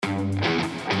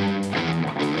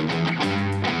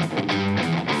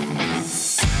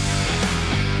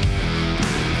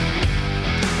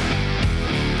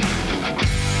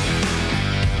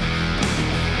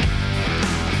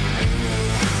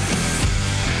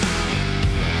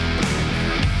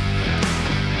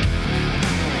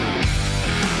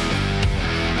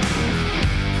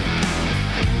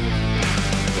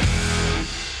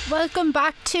Welcome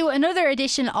back to another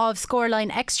edition of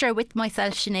Scoreline Extra with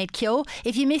myself, Sinead Keogh.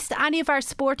 If you missed any of our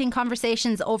sporting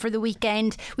conversations over the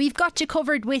weekend, we've got you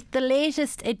covered with the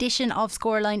latest edition of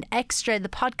Scoreline Extra, the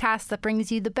podcast that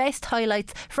brings you the best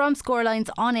highlights from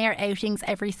Scoreline's on-air outings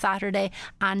every Saturday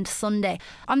and Sunday.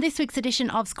 On this week's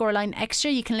edition of Scoreline Extra,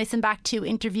 you can listen back to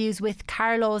interviews with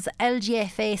Carlow's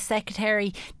LGFA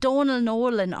Secretary Donal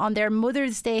Nolan on their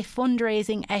Mother's Day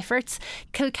fundraising efforts.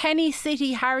 Kilkenny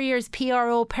City Harriers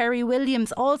PRO Perry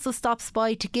Williams also stops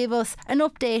by to give us an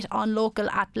update on local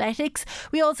athletics.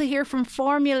 We also hear from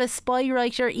Formula Spy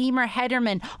writer Emer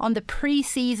Hederman on the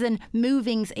pre-season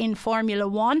movings in Formula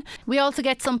 1. We also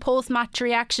get some post-match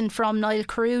reaction from Niall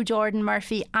Carew, Jordan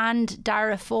Murphy and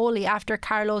Dara Foley after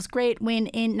Carlow's great win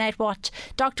in Netwatch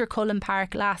Dr Cullen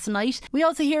Park last night. We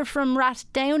also hear from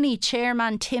Rathdowney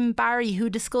chairman Tim Barry, who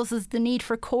discusses the need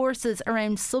for courses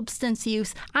around substance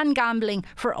use and gambling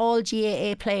for all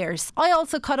GAA players. I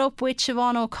also caught up with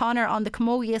Siobhan O'Connor on the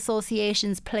Camogie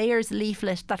Association's players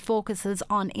leaflet that focuses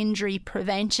on injury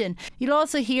prevention. You'll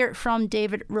also hear from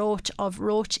David Roach of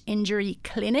Roach Injury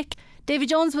Clinic. David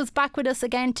Jones was back with us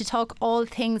again to talk all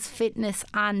things fitness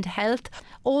and health.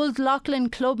 Old Loughlin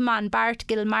clubman Bart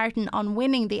Gilmartin on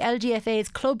winning the LGFA's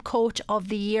Club Coach of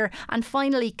the Year, and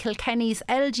finally Kilkenny's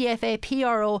LGFA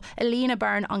PRO Alina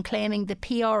Byrne on claiming the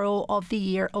PRO of the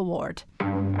Year award.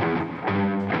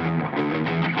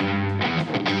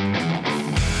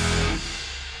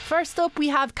 First up, we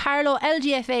have Carlow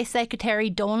LGFA Secretary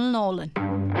Donal Nolan.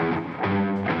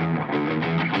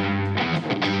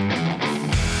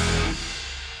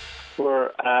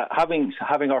 We're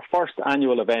having our first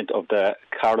annual event of the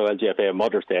Carlow LGFA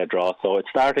Mother's Day draw. So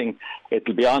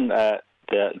it'll be on the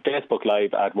Facebook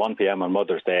Live at 1 p.m. on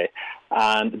Mother's Day.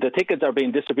 And the tickets are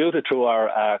being distributed through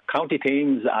our county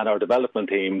teams and our development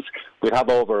teams. We have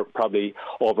probably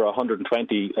over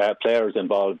 120 players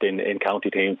involved in county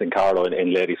teams in Carlow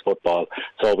in ladies football.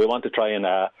 So we want to try and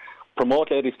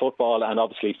promote ladies football and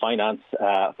obviously finance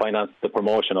the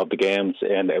promotion of the games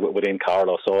within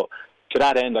Carlow. So to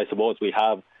that end, I suppose we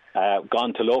have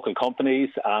gone to local companies,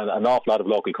 and an awful lot of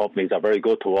local companies are very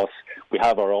good to us. We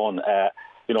have our own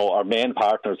our main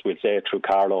partners, we'll say, through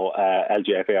Carlow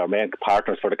LGFA, our main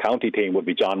partners for the county team would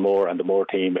be John Moore and the Moore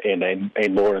team in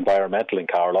Moore Environmental in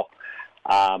Carlow.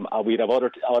 We'd have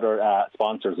other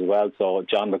sponsors as well. So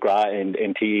John McGrath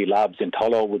in TE Labs in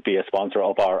Tullow would be a sponsor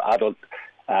of our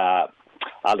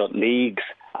adult leagues,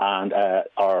 and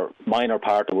our minor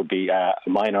partner would be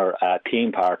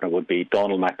team partner would be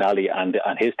Donald McNally and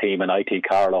his team in IT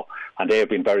Carlow, and they have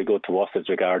been very good to us as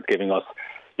regards giving us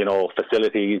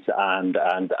facilities and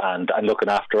looking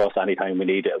after us anytime we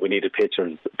needed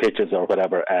pitches or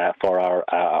whatever for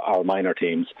our minor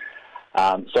teams.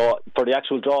 So for the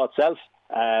actual draw itself,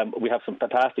 we have some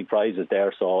fantastic prizes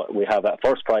there. So we have a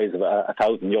first prize of a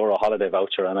 €1,000 holiday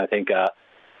voucher, and I think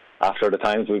after the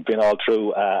times we've been all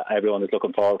through, everyone is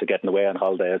looking forward to getting away on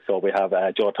holidays. So we have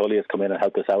Joe Tully has come in and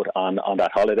helped us out on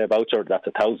that holiday voucher. That's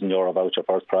a €1,000 voucher,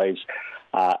 first prize.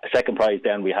 Second prize,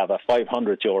 then we have a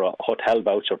 €500 hotel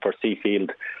voucher for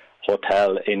Seafield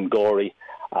Hotel in Gorey,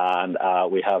 and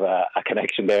we have a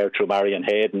connection there through Marion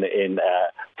Hayden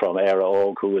from Éire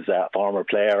Óg, who is a former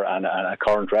player and a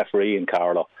current referee in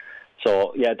Carlow.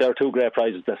 So yeah, there are two great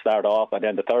prizes to start off, and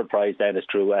then the third prize then is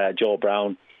through Joe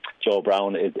Brown. Joe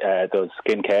Brown does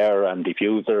skincare and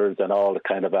diffusers and all the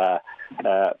kind of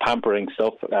pampering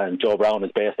stuff, and Joe Brown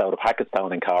is based out of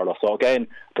Hackettstown in Carlow. So again,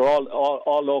 they're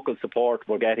all local support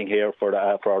we're getting here for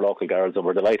our local girls, and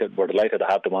we're delighted to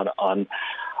have them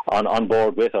on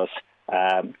board with us.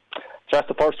 So that's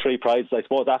the first three prizes. I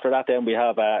suppose after that, then we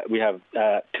have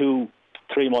 2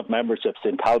 3-month memberships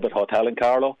in Talbot Hotel in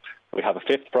Carlow. We have a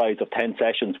fifth prize of 10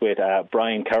 sessions with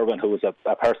Brian Kerwin, who is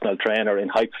a personal trainer in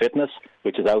Hype Fitness,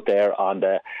 which is out there on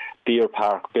the Deer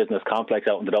Park Business Complex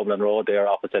out on the Dublin Road there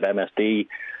opposite MSD.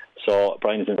 So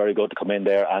Brian has been very good to come in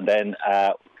there. And then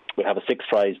we have a sixth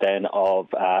prize then of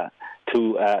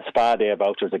 2 spa day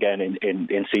vouchers again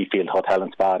in Seafield Hotel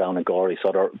and Spa down in Gorey.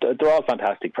 So they're all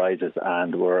fantastic prizes,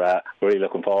 and we're really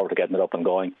looking forward to getting it up and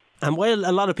going. And while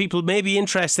a lot of people may be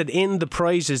interested in the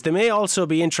prizes, they may also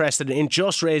be interested in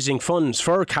just raising funds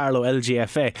for Carlow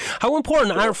LGFA. How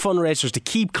important are fundraisers to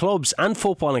keep clubs and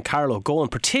football in Carlow going,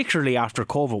 particularly after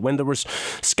COVID, when there was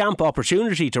scant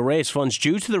opportunity to raise funds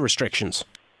due to the restrictions?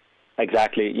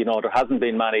 Exactly. There hasn't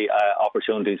been many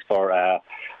opportunities for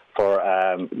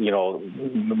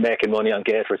making money on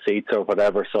gate receipts or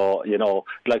whatever. So,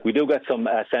 like we do get some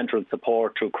central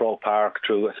support through Croke Park,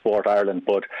 through Sport Ireland,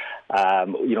 but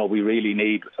we really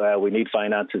need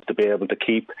finances to be able to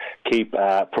keep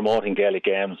promoting Gaelic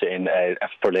games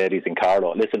for ladies in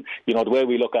Carlow. Listen, the way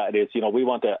we look at it is, we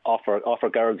want to offer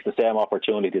girls the same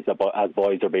opportunities as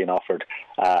boys are being offered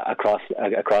across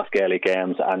Gaelic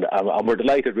games, and we're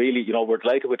delighted. Really, we're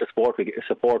delighted with the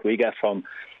support we get from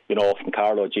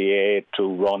Carlow GA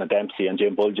to Ronan Dempsey and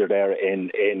Jim Bulger there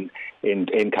in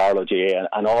Carlow GA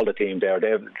and all the team there.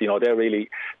 They really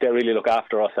look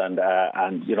after us, and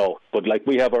but like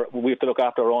we have to look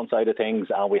after our own side of things,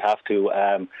 and we have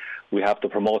to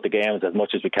promote the games as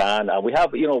much as we can. And we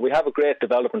have a great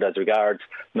development as regards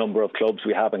number of clubs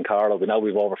we have in Carlow.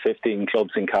 We've over 15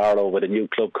 clubs in Carlow, with a new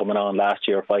club coming on last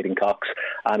year, Fighting Cocks,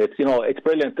 and it's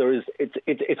brilliant.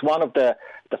 It's one of the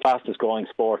fastest growing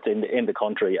sports in the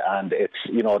country, and it's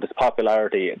the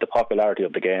popularity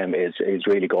of the game is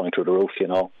really going through the roof.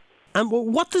 And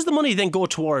what does the money then go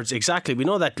towards exactly? We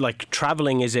know that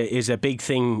travelling is a big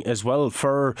thing as well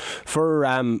for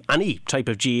any type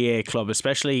of GAA club,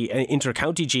 especially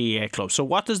inter-county GAA club. So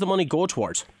what does the money go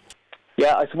towards?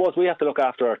 Yeah, I suppose we have to look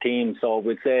after our team. So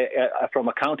we'd say, from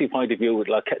a county point of view,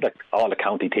 like all the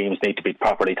county teams need to be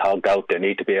properly togged out. They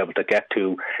need to be able to get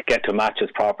to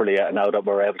matches properly. And now that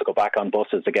we're able to go back on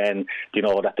buses again,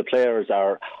 that the players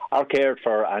are cared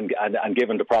for and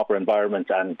given the proper environment,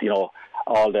 and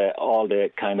all the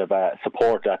kind of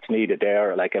support that's needed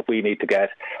there. Like if we need to get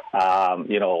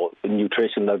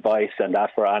nutritional advice and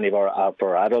that for any of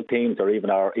our adult teams or even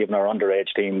our underage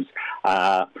teams,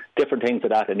 different things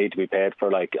like that need to be paid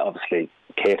for, like obviously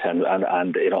kit and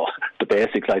the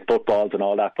basics like footballs and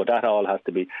all that, but that all has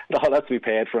to be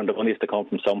paid for, and the money has to come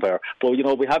from somewhere. But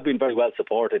we have been very well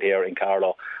supported here in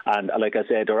Carlow, and like I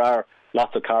said, there are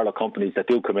lots of Carlow companies that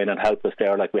do come in and help us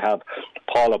there. Like we have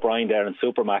Paul O'Brien there and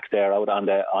Supermax there out on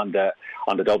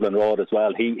the Dublin Road as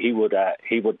well. He would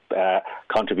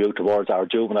contribute towards our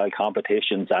juvenile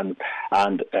competitions, and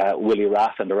Willie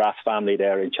Rath and the Rath family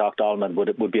there in Chalkdalman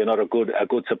would be another good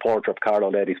supporter of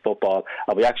Carlow ladies football.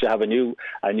 And we actually have a new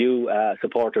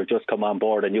supporter just come on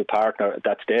board, a new partner.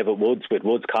 That's David Woods with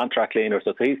Woods Contract Cleaners.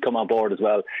 So he's come on board as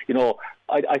well.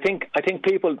 I think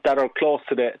people that are close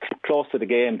to the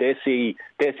game, they see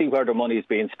where their money is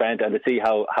being spent, and they see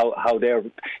how they're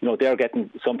getting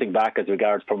something back as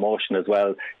regards promotion as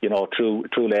well.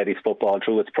 Through ladies football,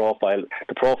 through its profile.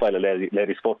 The profile of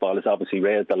ladies football has obviously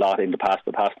raised a lot in the past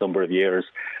number of years,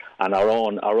 and our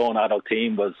own adult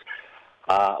team was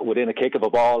within a kick of a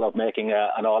ball of making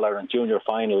an All-Ireland Junior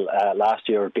final last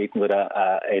year, beaten with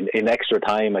in extra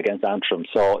time against Antrim.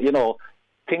 So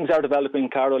things are developing in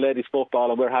Carlow ladies football,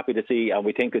 and we're happy to see, and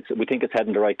we think it's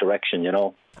heading the right direction.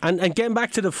 And getting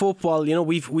back to the football,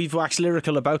 we've waxed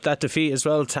lyrical about that defeat as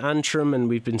well to Antrim, and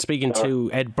we've been speaking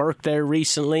to Ed Burke there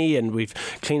recently, and we've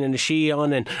Cleaning the She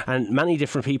on, and many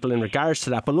different people in regards to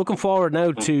that. But looking forward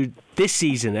now to this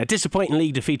season, a disappointing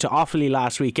league defeat to Offaly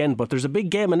last weekend, but there's a big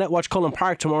game in Netwatch Cullen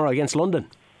Park tomorrow against London.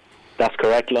 That's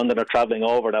correct. London are travelling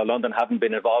over now. London haven't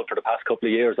been involved for the past couple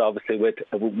of years, obviously with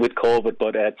COVID,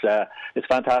 but it's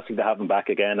fantastic to have them back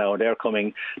again now. They're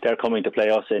coming to play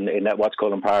us in Netwatch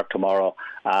Cullen Park tomorrow.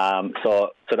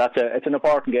 So it's an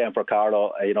important game for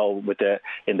Carlow,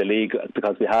 in the league,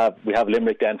 because we have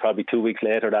Limerick then probably 2 weeks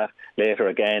later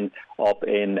again up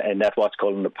in Netwatch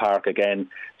Cullen Park again.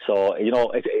 So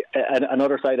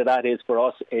another side of that is for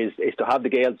us is to have the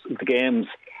games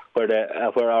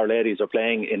where our ladies are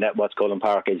playing in Netwatch Cullen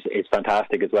Park is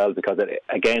fantastic as well, because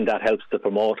that helps to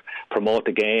promote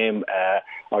the game.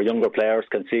 Our younger players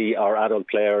can see our adult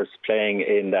players playing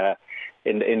in the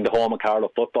home of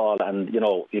Carlow football, and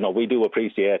we do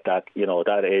appreciate that.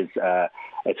 That is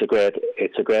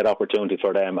it's a great opportunity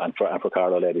for them and for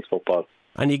Carlow ladies football.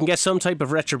 And you can get some type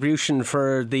of retribution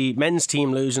for the men's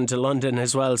team losing to London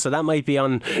as well, so that might be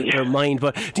on their mind.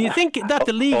 But do you think that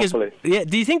the league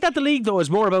do you think that the league though is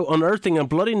more about unearthing and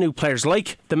blooding new players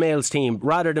like the males team,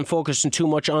 rather than focusing too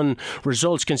much on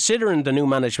results, considering the new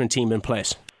management team in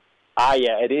place?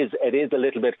 Yeah, it is a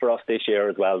little bit for us this year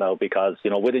as well now, because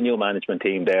with a new management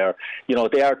team there,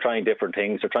 they are trying different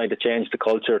things. They're trying to change the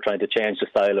culture, trying to change the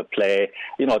style of play.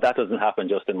 That doesn't happen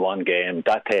just in one game.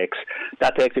 That takes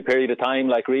a period of time.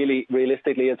 Like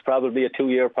realistically, it's probably a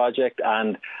 2-year project,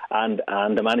 and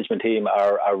the management team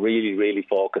are really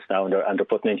focused now, and they're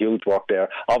putting in huge work there.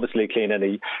 Obviously, Cleaning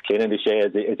the Shea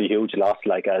is a huge loss,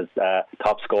 like as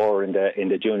top scorer in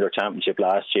the junior championship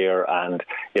last year, and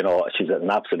she's an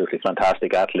absolutely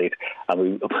fantastic athlete,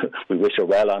 and we wish her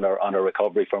well on her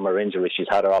recovery from her injury. She's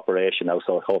had her operation now,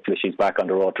 so hopefully she's back on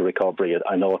the road to recovery.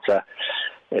 I know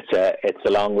it's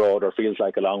a long road, or feels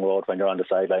like a long road when you're on the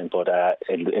sideline, but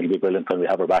it'll be brilliant when we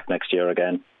have her back next year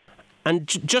again. And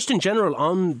just in general,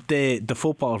 on the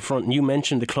football front, you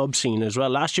mentioned the club scene as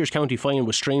well. Last year's county final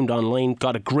was streamed online,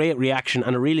 got a great reaction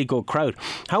and a really good crowd.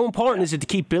 How important is it to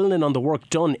keep building on the work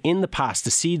done in the past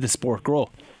to see the sport grow?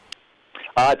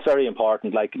 It's very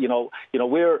important.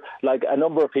 We're like a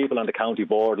number of people on the county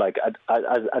board. Like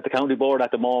at the county board at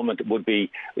the moment would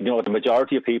be, the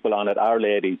majority of people on it are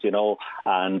ladies.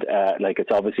 And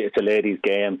it's a ladies'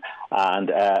 game,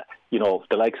 and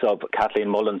the likes of Kathleen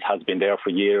Mullins has been there for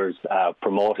years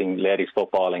promoting ladies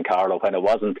football in Carlow when it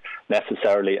wasn't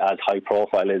necessarily as high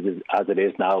profile as it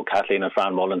is now. Kathleen and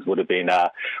Fran Mullins would have been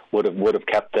would have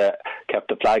kept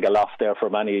the flag aloft there for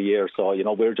many a year. So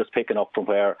we're just picking up from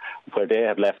where they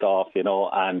have left off,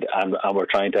 and we're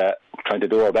trying to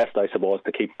do our best, I suppose,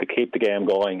 to keep the game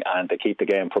going and to keep the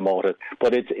game promoted.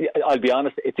 But I'll be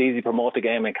honest, it's easy to promote the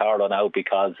game in Carlow now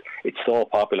because it's so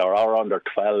popular. Our under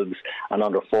 12s and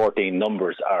under 14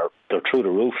 numbers they're through the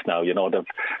roof now.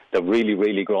 They've really,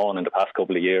 really grown in the past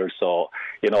couple of years. So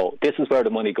this is where the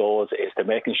money goes, is to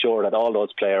making sure that all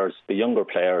those players, the younger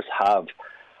players, have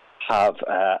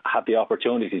the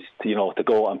opportunities to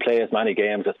go and play as many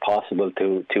games as possible,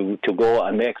 to go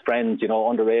and make friends.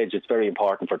 Underage, it's very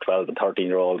important for 12 and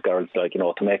 13-year-old girls,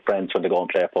 to make friends when they go and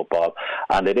play football.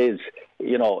 And it is,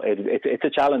 it's a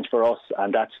challenge for us,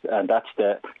 and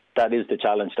that is the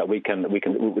challenge that we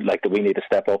need to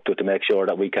step up to make sure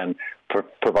that we can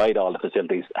provide all the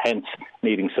facilities. Hence,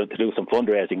 needing to do some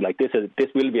fundraising. Like this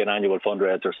will be an annual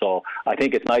fundraiser. So I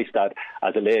think it's nice that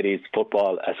as a ladies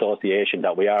football association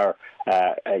that we are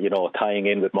tying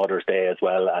in with Mother's Day as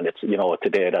well, and it's it's a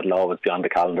day that'll always be on the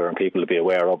calendar and people will be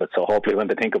aware of it. So hopefully when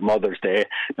they think of Mother's Day,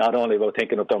 not only about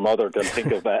thinking of their mother, they'll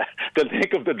think of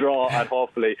the draw, and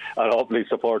hopefully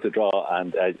support the draw.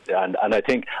 And I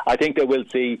think they will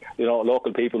see,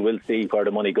 local people will see where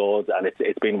the money goes, and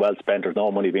it's been well spent. There's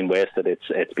no money being wasted.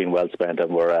 It's been well spent, and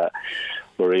we're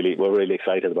really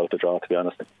excited about the draw, to be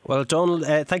honest. Well, Donald,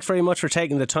 thanks very much for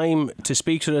taking the time to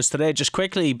speak to us today. Just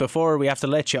quickly, before we have to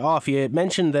let you off, you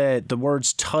mentioned the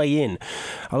words tie-in.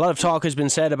 A lot of talk has been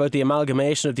said about the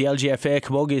amalgamation of the LGFA,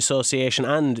 Camogie Association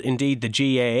and indeed the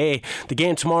GAA. The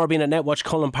game tomorrow being at Netwatch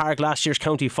Cullen Park, last year's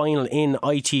county final in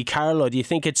IT Carlow. Do you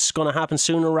think it's going to happen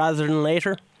sooner rather than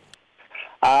later?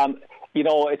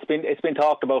 It's been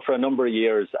talked about for a number of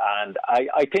years, and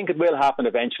I think it will happen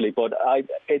eventually. But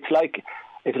it's like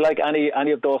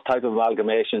any of those type of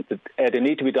amalgamations. They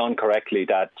need to be done correctly.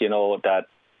 That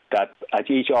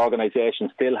each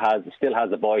organisation still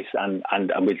has a voice, and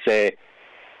we'll say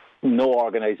no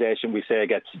organisation, we say,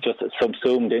 gets just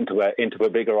subsumed into a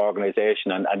bigger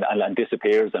organisation and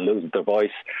disappears and loses their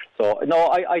voice. So no,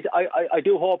 I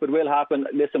do hope it will happen.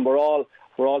 Listen, we're all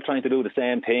trying to do the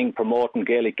same thing, promoting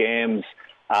Gaelic games,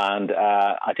 and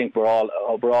I think we're all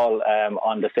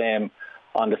on the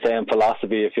same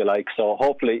philosophy, if you like. So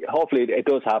hopefully it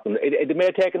does happen. It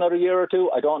may take another year or two,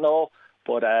 I don't know.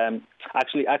 But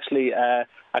actually,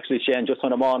 Shane, just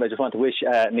when I'm on, I just want to wish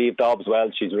Niamh Dobbs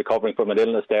well. She's recovering from an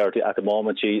illness there at the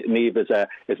moment. Niamh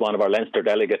is one of our Leinster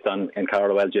delegates in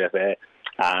Carlow LGFA,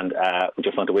 and we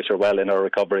just want to wish her well in her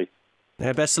recovery.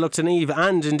 Best of luck to Niamh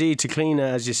and indeed to Cliona,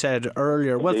 as you said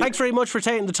earlier. Well, thanks very much for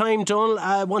taking the time,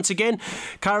 Donald. Once again,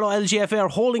 Carlow LGFA are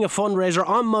holding a fundraiser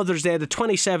on Mother's Day, the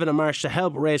 27th of March, to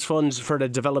help raise funds for the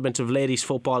development of ladies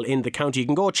football in the county. You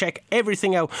can go check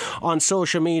everything out on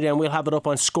social media, and we'll have it up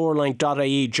on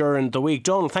scoreline.ie during the week.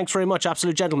 Donald, thanks very much.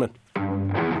 Absolute gentleman.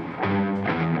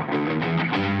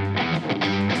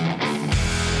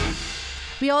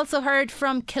 We also heard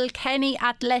from Kilkenny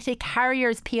Athletic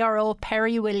Harriers PRO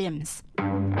Perry Williams.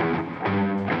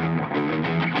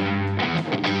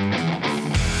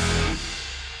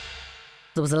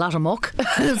 There was a lot of muck,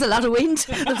 there was a lot of wind,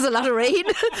 there was a lot of rain.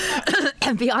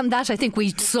 And beyond that, I think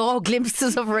we saw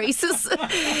glimpses of races.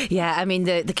 Yeah, I mean,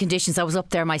 the conditions, I was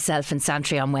up there myself in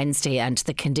Santry on Wednesday, and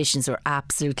the conditions were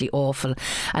absolutely awful.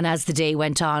 And as the day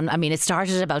went on, I mean, it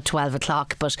started at about 12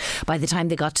 o'clock, but by the time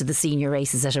they got to the senior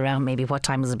races at around maybe what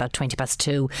time was it, about 20 past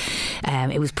 2,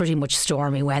 it was pretty much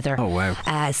stormy weather. Oh,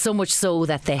 wow. So much so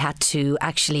that they had to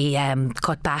actually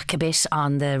cut back a bit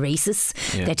on the races.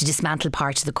 Yeah. They had to dismantle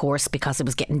part of the course because it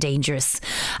was getting dangerous,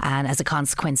 and as a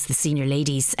consequence the senior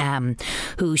ladies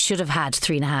who should have had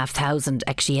 3,500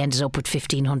 actually ended up with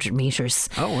 1,500 metres.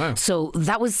 Oh wow. So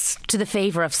that was to the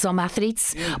favour of some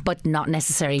athletes, but not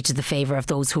necessarily to the favour of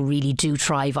those who really do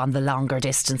thrive on the longer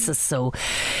distances. So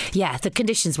yeah, the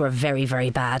conditions were very, very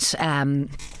bad.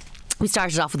 We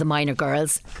started off with the minor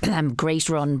girls. Great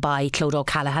run by Clodagh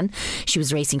O'Callaghan. She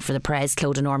was racing for the Prez.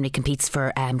 Clodagh normally competes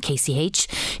for KCH.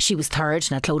 She was third.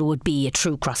 Now Clodagh would be a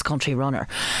true cross-country runner.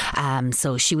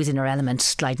 So she was in her element,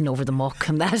 sliding over the muck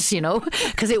and that, you know,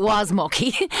 because it was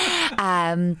mucky.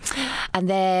 And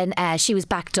then she was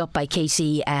backed up by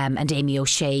Katie and Amy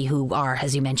O'Shea, who are,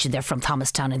 as you mentioned, they're from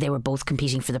Thomastown, and they were both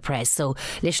competing for the Prez. So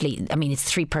literally, I mean, it's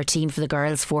 3 per team for the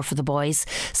girls, 4 for the boys.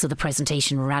 So the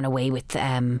presentation ran away with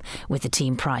the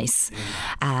team prize.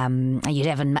 And you'd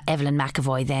Evelyn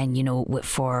McAvoy then, you know,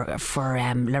 for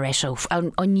Loreto.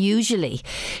 Unusually,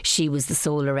 she was the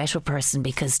sole Loreto person,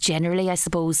 because generally, I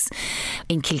suppose,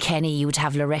 in Kilkenny you would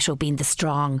have Loreto being the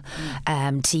strong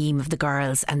team of the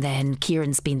girls, and then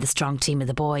Kieran's being the strong team of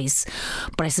the boys.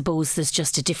 But I suppose there's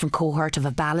just a different cohort of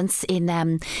a balance in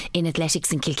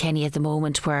athletics in Kilkenny at the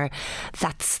moment, where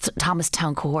that's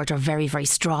Thomastown cohort are very, very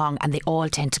strong, and they all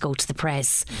tend to go to the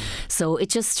Prez. So it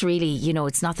just really, you know,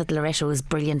 it's not that Loreto is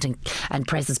brilliant and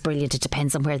Prez is brilliant. It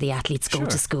depends on where the athletes go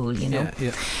to school, you know.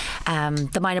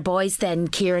 The minor boys then,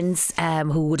 Kieran's,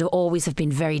 who would always have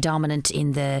been very dominant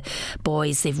in the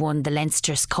boys. They've won the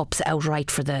Leinster's Cups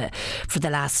outright for the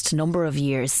last number of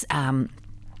years.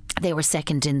 They were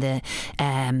second in the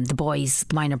boys,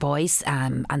 the minor boys,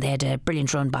 and they had a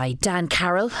brilliant run by Dan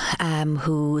Carroll,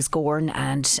 who was Gorn,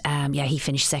 and he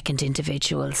finished second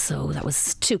individual. So that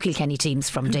was 2 Kilkenny teams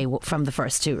from the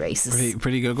first 2 races.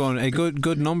 Pretty good going.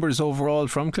 Good numbers overall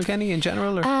from Kilkenny in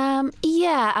general.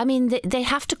 I mean they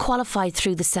have to qualify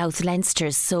through the South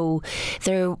Leinsters. So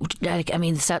they're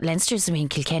the South Leinsters. I mean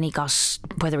Kilkenny got,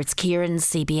 whether it's Kieran's,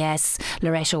 CBS,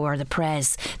 Loreto, or the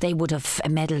Prez, they would have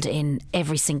medalled in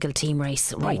every single team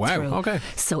race through. Okay.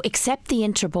 So except the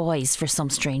inter boys for some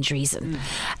strange reason.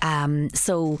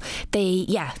 So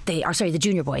the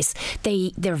junior boys,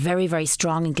 they're very, very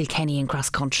strong in Kilkenny in cross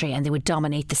country, and they would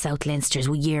dominate the South Leinsters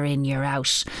year in, year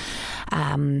out.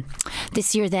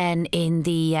 This year then in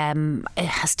the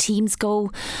as teams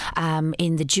go,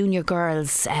 in the junior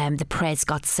girls, the Prez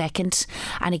got second,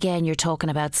 and again you're talking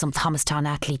about some Thomastown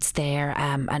athletes there,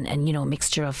 and you know, a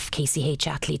mixture of KCH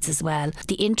athletes as well.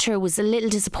 The inter was a little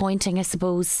disappointing, I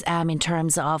suppose, in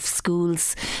terms of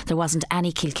schools. There wasn't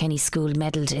any Kilkenny school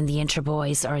medalled in the inter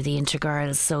boys or the inter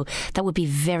girls, so that would be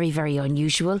very, very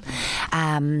unusual.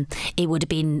 It would have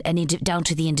been down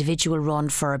to the individual run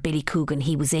for Billy Coogan.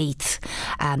 He was 8th,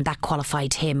 and that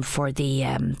qualified him for the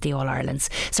All-Irelands.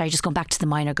 Sorry, just going back to the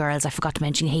minor girls, I forgot to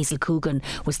mention Hazel Coogan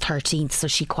was 13th, so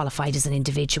she qualified as an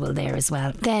individual there as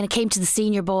well. Then it came to the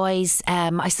senior boys.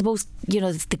 I suppose, you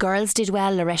know, the girls did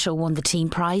well. Loreto won the team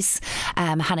prize.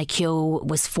 Hannah Keogh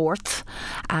was 4th,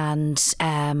 and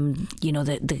you know,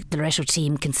 the Loreto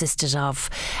team consisted of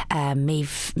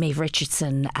Maeve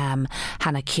Richardson,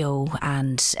 Hannah Keogh,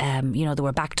 and you know, they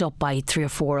were backed up by 3 or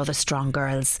 4 other strong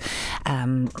girls.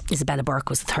 Isabella Burke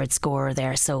was the 3rd scorer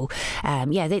there. So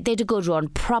they had a good run.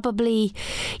 Probably,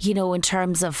 you know, in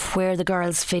terms of where the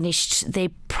girls finished, they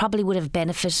probably would have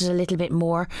benefited a little bit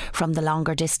more from the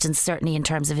longer distance, certainly in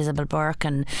terms of Isabel Burke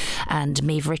and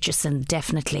Maeve Richardson.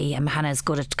 Definitely, Hannah's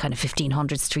good at kind of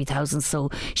 1500s, 3000s, so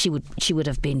she would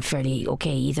have been fairly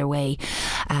okay either way.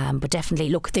 But definitely,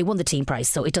 look, they won the team prize,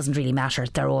 so it doesn't really matter.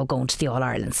 They're all going to the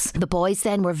All-Irelands. The boys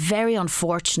then were very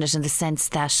unfortunate in the sense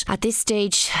that at this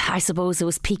stage, I suppose it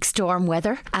was peak storm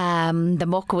weather. The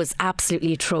muck was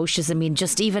absolutely atrocious. I mean,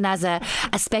 just even as a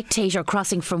spectator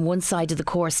crossing from one side of the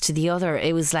course to the other,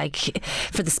 it was like,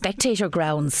 for the spectator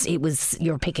grounds, it was,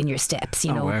 you're picking your steps,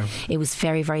 you know. Wow. It was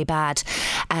very, very bad.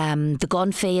 The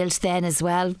gun failed then as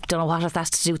well. Don't know what that's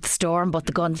to do with the storm, but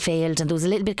the gun failed, and there was a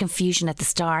little bit of confusion at the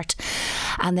start.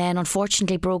 And then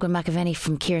unfortunately Brogan McAvenny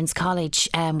from Kieran's College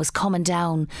was coming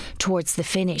down towards the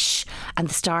finish, and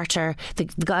the starter, the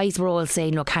guys were all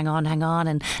saying, look, hang on,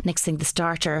 and next thing the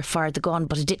starter fired the gun,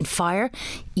 but it didn't fire.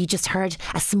 You just heard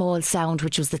a small sound,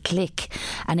 which was the click,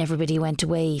 and everybody went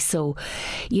away. So,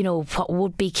 you know, what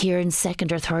would be Kieran's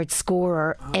 2nd or 3rd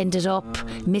scorer ended up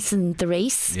missing the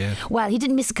race. Yeah. Well, he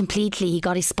didn't miss it completely. He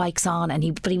got his spikes on,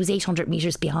 but he was 800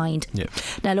 metres behind. Yeah.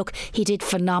 Now look, he did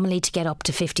phenomenally to get up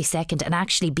to 52nd and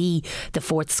actually be the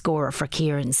 4th scorer for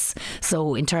Kieran's.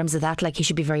 So in terms of that, like, he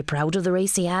should be very proud of the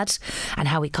race he had and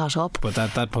how he caught up. But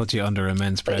that puts you under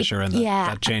immense pressure, and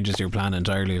that changes your plan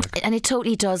entirely. And it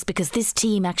totally does, because this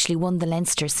team actually won the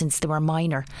Leinster since they were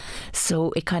minor,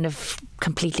 so it kind of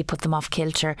completely put them off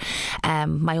kilter.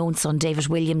 My own son David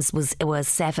Williams was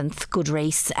 7th, good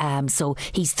race, so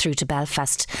he's through to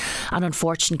Belfast, and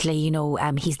unfortunately, you know,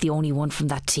 he's the only one from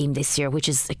that team this year, which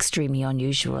is extremely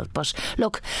unusual. But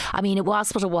look, I mean, it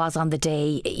was what it was on the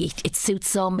day. It suits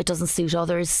some, it doesn't suit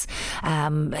others.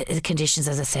 The conditions,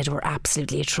 as I said, were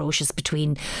absolutely atrocious.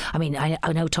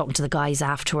 I know talking to the guys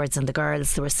afterwards and the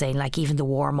girls, they were saying like even the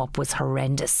warm up was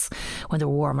horrendous. When they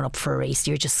were warming up for a race,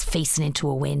 you're just facing into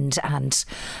a wind and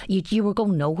you were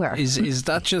going nowhere. Is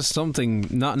that just something,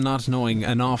 not knowing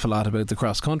an awful lot about the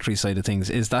cross country side of things,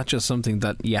 is that just something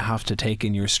that you have to take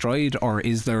in your stride, or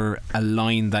is there a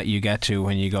line that you get to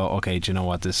when you go, okay, do you know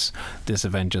what, this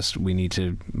event, just we need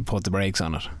to put the brakes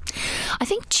on it? I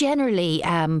think generally,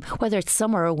 whether it's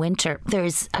summer or winter,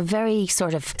 there's a very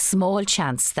sort of small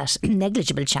chance, that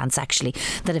negligible chance actually,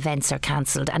 that events are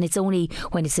cancelled, and it's only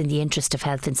when it's in the interest of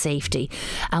health and safety.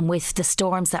 And with the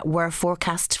storms that were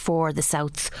forecast for the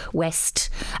southwest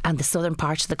and the southern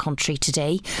part of the country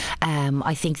today,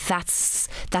 I think that's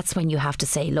when you have to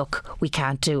say, look, we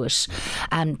can't do it.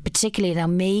 And particularly now,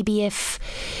 maybe if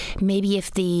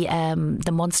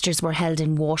the Munsters were held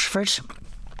in Waterford,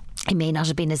 it may not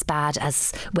have been as bad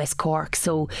as West Cork.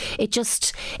 So it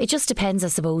just depends, I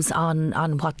suppose,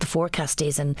 on what the forecast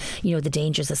is and, you know, the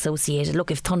dangers associated. Look,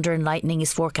 if thunder and lightning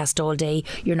is forecast all day,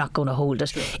 you're not going to hold it.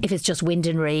 Sure. If it's just wind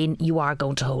and rain, you are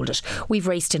going to hold it. We've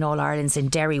raced in All-Irelands in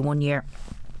Derry one year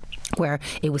where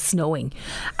it was snowing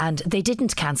and they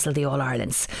didn't cancel the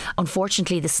All-Irelands.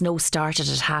 Unfortunately, the snow started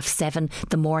at 7:30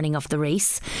 the morning of the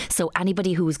race, so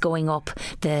anybody who was going up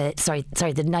the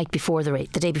night before the race,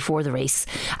 the day before the race,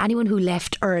 anyone who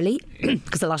left early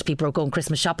because a lot of people are going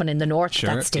Christmas shopping in the north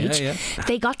at that stage,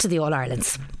 they got to the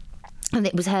All-Irelands. And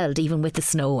it was held even with the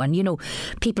snow, and you know,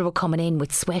 people were coming in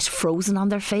with sweat frozen on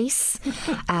their face,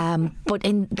 and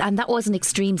that wasn't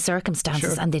extreme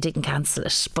circumstances, and they didn't cancel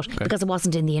it, but because it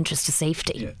wasn't in the interest of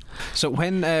safety. Yeah. So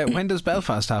when does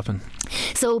Belfast happen?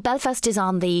 So Belfast is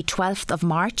on the 12th of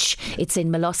March. It's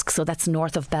in Mollusk, so that's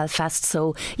north of Belfast.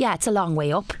 So yeah, it's a long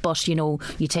way up, but you know,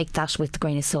 you take that with a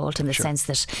grain of salt in the sense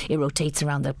that it rotates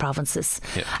around the provinces.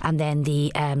 Yeah. And then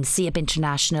the SIAP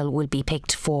International will be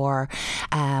picked for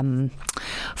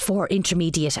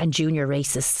intermediate and junior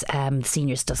races.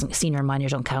 Senior and minor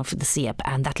don't count for the SIAP,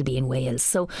 and that'll be in Wales.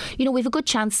 So you know, we've a good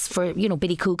chance for, you know,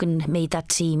 Billy Coogan made that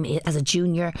team as a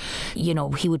junior. You know,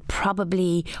 he would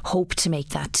probably hope to make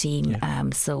that team.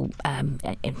 And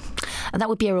that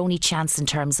would be our only chance in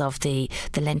terms of the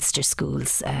Leinster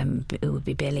schools. It would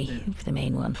be Billy, the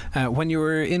main one. When you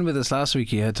were in with us last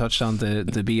week, you had touched on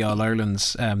the Be All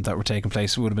Irelands that were taking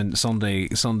place. It would have been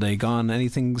Sunday gone.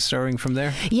 Anything stirring from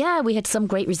there? Yeah, we had some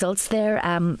great results there.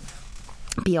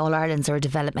 Be All Irelands are a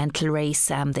developmental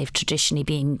race. They've traditionally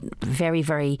been very,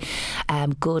 very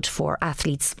good for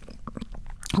athletes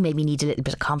who maybe need a little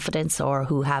bit of confidence, or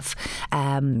who have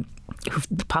who've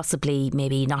possibly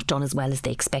maybe not done as well as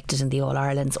they expected in the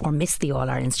All-Irelands, or missed the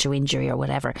All-Irelands through injury or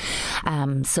whatever.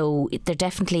 So they're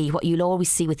definitely, what you'll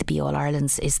always see with the Be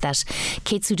All-Irelands is that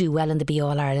kids who do well in the Be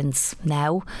All-Irelands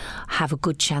now have a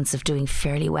good chance of doing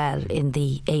fairly well in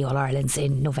the A All-Irelands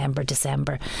in November,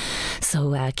 December.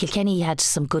 So Kilkenny had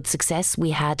some good success.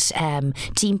 We had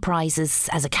team prizes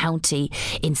as a county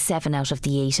in 7 out of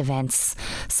the 8 events.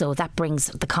 So that brings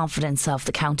the confidence of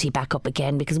the county back up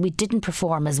again, because we didn't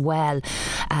perform as well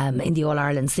in the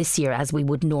All-Irelands this year as we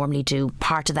would normally do.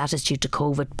 Part of that is due to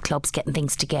COVID, clubs getting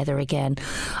things together again.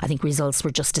 I think results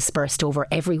were just dispersed over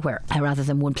everywhere rather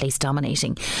than one place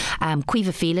dominating.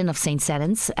 Caoimhe Phelan of St.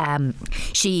 Senans,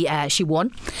 she won.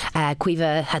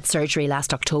 Caoimhe had surgery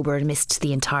last October and missed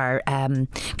the entire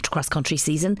cross-country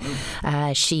season.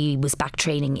 She was back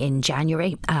training in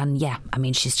January, and yeah, I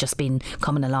mean, she's just been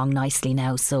coming along nicely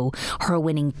now, so her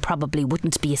winning probably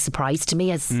wouldn't be a surprise to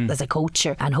me as a coach,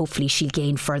 and hopefully she'll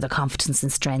gain further confidence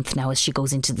and strength now as she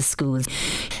goes into the schools.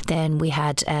 Then we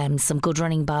had some good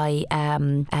running by a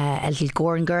little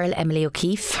Goran girl, Emily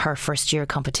O'Keefe, her first year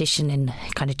competition in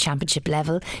kind of championship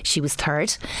level. She was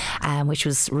third, which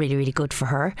was really, really good for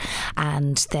her.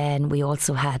 And then we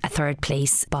also had a third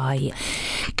place by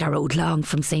Garrod Long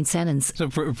from St. Senans. So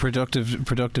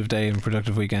productive day and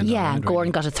productive weekend. Yeah, and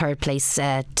Goran got a third place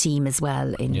team as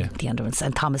well in the Underones,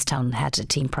 and Thomastown had a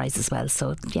team prize as well.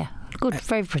 So yeah, good,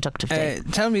 very productive day.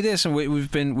 Tell me this, and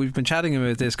we've been chatting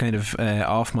about this kind of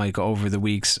off mic over the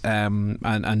weeks,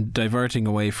 and diverting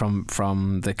away from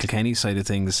the Kilkenny side of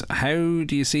things. How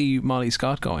do you see Molly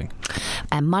Scott going?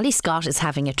 Molly Scott is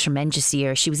having a tremendous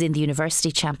year. She was in the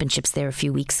University Championships there a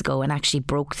few weeks ago and actually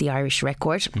broke the Irish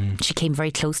record. She came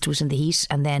very close to it in the heat,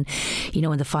 and then, you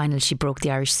know, in the final she broke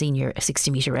the Irish senior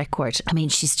 60 metre record. I mean,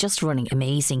 she's just running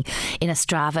amazing. In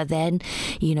Ostrava then,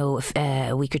 you know,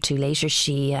 a week or two later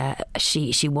she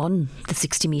she won the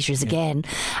 60 metres again,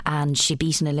 and she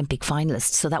beat an Olympic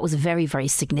finalist. So that was a very, very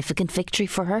significant victory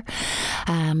for her.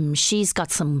 She's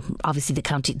got some, obviously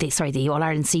the All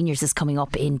Ireland Seniors is coming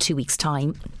up in 2 weeks'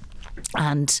 time,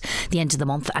 and the end of the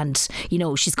month, and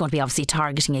she's going to be obviously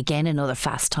targeting again another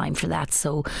fast time for that.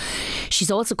 So she's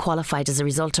also qualified as a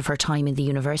result of her time in the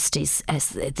universities.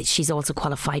 She's also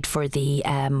qualified for the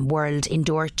World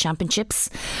Indoor Championships,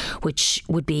 which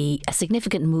would be a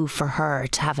significant move for her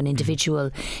to have an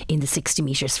individual in the 60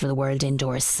 metres for the World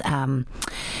Indoors. And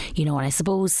I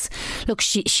suppose, look,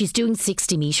 she's doing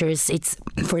 60 metres. It's,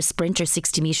 for a sprinter,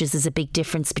 60 metres is a big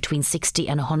difference between 60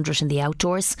 and 100 in the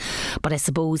outdoors. But I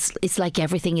suppose it's like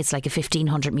everything. It's like a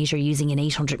 1500 metre using an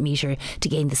 800 metre to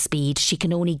gain the speed. She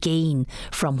can only gain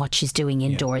from what she's doing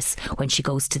indoors when she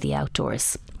goes to the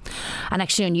outdoors. And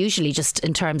actually, unusually, just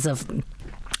in terms of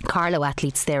Carlow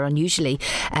athletes there, unusually,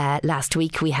 last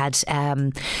week we had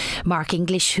Mark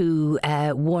English, who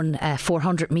won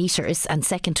 400 metres, and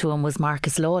second to him was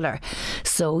Marcus Lawler.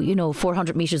 So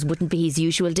 400 metres wouldn't be his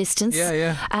usual distance.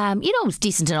 It was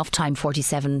decent enough time,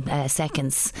 47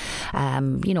 seconds.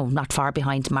 Not far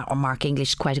behind Mark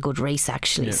English. Quite a good race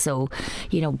actually. So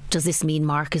does this mean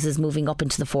Marcus is moving up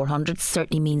into the 400s?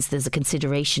 Certainly means there's a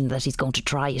consideration that he's going to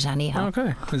try it anyhow.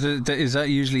 Okay, is that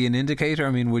usually an indicator?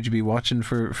 I mean, would you be watching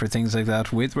for things like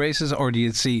that with races, or do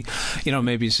you see,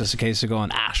 maybe it's just a case of going,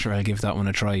 sure, I'll give that one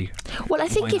a try? Well, I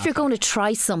think if you're going to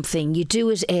try something, you do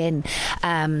it in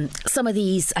some of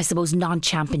these, I suppose,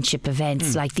 non-championship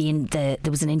events, like there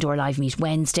was an indoor live meet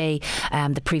Wednesday.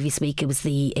 The previous week it was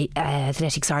the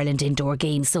Athletics Ireland Indoor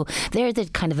Games. So they're the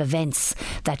kind of events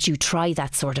that you try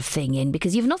that sort of thing in,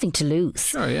 because you have nothing to lose.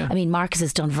 Sure, yeah. I mean, Marcus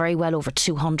has done very well over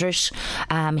 200.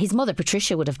 His mother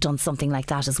Patricia would have done something like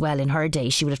that as well in her day.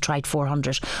 She would have tried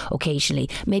 400 occasionally.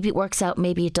 Maybe it works out,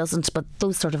 maybe it doesn't, but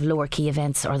those sort of lower key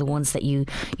events are the ones that you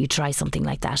try something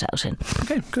like that out in.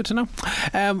 Okay, good to know.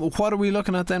 What are we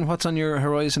looking at then? What's on your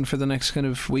horizon for the next kind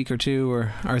of week or two,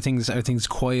 or are things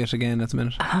quiet again at the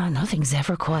minute? Nothing's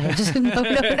ever quiet. No.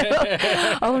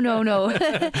 Oh no.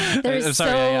 There's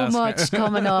so much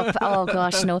coming up. Oh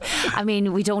gosh, no. I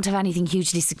mean, we don't have anything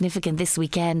hugely significant this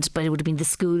weekend, but it would have been the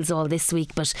schools all this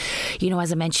week. But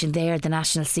as I mentioned there, the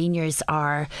national seniors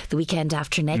are the weekend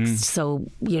after next, so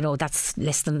that's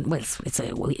less than, well, it's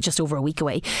just over a week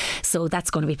away, so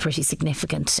that's going to be pretty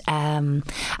significant. And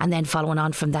then following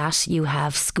on from that, you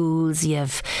have schools, you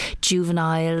have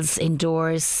juveniles,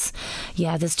 indoors.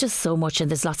 There's just so much, and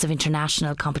there's lots of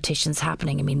international competitions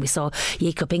happening. I mean, we saw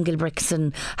Jakob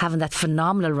Ingebrigtsen having that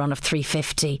phenomenal run of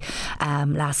 350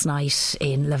 last night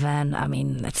in Louvain. I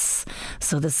mean,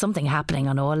 so there's something happening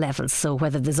on all levels. So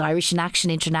whether there's Irish in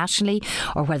action internationally,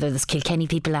 or whether there's Kilkenny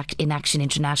people in action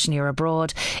internationally or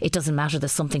abroad, it doesn't matter.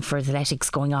 There's something for athletics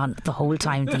going on the whole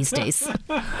time these days.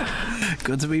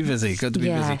 Good to be busy.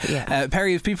 Yeah.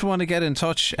 Perry, if people want to get in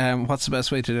touch, what's the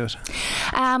best way to do it?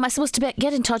 I suppose to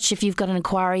get in touch if you've got an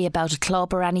inquiry about a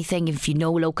club or anything. If you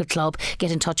know a local club,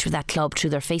 get in touch with that club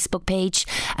through their Facebook page.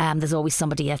 There's always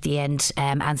somebody at the end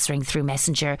answering through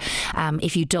Messenger.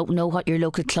 If you don't know what your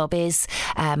local club is,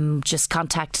 just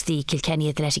contact the Kilkenny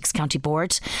Athletics County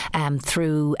Board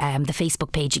through the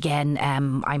Facebook page again.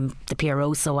 I'm the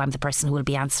PRO, so I'm the person who will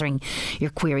be answering your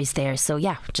queries there. So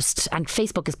and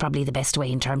Facebook is probably the best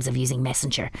way in terms of using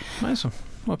Messenger. Nice one.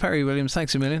 Well, Perry Williams,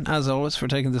 thanks a million, as always, for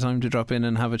taking the time to drop in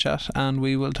and have a chat, and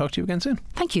we will talk to you again soon.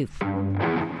 Thank you.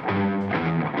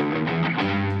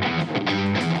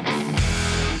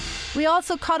 We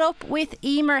also caught up with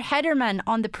Emer Hederman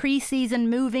on the pre-season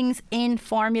movings in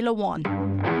Formula 1.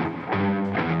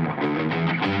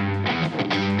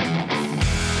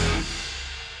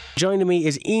 Joining me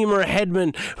is Emer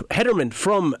Hederman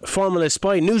from Formula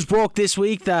Spy. News broke this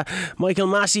week that Michael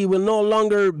Massey will no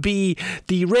longer be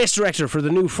the race director for the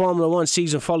new Formula 1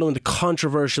 season, following the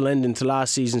controversial ending to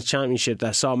last season's championship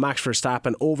that saw Max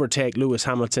Verstappen overtake Lewis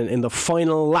Hamilton in the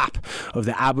final lap of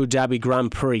the Abu Dhabi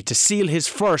Grand Prix to seal his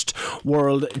first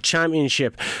world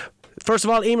championship. First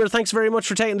of all, Emer, thanks very much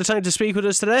for taking the time to speak with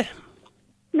us today.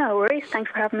 No worries,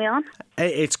 thanks for having me on.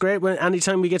 It's great when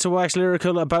anytime we get to wax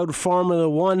lyrical about Formula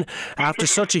 1 after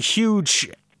such a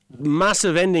huge,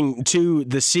 massive ending to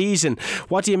the season.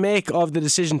 What do you make of the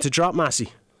decision to drop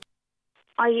Massey?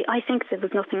 I think there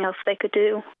was nothing else they could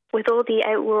do. With all the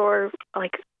outroar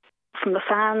from the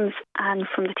fans and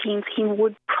from the teams, he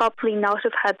would probably not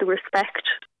have had the respect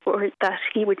that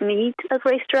he would need as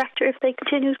race director if they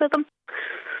continued with him.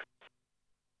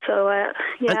 So,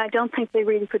 I don't think they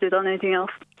really could have done anything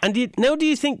else. And do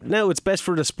you think now it's best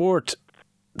for the sport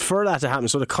for that to happen,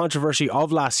 so the controversy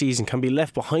of last season can be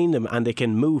left behind them and they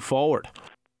can move forward?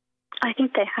 I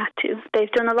think they had to.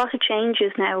 They've done a lot of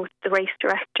changes now with the race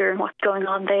director and what's going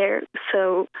on there.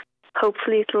 So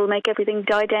hopefully it will make everything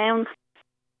die down.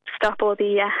 Stop all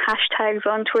the hashtags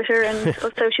on Twitter and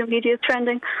social media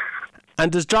trending.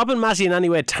 And does dropping Masi in any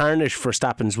way tarnish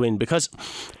Verstappen's win? Because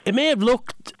it may have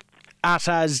looked at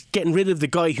as getting rid of the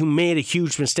guy who made a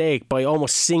huge mistake by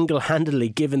almost single-handedly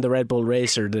giving the Red Bull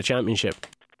racer the championship.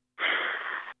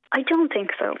 I don't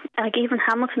think so. Like, even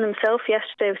Hamilton himself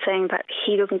yesterday was saying that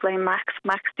he doesn't blame Max.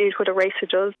 Max did what a racer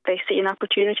does. They see an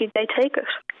opportunity, they take it.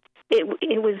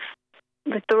 It was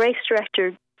like the race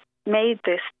director made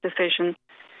this decision,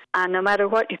 and no matter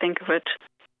what you think of it,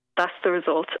 that's the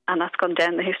result, and that's gone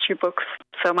down the history books.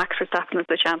 So Max Verstappen is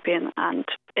the champion, and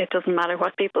it doesn't matter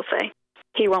what people say.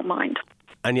 He won't mind.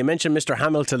 And you mentioned Mr.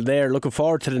 Hamilton there. Looking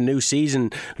forward to the new season.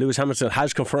 Lewis Hamilton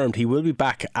has confirmed he will be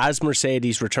back as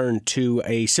Mercedes return to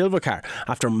a silver car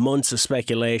after months of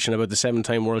speculation about the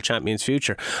 7-time world champion's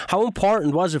future. How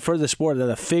important was it for the sport that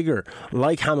a figure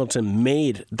like Hamilton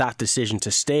made that decision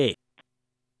to stay?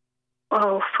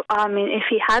 Oh, I mean, if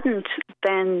he hadn't,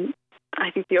 then I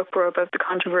think the uproar about the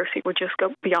controversy would just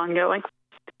be ongoing.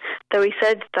 Though he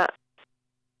said that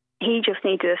he just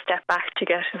needed a step back to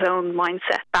get his own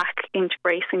mindset back into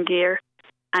racing gear,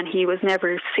 and he was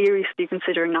never seriously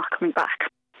considering not coming back.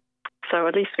 So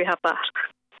at least we have that.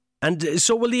 And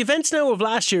so will the events now of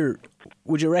last year,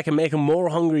 would you reckon, make him more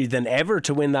hungry than ever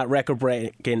to win that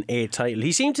record-breaking 8th title?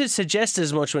 He seemed to suggest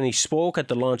as much when he spoke at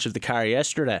the launch of the car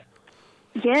yesterday.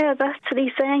 Yeah, that's what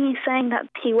he's saying. He's saying that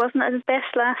he wasn't at his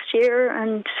best last year,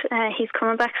 and he's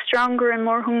coming back stronger and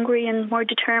more hungry and more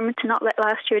determined to not let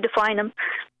last year define him.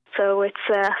 So it's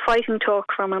fighting talk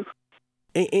from him.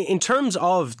 In terms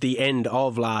of the end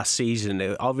of last season,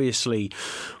 it obviously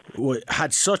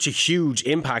had such a huge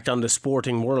impact on the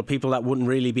sporting world. People that wouldn't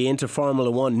really be into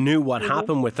Formula One knew what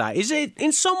happened with that. Is it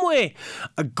in some way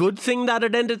a good thing that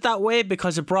it ended that way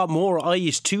because it brought more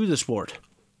eyes to the sport?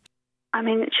 I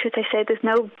mean, should I say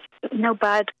there's no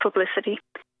bad publicity.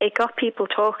 It got people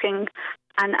talking,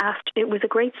 and after it was a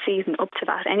great season up to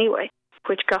that anyway,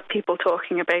 which got people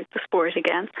talking about the sport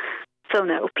again. So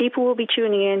no, people will be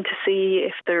tuning in to see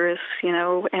if there is,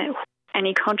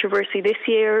 any controversy this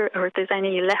year, or if there's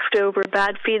any leftover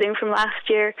bad feeling from last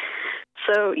year.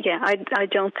 So yeah, I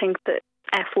don't think that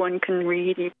F1 can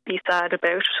really be sad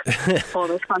about all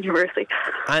this controversy.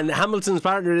 And Hamilton's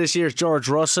partner this year is George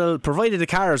Russell. Provided the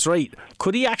car is right,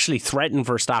 could he actually threaten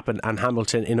Verstappen and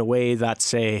Hamilton in a way that,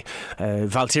 say,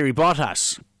 Valtteri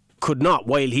Bottas could not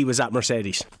while he was at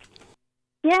Mercedes?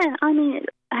 Yeah, I mean,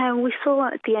 we saw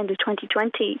at the end of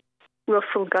 2020,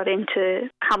 Russell got into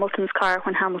Hamilton's car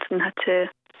when Hamilton had to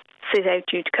sit out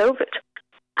due to COVID,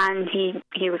 and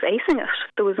he was acing it.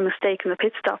 There was a mistake in the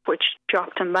pit stop which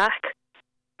dropped him back,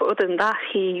 but other than that,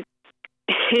 he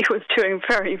was doing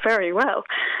very, very well.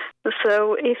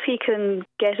 So if he can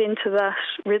get into that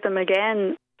rhythm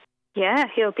again, yeah,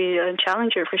 he'll be a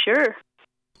challenger for sure.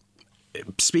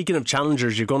 Speaking of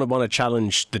challengers, you're going to want to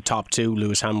challenge the top two,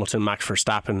 Lewis Hamilton, Max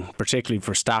Verstappen, particularly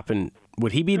Verstappen.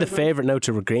 Would he be the favourite now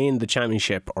to regain the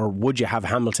championship, or would you have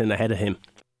Hamilton ahead of him?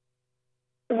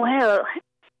 Well,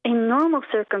 in normal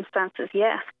circumstances,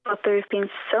 yes, but there's been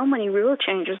so many rule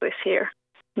changes this year.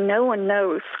 No one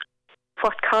knows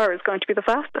what car is going to be the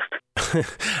fastest.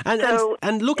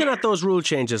 and looking at those rule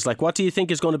changes, like, what do you think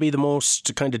is going to be the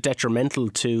most kind of detrimental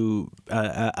to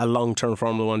a long-term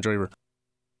Formula One driver?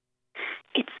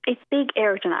 It's big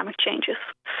aerodynamic changes.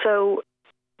 So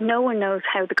no one knows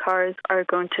how the cars are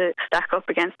going to stack up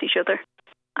against each other.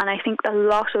 And I think a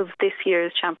lot of this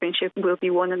year's championship will be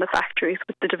won in the factories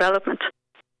with the development.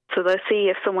 So they'll see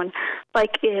if someone,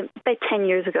 like about 10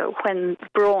 years ago, when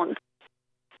Brawn,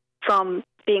 from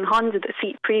being Honda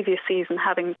the previous season,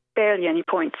 having barely any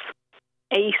points,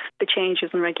 aced the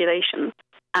changes in regulations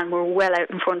and were well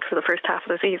out in front for the first half of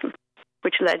the season,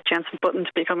 which led Jenson Button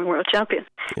to becoming world champion.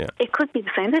 Yeah. It could be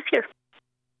the same this year.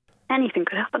 Anything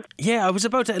could happen. Yeah, I was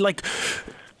about to, like,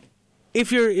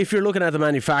 if you're looking at the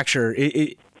manufacturer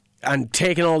and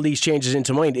taking all these changes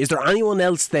into mind, is there anyone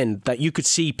else then that you could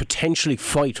see potentially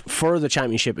fight for the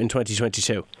championship in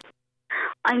 2022?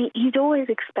 I mean, you'd always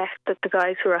expect that the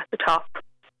guys who are at the top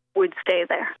would stay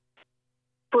there.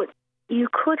 But you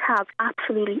could have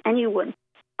absolutely anyone.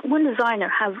 One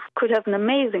designer could have an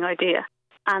amazing idea,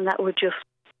 and that would just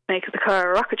make the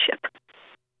car a rocket ship.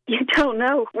 You don't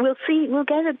know. We'll see. We'll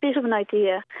get a bit of an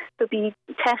idea. There'll be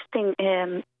testing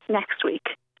next week,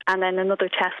 and then another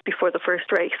test before the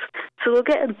first race. So we'll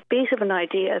get a bit of an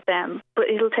idea then, but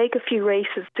it'll take a few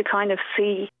races to kind of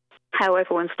see how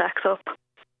everyone stacks up.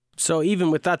 So even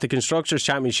with that, the Constructors'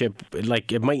 Championship,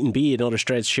 like, it mightn't be another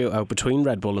straight shootout between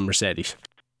Red Bull and Mercedes.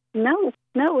 No,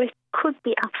 it could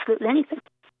be absolutely anything.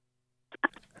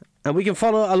 And we can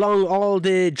follow along all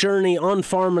the journey on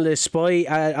Formula Spy.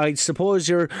 I suppose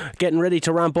you're getting ready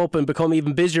to ramp up and become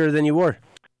even busier than you were.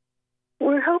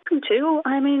 We're hoping to.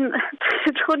 I mean,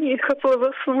 it's only a couple of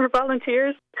us and we're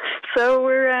volunteers, so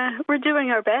we're doing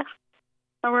our best,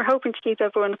 and we're hoping to keep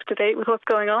everyone up to date with what's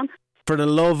going on. For the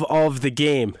love of the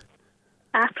game.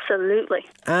 Absolutely.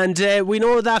 And we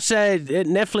know that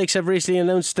Netflix have recently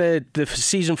announced the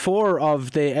season 4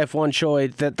 of the F1 show.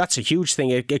 That's a huge thing.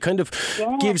 It kind of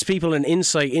gives people an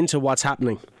insight into what's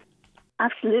happening.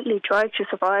 Absolutely. Drive to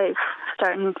Survive,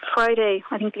 starting Friday,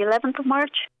 I think the 11th of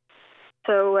March.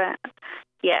 So,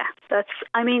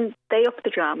 they up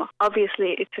the drama.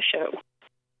 Obviously, it's a show.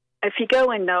 If you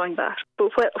go in knowing that.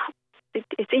 But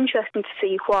it's interesting to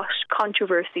see what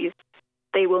controversies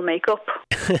they will make up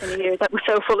in a year that was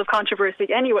so full of controversy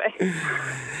anyway.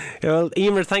 Well,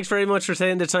 Emer, thanks very much for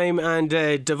taking the time and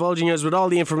divulging us with all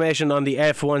the information on the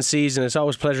F1 season. It's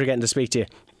always a pleasure getting to speak to you.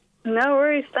 No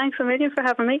worries. Thanks a million for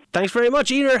having me. Thanks very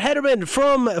much, Emer Hederman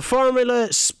from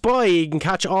Formula Spy. You can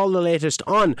catch all the latest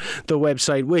on the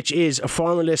website, which is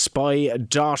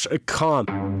formulaspy.com.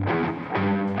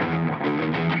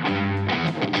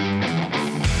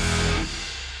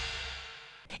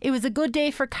 It was a good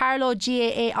day for Carlow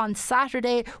GAA on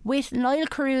Saturday, with Niall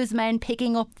Carew's men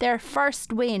picking up their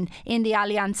first win in the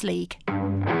Allianz League.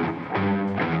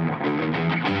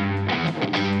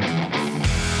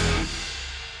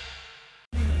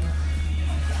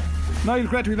 Niall,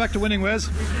 great to be back to winning ways.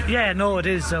 Yeah, no, it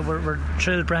is. We're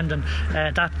thrilled, Brendan.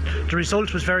 That the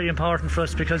result was very important for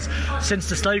us, because since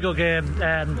the Sligo game,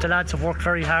 the lads have worked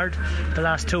very hard the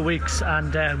last 2 weeks,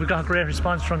 and we got a great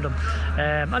response from them.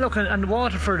 And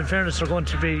Waterford, in fairness, are going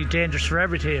to be dangerous for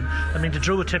every team. I mean, they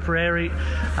drew at Tipperary,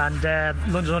 and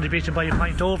London only beat them by a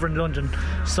point over in London,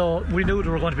 so we knew they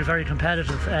were going to be very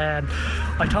competitive. I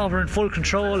thought we were in full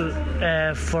control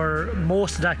for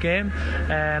most of that game.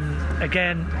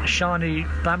 Again, Shawnee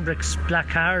Bambrick's black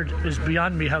card is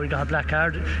beyond me, how he got a black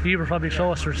card. You were probably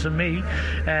closer to me,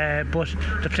 but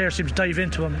the player seemed to dive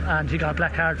into him and he got a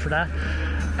black card for that.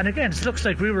 And again, it looks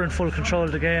like we were in full control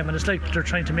of the game, and it's like they're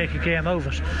trying to make a game out of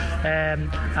it.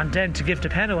 And then to give the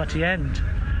penalty at the end,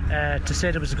 to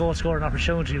say there was a goal scoring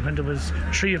opportunity when there was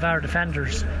 3 of our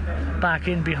defenders back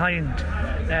in behind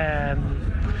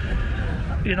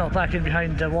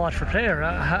the Waterford player,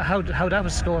 how that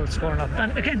was scoring up.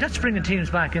 And again, that's bringing teams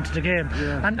back into the game.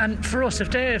 Yeah. And for us, if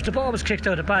the ball was kicked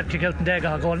out, a bad kick out and they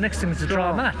got a goal, next thing is a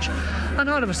draw match. And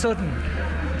all of a sudden,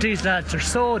 these lads are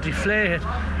so deflated.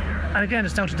 And again,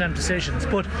 it's down to them decisions.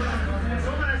 But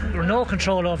we're no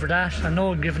control over that, and no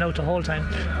one giving out the whole time.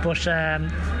 But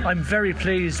I'm very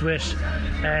pleased with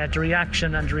the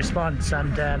reaction and the response.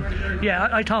 And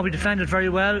I thought we defended very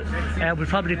well. We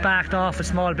probably backed off a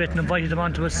small bit and invited them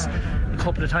onto us a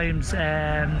couple of times,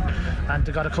 and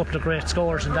they got a couple of great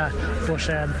scores in that.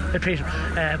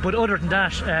 But other than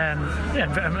that,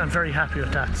 I'm very happy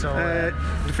with that. So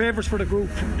the favourites for the group,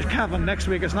 Cavan, next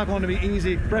week. It's not going to be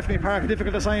easy. Breffni Park, a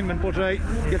difficult assignment, but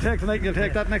you'll take tonight and you'll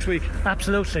take that next week.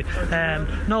 Absolutely.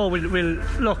 We'll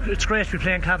look. It's great to be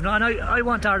playing Cavan, and I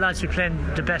want our lads to be playing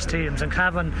the best teams. And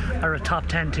Cavan are a top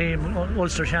 10 team,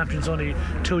 Ulster champions only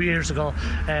 2 years ago,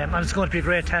 and it's going to be a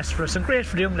great test for us and great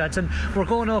for the young lads. And we're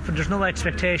going up, and there's no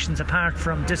expectations apart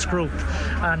from this group.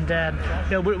 And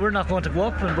we're not going to go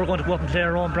up, and we're going to go up and play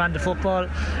our own brand of football.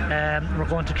 We're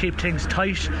going to keep things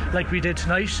tight like we did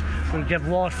tonight. We'll give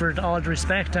Waterford all the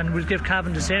respect, and we'll give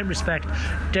Cavan the same respect.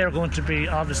 They're going to be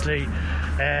obviously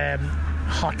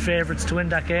hot favourites to win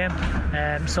that game,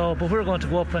 but we're going to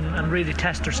go up and really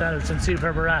test ourselves and see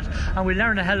where we're at, and we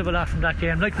learn a hell of a lot from that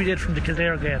game, like we did from the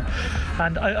Kildare game.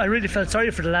 And I really felt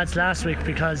sorry for the lads last week,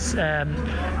 because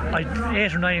I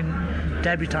 8 or 9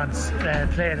 debutants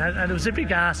playing, and it was a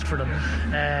big ask for them,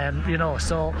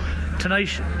 so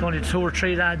tonight only 2 or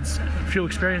 3 lads, a few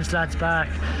experienced lads back,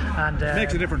 and it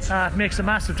makes a difference. It makes a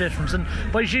massive difference. And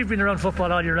boys, you've been around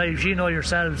football all your lives, you know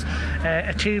yourselves,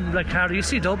 a team like Carlow, you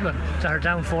see Dublin that are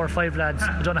down 4 or 5 lads.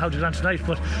 I don't know how they did tonight,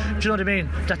 but do you know what I mean,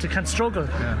 that they can struggle.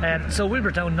 So we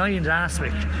were down 9 last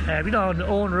week.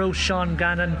 Owen Rouse, Sean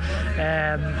Gannon,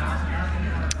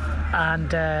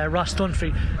 and Ross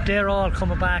Dunphy, they're all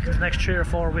coming back in the next 3 or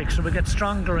 4 weeks, so we get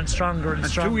stronger and stronger and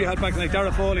stronger. 2 we had back tonight,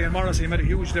 Dara Foley and Morrissey made a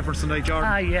huge difference tonight.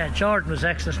 Jordan. Jordan was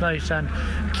excellent tonight, and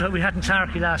we hadn't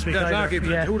Tarky last week.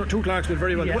 Two Clarks did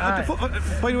very well.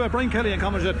 By the way, Brian Kelly and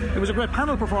commented that it was a great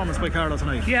panel performance by Carlow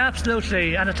tonight. Yeah,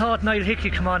 absolutely, and I thought Niall Hickey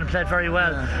come on and played very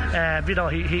well.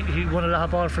 He won a lot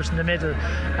of ball for us in the middle,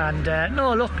 and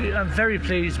I'm very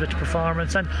pleased with the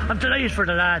performance, and I'm delighted for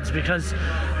the lads, because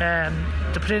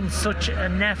to put in such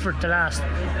an effort the last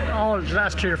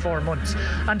 3 or 4 months,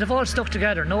 and they've all stuck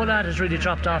together. No lad has really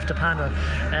dropped off the panel.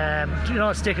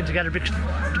 Sticking together because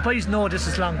the boys know this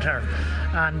is long term.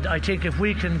 And I think if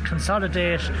we can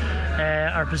consolidate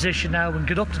our position now and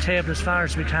get up the table as far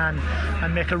as we can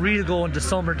and make a real go in the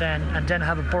summer then, and then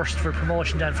have a burst for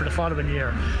promotion then for the following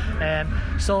year.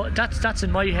 So that's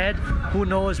in my head. Who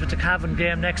knows with the Cavan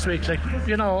game next week?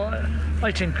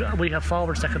 I think we have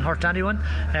forwards that can hurt anyone,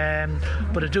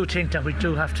 but I do think that we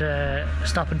do have to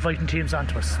stop inviting teams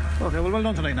onto us. Okay, well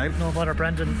done tonight, Niall. No bother,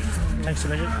 Brendan. Thanks a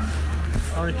million.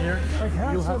 All right, here.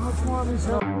 You have much more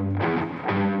myself.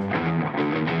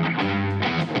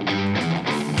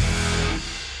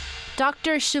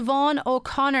 Dr. Siobhan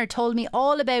O'Connor told me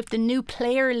all about the new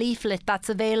player leaflet that's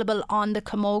available on the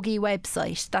Camogie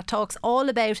website that talks all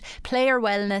about player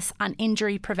wellness and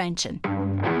injury prevention.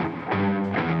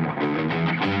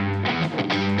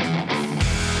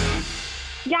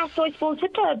 Yeah, so I suppose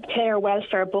with the player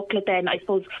welfare booklet then, I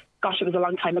suppose, gosh, it was a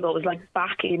long time ago. It was like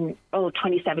back in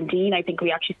 2017. I think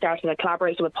we actually started a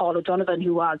collaboration with Paul O'Donovan,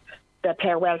 who was the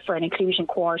player welfare and inclusion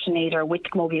coordinator with the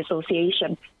Camogie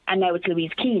Association, and now it's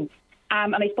Louise Keane.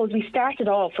 And I suppose we started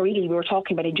off, really, we were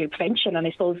talking about injury prevention, and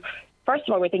I suppose, first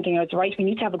of all, we're thinking, it's right, we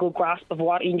need to have a good grasp of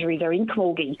what injuries are in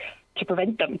Camogie to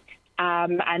prevent them.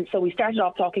 And so we started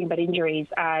off talking about injuries,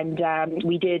 and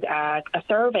we did a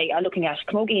survey looking at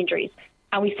Camogie injuries,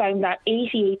 and we found that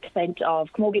 88% of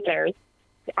Camogie players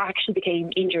actually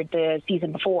became injured the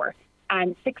season before,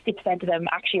 and 60% of them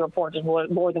actually reported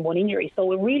more than one injury. So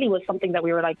it really was something that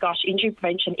we were like, gosh, injury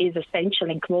prevention is essential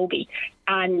in Camogie,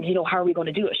 and how are we going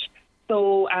to do it?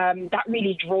 So that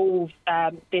really drove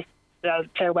this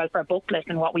player welfare booklet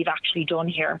and what we've actually done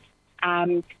here.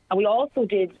 And we also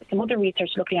did some other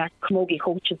research looking at Camogie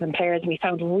coaches and players, and we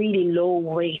found really low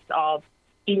rates of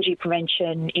injury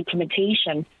prevention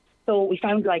implementation. So we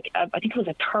found I think it was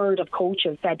a third of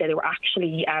coaches said that they were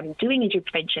actually doing injury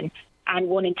prevention, and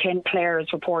 1 in 10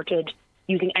 players reported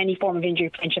using any form of injury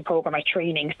prevention program or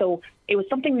training. So it was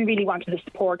something we really wanted to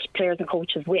support players and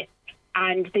coaches with.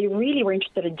 And they really were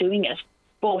interested in doing it,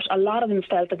 but a lot of them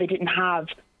felt that they didn't have,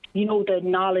 the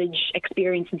knowledge,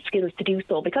 experience and skills to do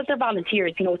so, because they're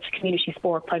volunteers, it's a community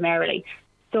sport primarily.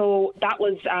 So that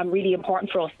was really important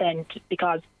for us then,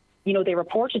 because, they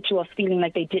reported to us feeling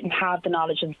like they didn't have the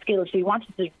knowledge and skills. So we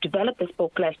wanted to develop this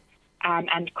booklet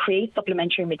and create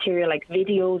supplementary material like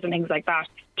videos and things like that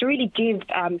to really give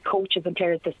coaches and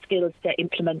players the skills to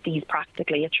implement these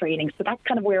practically at training. So that's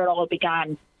kind of where it all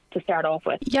began to start off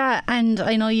with. Yeah, and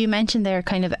I know you mentioned there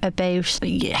kind of about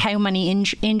how many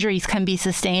injuries can be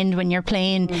sustained when you're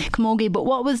playing Camogie, but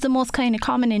what was the most kind of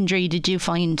common injury did you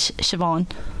find, Siobhan?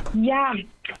 Yeah,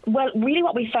 well, really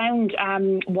what we found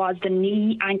was the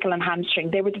knee, ankle and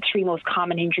hamstring. They were the 3 most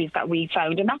common injuries that we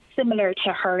found, and that's similar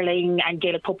to hurling and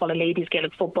Gaelic football and ladies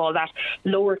Gaelic football, that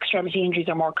lower extremity injuries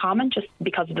are more common just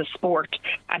because of the sport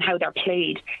and how they're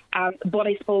played. But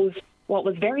I suppose what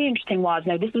was very interesting was,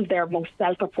 now this was their most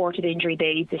self-reported injury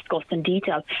they discussed in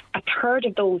detail, a third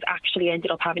of those actually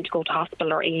ended up having to go to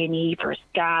hospital or A&E for a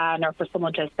scan or for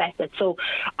someone to assess it. So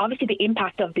obviously the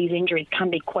impact of these injuries can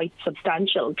be quite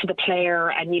substantial to the player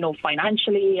and,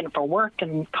 financially and for work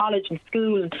and college and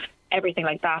school and everything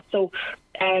like that. So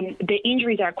the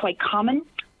injuries are quite common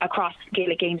across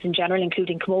Gaelic games in general,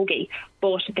 including Camogie,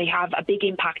 but they have a big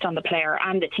impact on the player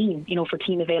and the team, for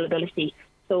team availability.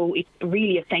 So it's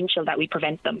really essential that we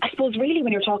prevent them. I suppose really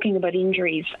when you're talking about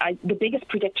injuries, the biggest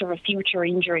predictor of future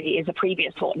injury is a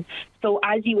previous one. So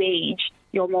as you age,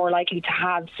 you're more likely to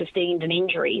have sustained an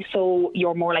injury. So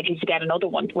you're more likely to get another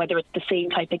one, whether it's the same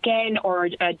type again or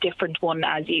a different one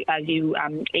as you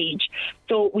age.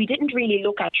 So we didn't really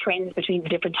look at trends between the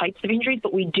different types of injuries,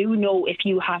 but we do know if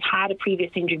you have had a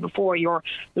previous injury before, your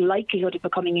likelihood of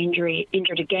becoming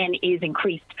injured again is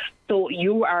increased. So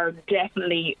you are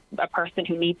definitely a person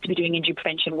who needs to be doing injury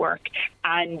prevention work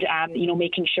and,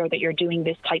 making sure that you're doing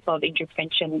this type of injury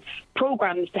prevention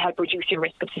programs to help reduce your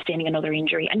risk of sustaining another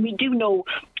injury. And we do know,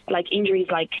 injuries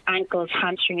like ankles,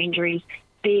 hamstring injuries,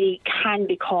 they can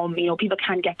become, people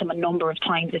can get them a number of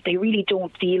times if they really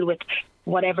don't deal with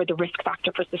whatever the risk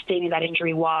factor for sustaining that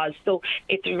injury was. So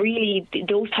it's really,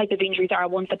 those type of injuries are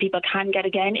ones that people can get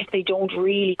again if they don't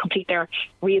really complete their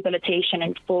rehabilitation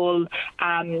in full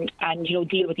and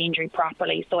deal with the injury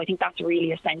properly. So I think that's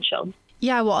really essential.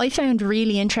 Yeah, what I found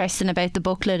really interesting about the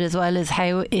booklet as well is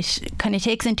how it kind of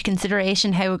takes into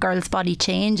consideration how a girl's body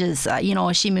changes. As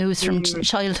she moves from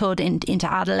childhood into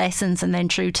adolescence and then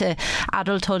through to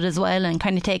adulthood as well, and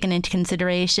kind of taking into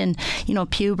consideration,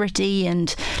 puberty,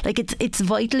 and like it's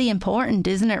vitally important,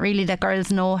 isn't it, really, that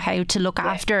girls know how to look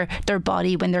after their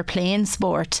body when they're playing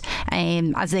sport,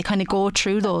 as they kind of go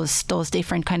through those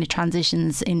different kind of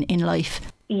transitions in life.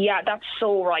 Yeah, that's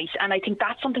so right. And I think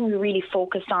that's something we really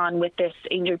focus on with this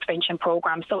injury prevention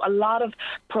program. So a lot of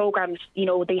programs,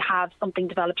 they have something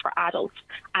developed for adults,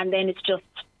 and then it's just,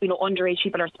 underage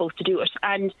people are supposed to do it.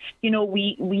 And,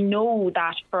 we know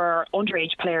that for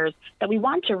underage players that we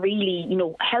want to really,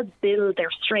 help build their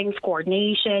strength,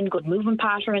 coordination, good movement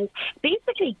patterns,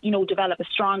 basically, develop a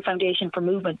strong foundation for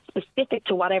movement specific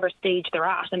to whatever stage they're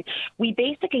at. And we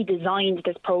basically designed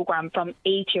this program from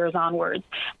 8 years onwards,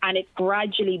 and it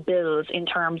gradually builds in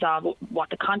terms of what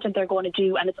the content they're going to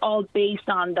do, and it's all based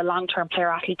on the long-term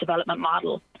player-athlete development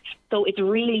model. So it's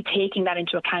really taking that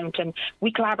into account. And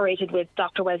we collaborated with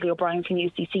Dr. Wesley O'Brien from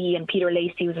UCC and Peter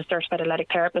Lacey, who's a certified athletic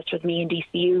therapist with me in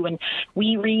DCU, and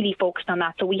we really focused on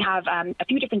that. So we have a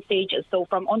few different stages. So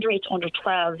from under 8 to under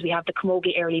 12s, we have the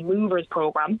Camogie Early Movers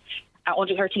program.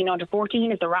 Under 13, under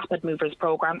 14 is the Rapid Movers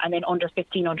program, and then under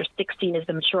 15, under 16 is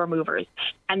the Mature Movers.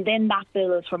 And then that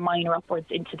builds from minor upwards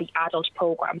into the adult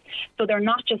program. So they're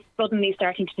not just suddenly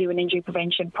starting to do an injury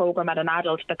prevention program at an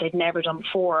adult that they'd never done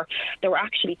before. They were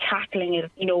actually tackling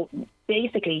it,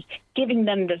 basically giving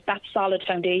them that solid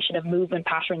foundation of movement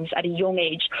patterns at a young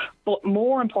age, but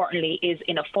more importantly is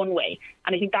in a fun way.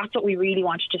 And I think that's what we really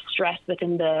wanted to stress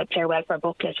within the player welfare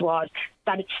booklet, was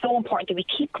that it's so important that we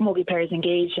keep camogie players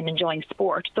engaged and enjoying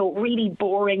sport. So really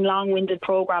boring, long-winded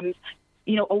programs,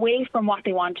 away from what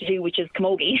they want to do, which is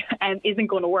camogie, isn't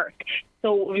going to work.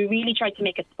 So we really tried to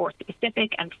make it sport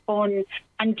specific and fun,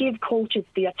 and give coaches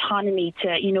the autonomy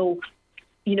to,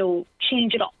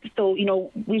 change it up. So,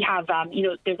 we have,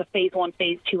 there's a phase 1,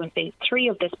 phase 2 and phase 3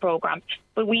 of this program,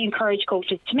 but we encourage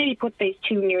coaches to maybe put phase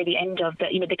 2 near the end of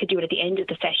they could do it at the end of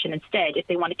the session instead, if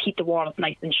they want to keep the warm-up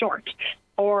nice and short.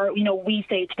 Or, we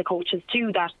say to the coaches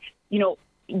too that,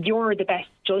 you're the best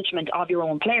judgment of your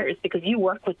own players, because you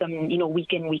work with them,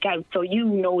 week in, week out. So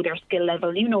their skill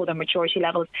level, their maturity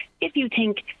levels. If you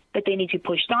think that they need to be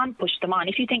pushed on, push them on.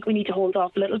 If you think we need to hold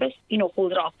off a little bit,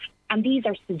 hold it off. And these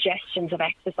are suggestions of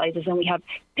exercises, and we have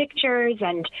pictures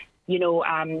and,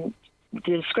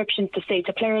 the descriptions to say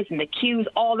to players and the cues,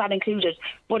 all that included.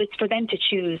 But it's for them to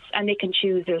choose, and they can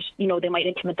choose it. They might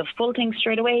implement the full thing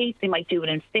straight away. They might do it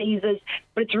in phases,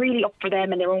 but it's really up for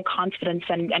them and their own confidence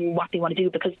and what they want to do,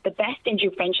 because the best injury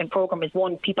prevention program is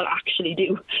one people actually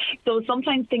do. So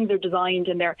sometimes things are designed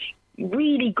and they're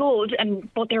really good,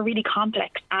 but they're really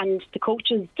complex, and the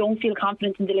coaches don't feel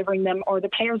confident in delivering them, or the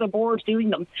players are bored doing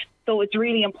them. So it's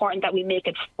really important that we make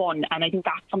it fun, and I think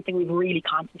that's something we've really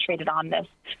concentrated on this.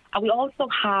 And we also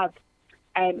have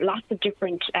lots of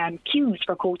different cues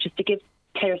for coaches to give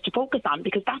players to focus on,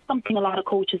 because that's something a lot of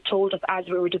coaches told us as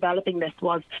we were developing this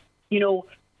was,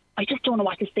 I just don't know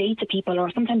what to say to people,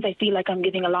 or sometimes I feel like I'm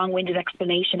giving a long-winded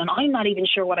explanation and I'm not even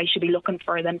sure what I should be looking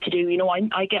for them to do.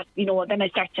 I get, then I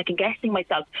start second-guessing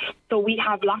myself. So we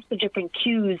have lots of different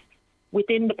cues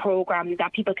within the program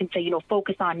that people can say,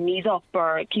 focus on knees up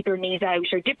or keep your knees out,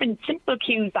 or different simple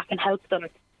cues that can help them,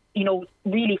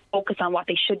 really focus on what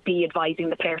they should be advising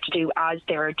the player to do as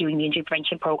they're doing the injury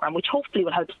prevention program, which hopefully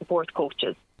will help support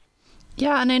coaches.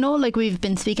 Yeah, and I know we've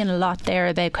been speaking a lot there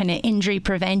about kind of injury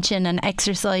prevention and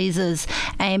exercises,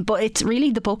 but it's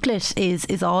really, the booklet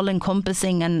is all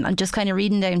encompassing, and just kind of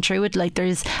reading down through it,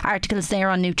 there's articles there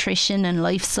on nutrition and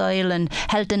lifestyle and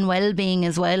health and well-being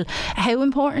as well. How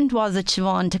important was it,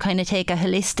 Siobhan, to kind of take a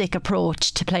holistic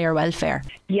approach to player welfare?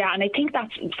 Yeah, and I think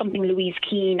that's something Louise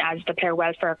Keane, as the player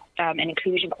welfare and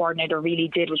inclusion coordinator, really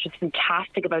did, which was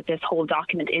fantastic about this whole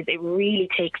document, is it really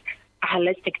takes a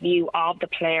holistic view of the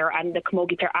player and the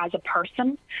camogie player as a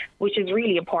person, which is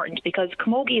really important, because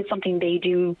camogie is something they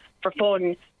do for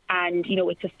fun, and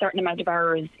it's a certain amount of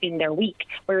hours in their week,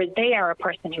 whereas they are a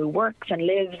person who works and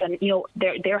lives, and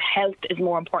their health is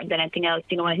more important than anything else.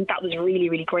 And I think that was really,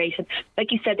 really great. And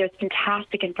like you said, there's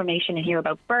fantastic information in here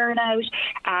about burnout,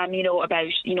 about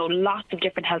lots of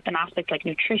different health and aspects like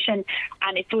nutrition,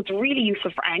 and so it's really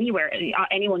useful for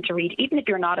anyone to read, even if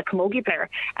you're not a camogie player.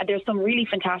 There's some really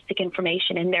fantastic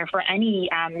information in there for any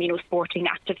sporting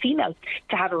active female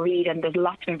to have a read, and there's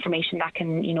lots of information that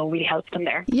can really help them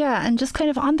there. Yeah, and just kind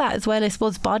of on that as well, I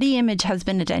suppose body image has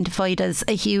been identified as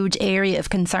a huge area of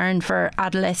concern for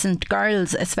adolescent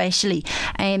girls especially.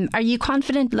 Are you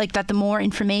confident like that the more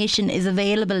information is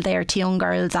available there to young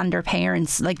girls and their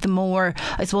parents, like the more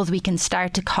I suppose we can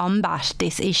start to combat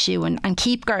this issue and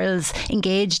keep girls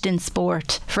engaged in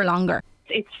sport for longer?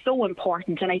 It's so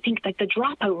important, and I think that the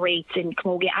dropout rates in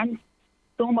camogie and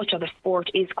so much of the sport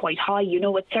is quite high.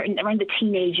 It's certain around the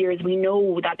teenage years, we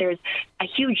know that there's a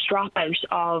huge dropout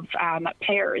of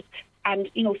players, and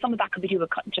some of that could be due to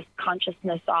just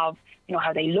consciousness of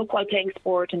how they look while playing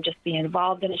sport and just being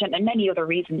involved in it, and many other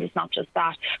reasons. It's not just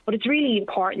that, but it's really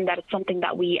important that it's something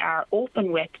that we are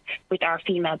open with our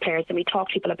female players and we talk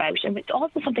to people about. And it's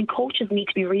also something coaches need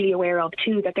to be really aware of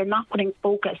too, that they're not putting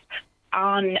focus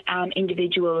on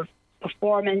individuals'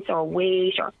 performance or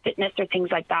weight or fitness or things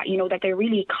like that, that they're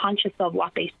really conscious of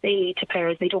what they say to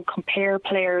players. They don't compare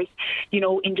players,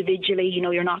 individually,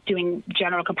 you're not doing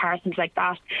general comparisons like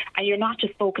that. And you're not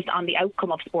just focused on the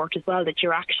outcome of sport as well, that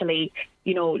you're actually,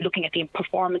 looking at the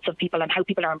performance of people and how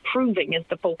people are improving is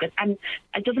the focus. And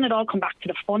doesn't it all come back to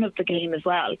the fun of the game as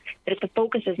well? That if the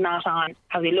focus is not on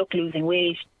how they look, losing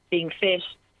weight, being fit,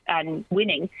 and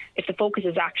winning, if the focus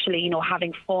is actually,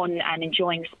 having fun and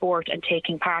enjoying sport and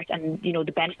taking part and,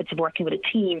 the benefits of working with a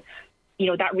team,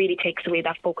 that really takes away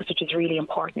that focus, which is really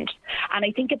important. And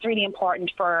I think it's really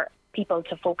important for people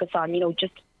to focus on,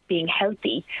 just being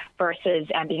healthy versus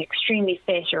being extremely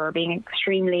fit or being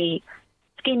extremely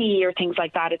skinny or things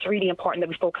like that. It's really important that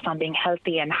we focus on being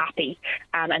healthy and happy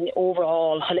and the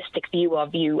overall holistic view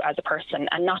of you as a person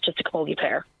and not just a camogie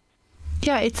player.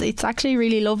 Yeah, it's actually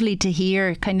really lovely to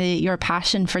hear kind of your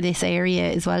passion for this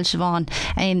area as well, Siobhan.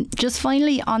 Just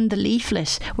finally on the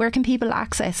leaflet, where can people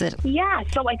access it? Yeah,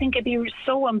 so I think it'd be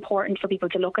so important for people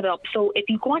to look it up. So if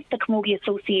you go onto the Camogie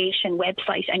Association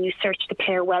website and you search the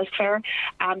Player Welfare,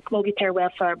 Camogie Player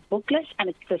Welfare booklet, and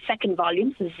it's the second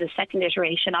volume, so this is the second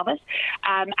iteration of it,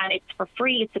 and it's for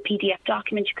free. It's a PDF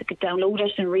document. You could download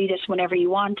it and read it whenever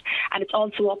you want, and it's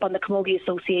also up on the Camogie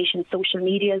Association social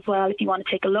media as well if you want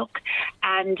to take a look.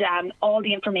 And all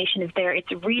the information is there. It's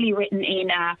really written in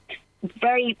a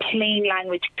very plain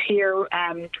language, clear,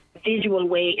 visual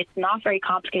way. It's not very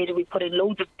complicated. We put in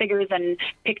loads of figures and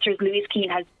pictures. Louise Keane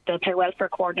has, the Player Welfare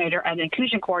Coordinator and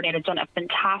Inclusion Coordinator, done a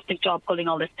fantastic job pulling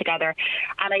all this together.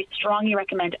 And I strongly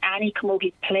recommend any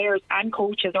camogie players and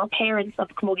coaches or parents of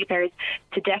camogie players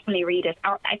to definitely read it.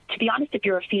 Or, to be honest, if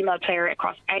you're a female player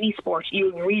across any sport,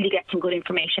 you'll really get some good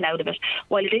information out of it.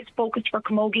 While it is focused for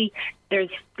camogie, there's,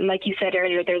 like you said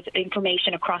earlier, there's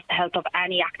information across the health of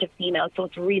any active female, so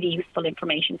it's really useful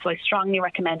information. So I strongly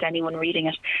recommend anyone reading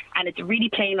it. And it's really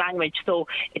plain language, so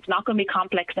it's not going to be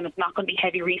complex and it's not going to be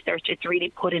heavy research. It's really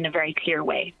put in a very clear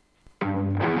way.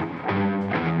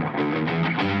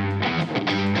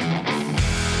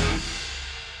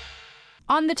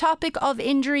 On the topic of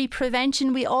injury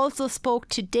prevention, we also spoke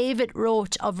to David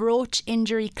Roach of Roach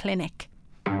Injury Clinic.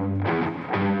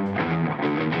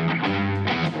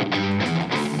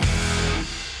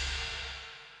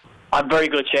 I'm very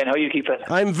good, Shane. How are you keeping?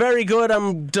 I'm very good.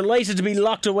 I'm delighted to be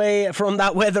locked away from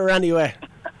that weather anyway.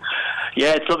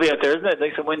 Yeah, it's lovely out there, isn't it?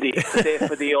 Nice and windy. Safe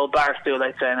for the old bar stool,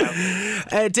 I'd say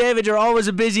now. David, you're always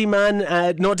a busy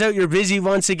man. No doubt you're busy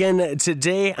once again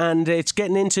today, and it's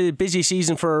getting into busy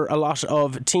season for a lot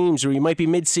of teams. Or you might be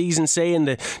mid-season, say, in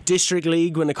the District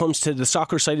League when it comes to the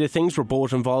soccer side of things. We're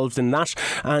both involved in that.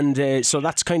 And so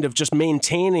that's kind of just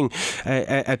maintaining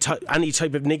any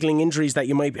type of niggling injuries that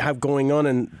you might have going on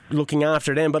and looking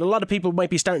after them. But a lot of people might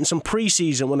be starting some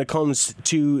pre-season when it comes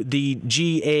to the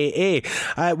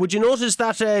GAA. Would you notice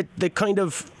that the kind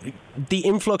of the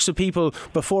influx of people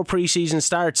before pre-season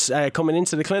starts coming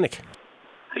into the clinic?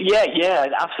 Yeah,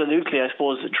 absolutely. I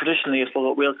suppose traditionally,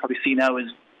 what we'll probably see now is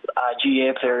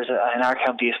GAA players in our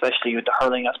county, especially with the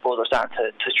hurling, I suppose, are starting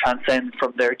to transcend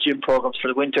from their gym programs for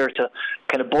the winter to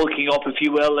kind of bulking up, if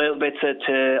you will, a little bit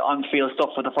to on-field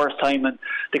stuff for the first time. And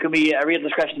there can be a real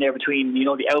discretion there between,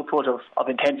 the output of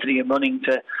intensity and running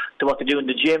to what they do in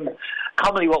the gym.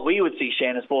 Commonly what we would see,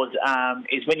 Shane, I suppose,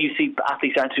 is when you see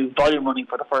athletes starting to do volume running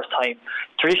for the first time,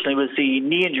 traditionally we'll see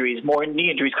more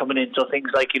knee injuries coming in. So things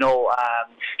like,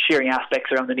 shearing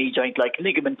aspects around the knee joint, like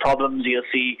ligament problems. You'll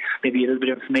see maybe a little bit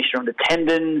of information around the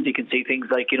tendons. You can see things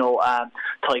like,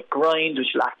 tight grinds, which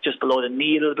will act just below the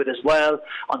knee a little bit as well.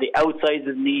 On the outsides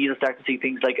of the knee, you'll start to see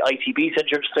things like ITB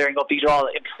syndrome flaring up. These are all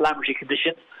inflammatory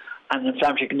conditions. and an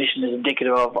inflammatory condition is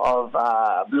indicative of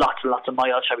lots and lots of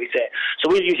mild, shall we say.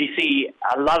 So we'll usually see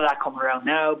a lot of that coming around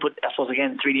now, but I suppose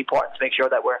again it's really important to make sure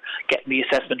that we're getting the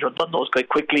assessment done those quite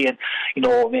quickly, and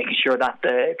making sure that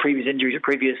the previous injuries or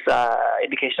previous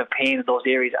indication of pain in those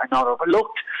areas are not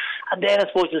overlooked. And then I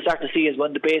suppose you'll start to see is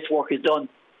when the base work is done,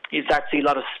 you start to see a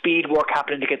lot of speed work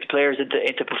happening to get the players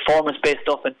into performance-based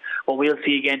stuff. And what we'll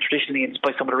see again traditionally, and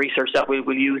by some of the research that we'll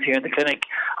use here in the clinic,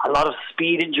 a lot of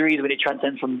speed injuries when they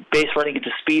transcend from base running into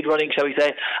speed running, shall we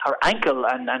say, or ankle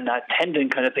and tendon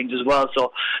kind of things as well.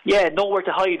 So yeah, nowhere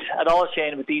to hide at all,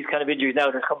 Shane, with these kind of injuries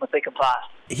now. They're coming thick and fast.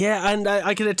 Yeah, and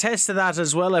I can attest to that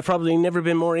as well. I've probably never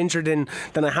been more injured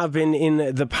than I have been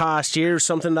in the past year,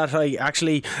 something that I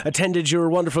actually attended your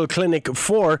wonderful clinic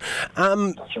for.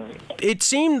 That's right. It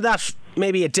seemed that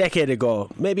maybe a decade ago,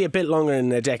 maybe a bit longer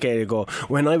than a decade ago,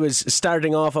 when I was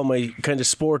starting off on my kind of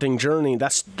sporting journey,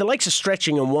 that's the likes of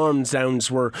stretching and warm downs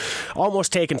were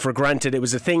almost taken for granted. It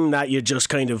was a thing that you just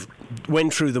kind of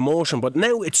went through the motion, but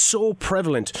now it's so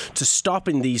prevalent to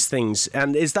stopping these things.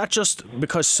 And is that just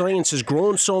because science has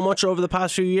grown so much over the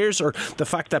past few years, or the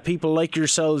fact that people like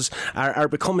yourselves are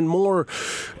becoming more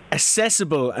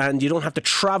accessible and you don't have to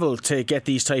travel to get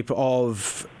these type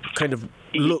of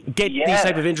these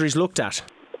type of injuries looked at?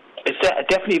 It's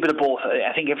definitely a bit of both.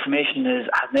 I think information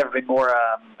has never been more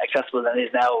accessible than it is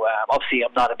now. Obviously,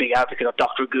 I'm not a big advocate of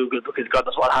Dr. Google, because God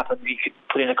knows what happened. You could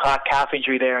put in a calf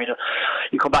injury there, and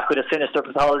you come back with a sinister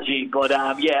pathology. But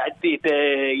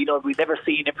we've never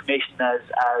seen information as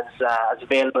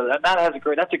available, and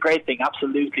that's a great thing,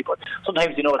 absolutely. But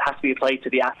sometimes it has to be applied to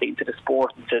the athlete, to the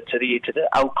sport, and to the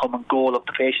outcome and goal of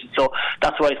the patient. So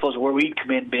that's why I suppose where we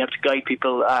come in, being able to guide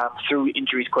people through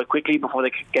injuries quite quickly before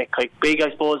they get quite big,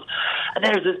 I suppose. And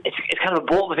then it's kind of a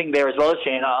bold thing there as well,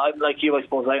 Shane. I'm like you, I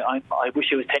suppose. I wish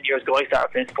it was 10 years ago I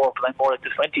started playing sport, but I'm more like the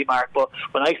 20 mark. But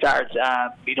when I started,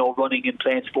 running and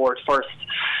playing sport first,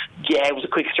 it was a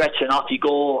quick stretch and off you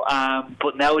go.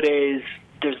 But nowadays,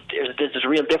 there's a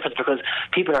real difference, because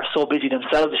people are so busy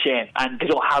themselves, Shane, and they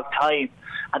don't have time.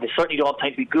 And they certainly don't have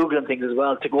time to be Googling things as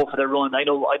well to go for their run. I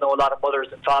know a lot of mothers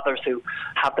and fathers who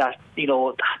have that,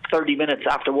 30 minutes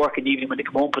after work in the evening when they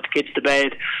come home, put the kids to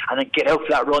bed, and then get out for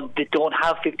that run. They don't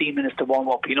have 15 minutes to warm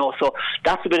up, So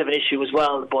that's a bit of an issue as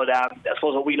well. But I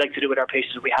suppose what we like to do with our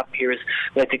patients when we have them here is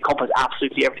we like to encompass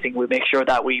absolutely everything. We make sure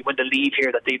that when they leave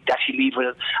here, that they actually leave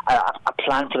with a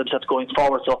plan for themselves going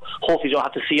forward. So hopefully they don't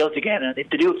have to see us again. And if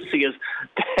they do have to see us,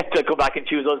 they'll come back and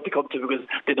choose us to come to, because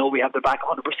they know we have their back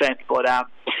 100%. But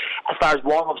as far as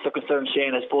warm-ups are concerned,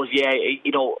 Shane, I suppose,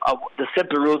 the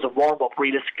simple rules of warm-up,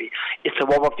 realistically, is to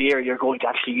warm up the area you're going to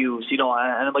actually use,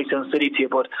 and it might sound silly to you,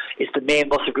 but it's the main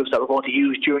muscle groups that we're going to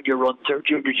use during your runs or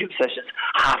during your gym sessions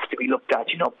have to be looked at,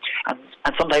 and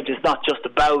sometimes it's not just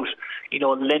about,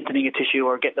 lengthening a tissue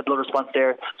or getting the blood response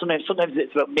there. Sometimes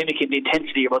it's about mimicking the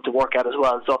intensity you're about to work at as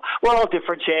well. So we're all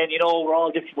different, Shane, we're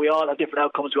all different. We all have different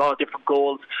outcomes, we all have different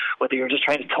goals, whether you're just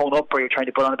trying to tone up or you're trying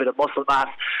to put on a bit of muscle mass.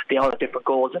 They all have different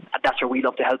goals, and that's where we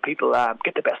love to help people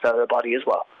get the best out of their body as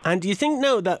well. And do you think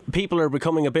now that people are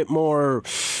becoming a bit more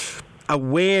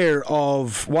aware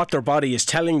of what their body is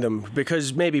telling them?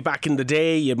 Because maybe back in the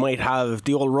day you might have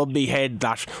the old rugby head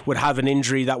that would have an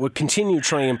injury that would continue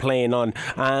trying and playing on,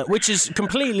 which is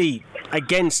completely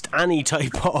against any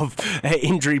type of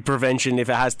injury prevention, if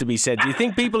it has to be said. Do you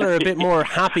think people are a bit more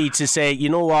happy to say, you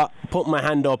know what, put my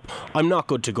hand up, I'm not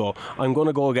good to go, I'm going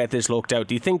to go get this looked out?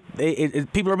 Do you think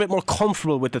people are a bit more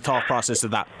comfortable with the thought process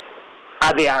of that?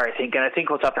 They are, I think, and I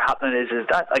think what's after happening is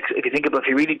that, like, if you think about, if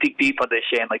you really dig deep on this,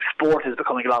 Shane, like, sport is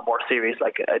becoming a lot more serious.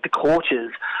 Like, the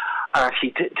coaches are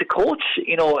actually to coach,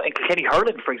 and Kenny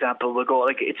Hurling, for example, will go,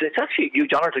 like, it's actually a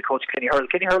huge honour to coach Kenny Hurling.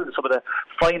 Kenny Hurling is some of the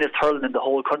finest hurling in the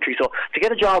whole country. So to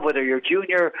get a job, whether you're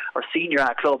junior or senior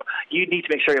at a club, you need to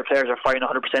make sure your players are firing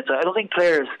 100%. So I don't think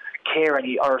players care I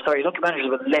don't think managers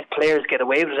will let players get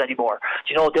away with it anymore.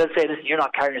 They'll say, listen, you're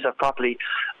not carrying yourself properly,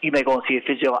 you may go and see a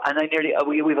physio. And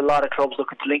we have a lot of clubs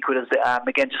looking to link with us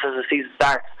again, just as the season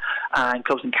starts, and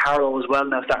clubs in Carlow as well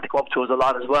now starting to come up to us a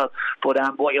lot as well. But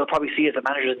what you'll probably see is that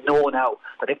managers know now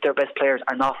that if their best players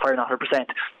are not firing 100%,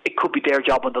 it could be their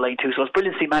job on the line too. So it's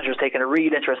brilliant to see managers taking a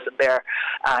real interest in there,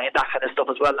 in that kind of stuff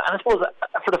as well. And I suppose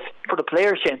for the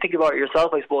players, Shane, think about it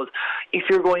yourself. I suppose if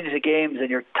you're going into games and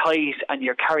you're tight and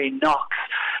you're carrying knocks,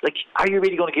 like, are you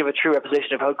really going to give a true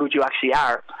representation of how good you actually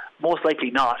are? Most likely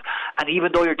not. And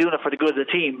even though you're doing it for the good of the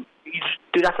team, you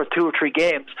do that for 2 or 3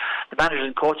 games, the managers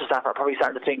and coaching staff are probably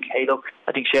starting to think, hey, look,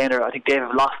 I think Shane or I think Dave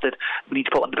have lost it, we need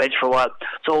to put on the bench for a while.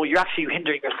 So you're actually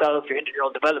hindering yourself, you're hindering your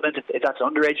own development if that's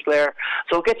an underage player.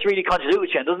 So it gets really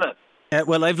convoluted, Shane, doesn't it?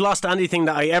 Well, I've lost anything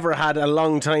that I ever had a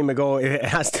long time ago, it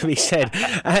has to be said.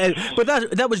 But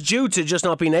that was due to just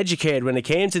not being educated when it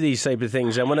came to these type of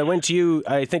things. And when I went to you,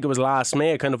 I think it was last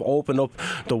May, I kind of opened up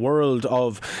the world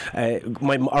of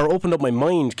opened up my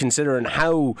mind, considering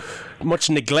how much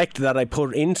neglect that I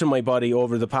put into my body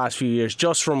over the past few years,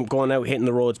 just from going out hitting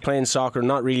the roads, playing soccer,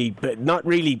 not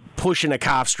really pushing a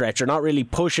calf stretch, or not really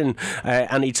pushing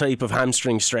any type of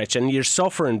hamstring stretch, and you're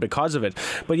suffering because of it.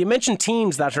 But you mentioned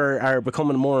teams that are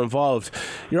becoming more involved.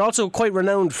 You're also quite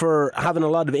renowned for having a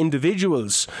lot of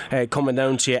individuals coming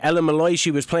down to you. Ellen Malloy,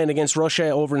 she was playing against Russia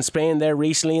over in Spain there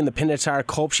recently in the Pinatar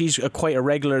Cup. She's quite a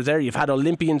regular there. You've had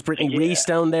Olympians, Brittany Reese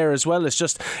down there as well.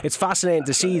 It's fascinating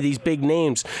to see these big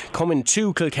names coming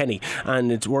to Kilkenny,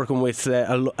 and it's working with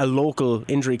a local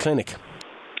injury clinic.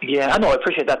 Yeah, I know. I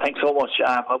appreciate that. Thanks so much.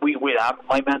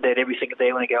 My mandate every single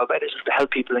day when I get out of bed is just to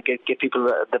help people and give people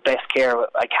the best care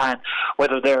I can.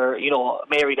 Whether they're,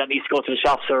 Mary that needs to go to the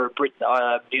shops, or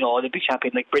Olympic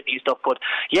champion like Brittany and stuff. But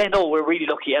yeah, no, we're really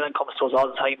lucky. Ellen comes to us all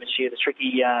the time, and she had a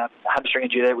tricky hamstring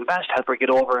injury there. We managed to help her get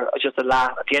over. Just at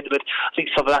the end of it, I think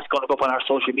some of that's going to go up on our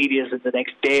social medias in the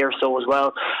next day or so as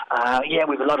well. We have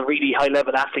a lot of really high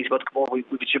level athletes about to come over. We've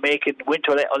a Jamaican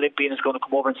winter Olympian is going to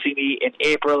come over and see me in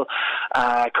April.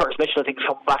 Curtis Mitchell, I think, is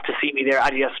coming back to see me there.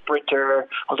 Adidas sprinter,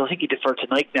 although I think he deferred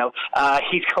tonight now.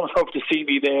 He's coming over to see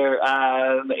me there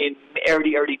in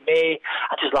early May.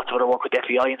 And there's lots of other work with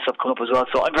FEI and stuff coming up as well.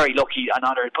 So I'm very lucky and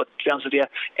honoured. But to be honest with you,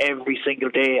 every single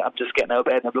day I'm just getting out of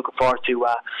bed, and I'm looking forward to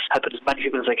helping as many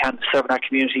people as I can, serving our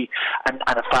community and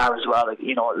afar as well.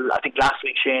 I think last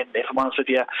week, Shane, if I'm honest with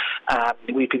you,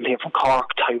 we've been here from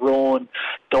Cork, Tyrone,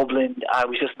 Dublin. It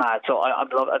was just mad. So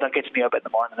that gets me out of bed in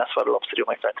the morning. That's what I love to do,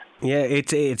 my friend. Yeah,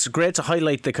 it's great to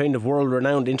highlight the kind of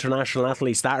world-renowned international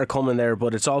athletes that are coming there,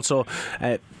 but it's also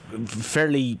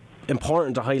fairly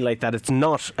important to highlight that it's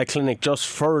not a clinic just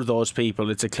for those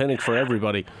people, it's a clinic for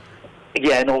everybody.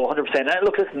 Yeah, no, 100%.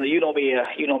 Look, listen, you know me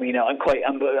now.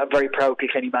 I'm a very proud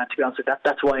Kilkenny man, to be honest with you.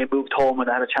 That's why I moved home, and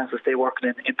I had a chance to stay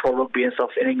working in pro rugby and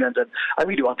stuff in England, and I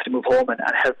really wanted to move home and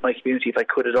help my community if I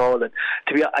could at all. And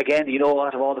to be, again,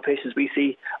 out of all the patients we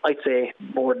see, I'd say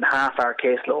more than half our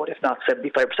caseload, if not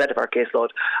 75% of our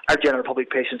caseload, are general public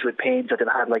patients with pains that they've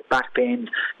had, like back pains,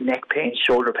 neck pain,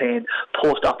 shoulder pain,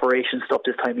 post-operation stuff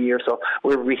this time of year. So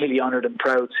we're really honoured and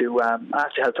proud to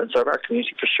help and serve our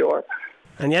community for sure.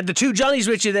 And you had the two Johnnies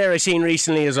with you there, I seen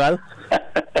recently as well.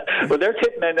 Well, they're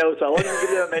tipping now, so I won't even give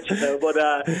them a mention now. But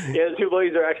the two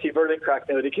boys are actually Berlin Crack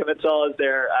now. They came and saw us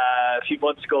there a few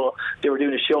months ago. They were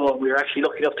doing a show, and we were actually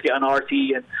lucky enough to get on RT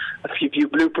and a few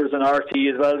bloopers on RT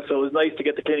as well. So it was nice to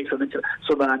get the clinic some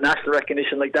national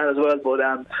recognition like that as well.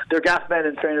 But they're gas men,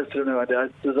 in fairness to them.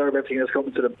 They deserve everything that's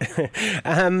coming to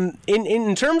them.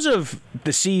 In terms of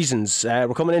the seasons,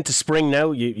 we're coming into spring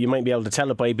now. You might be able to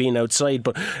tell it by being outside,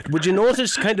 but would you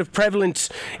notice kind of prevalent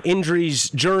injuries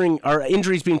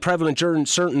being prevalent during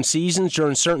certain seasons,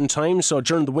 during certain times? So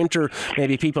during the winter,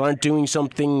 maybe people aren't doing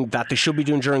something that they should be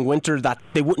doing during winter that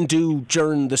they wouldn't do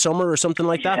during the summer or something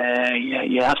like that?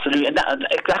 Yeah, absolutely. And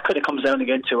that kind of comes down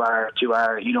again to our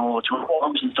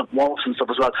warm-ups and stuff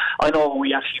as well. I know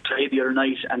we actually played the other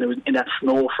night, and it was in that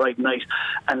snow Friday night,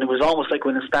 and it was almost like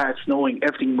when it started snowing,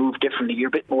 everything moved differently. You're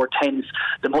a bit more tense.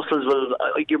 The muscles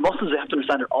your muscles, you have to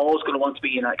understand, are always going to want to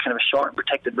be in a kind of a short and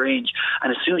protected range.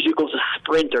 And as soon as you go to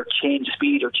sprint or change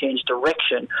speed or change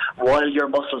direction, while your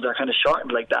muscles are kind of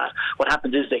shortened like that, what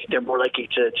happens is they're more likely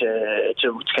to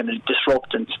kind of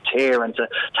disrupt and to tear and to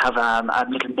have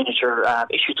little miniature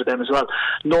issues with them as well.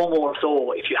 No more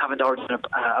so if you haven't already done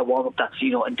a warm-up that's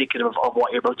indicative of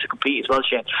what you're about to compete as well,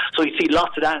 Shane. So you see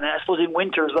lots of that, and I suppose in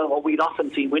winter as well, what we'd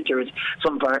often see in winter is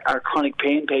some of our chronic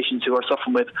pain patients who are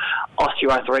suffering with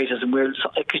osteoarthritis, and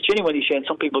because genuinely, Shane,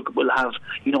 some people will have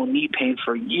knee pain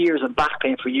for years and back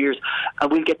pain for years,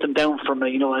 and we'll get them down from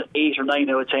an 8 or 9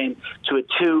 out of 10 to a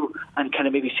 2, and kind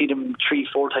of maybe see them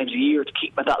 3-4 times a year to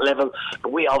keep them at that level.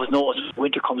 But we always know as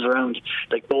winter comes around,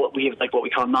 we have what we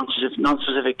call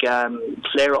non-specific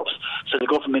flare-ups. So they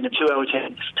go from in a 2 out of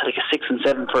 10 to like a 6 and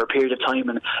 7 for a period of time,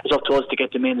 and it's up to us to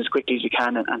get them in as quickly as we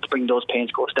can and to bring those pain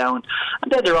scores down.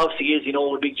 And then there obviously is,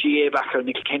 a big GA background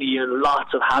in Kilkenny,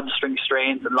 lots of hamstring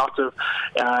strains and lots of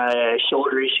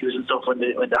shoulder issues and stuff when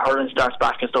the hurling starts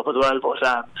back and stuff as well. But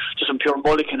just some pure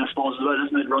mulligan, I suppose, as well, isn't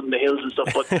isn't it, running the hills and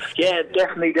stuff. But yeah,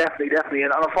 definitely.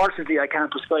 And unfortunately, I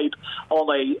can't prescribe all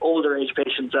my older age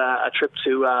patients a trip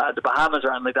to the Bahamas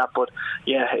or anything like that. But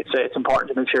yeah, it's important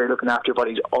to make sure you're looking after your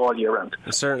bodies all year round.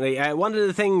 Certainly. One of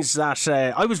the things that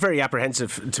I was very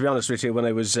apprehensive, to be honest with you, when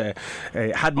I was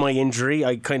had my injury.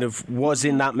 I kind of was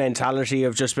in that mentality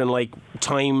of just been like,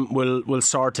 time will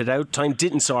sort it out. Time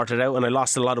didn't sort it out, and I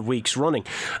lost a lot of weeks running.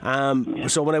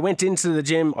 So when I went into the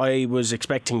gym, I was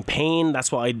expecting pain.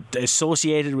 That's what I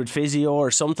associated with physio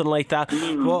or something like that.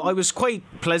 Well, I was quite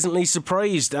pleasantly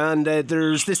surprised, and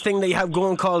there's this thing that you have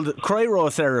going called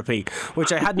cryotherapy,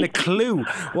 which I hadn't a clue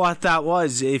what that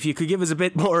was. If you could give us a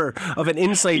bit more of an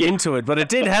insight into it, but it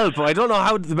did help. I don't know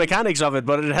how the mechanics of it,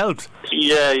 but it helped.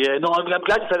 Yeah. No, I'm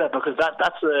glad you said that, because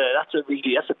that's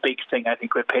a big thing, I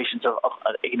think, with patients of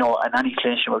and any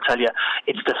clinician will tell you,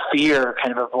 it's the fear,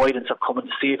 kind of avoidance of coming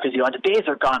to see a physio. And the days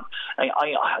are gone.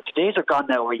 The days are gone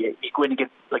now where you go in and get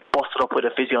like busted up with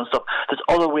a physio and stuff. There's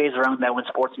other ways around now in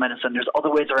sports medicine. There's other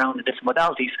ways around in different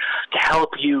modalities to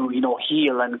help you,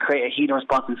 heal and create a healing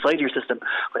response inside your system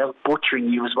without butchering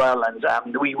you as well.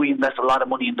 And we invest a lot of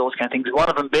money in those kind of things. One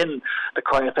of them been the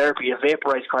cryotherapy, a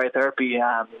vaporized cryotherapy,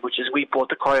 which is we bought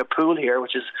the cryo pool here,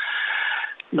 which is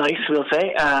nice, we'll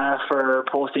say, for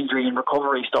post-injury and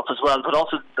recovery stuff as well. But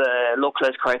also the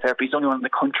localized cryotherapy is the only one in the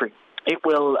country. It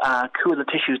will cool the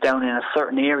tissues down in a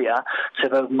certain area to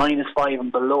about -5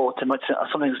 and below, to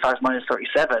something as far as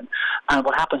 -37. And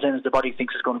what happens then is the body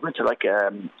thinks it's going to go into like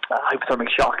a hypothermic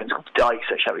shock and it's going to die,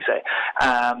 shall we say.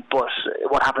 But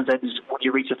what happens then is when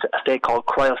you reach a state called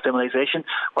cryostimulation,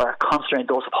 where a concentrated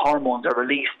dose of hormones are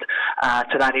released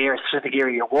to that specific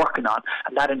area you're working on,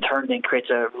 and that in turn then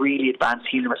creates a really advanced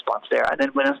healing response there. And then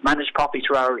when it's managed properly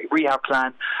through our rehab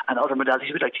plan and other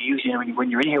modalities we'd like to use,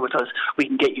 when you're in here with us, we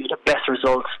can get you the best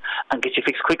results and get you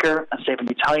fixed quicker and saving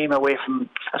you time away from,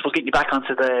 I suppose, getting you back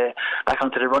onto the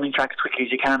running track as quickly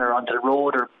as you can, or onto the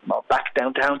road, or back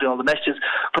downtown doing all the messages.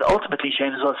 But ultimately,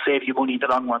 Shane, as well, save you money in the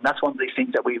long run. That's one of these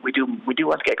things that we do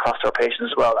want to get across to our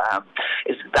patients as well.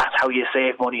 Is that's how you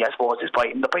save money, I suppose, is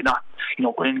by not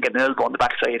going in and getting an elbow on the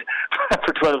backside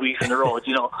for 12 weeks in the road.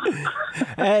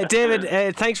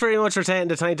 David, thanks very much for taking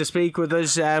the time to speak with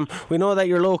us. We know that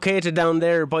you're located down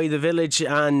there by the village,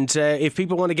 and if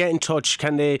people want to get in touch,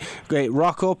 can they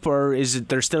rock up, or is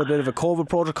there still a bit of a COVID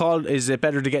protocol? Is it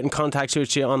better to get in contact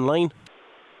with you online?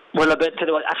 Well,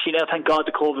 actually now, thank God,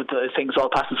 the COVID thing's all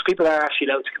passing. So people are actually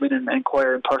allowed to come in and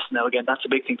inquire in person now. Again, that's a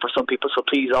big thing for some people. So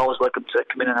please, always welcome to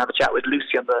come in and have a chat with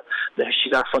Lucy.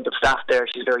 She's our front of staff there.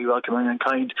 She's very welcoming and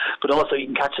kind. But also, you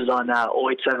can catch us on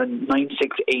 087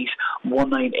 968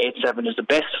 1987 is the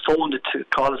best phone to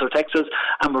call us or text us.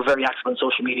 And we're very active on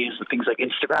social media, with things like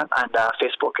Instagram and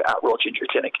Facebook at Roche Injury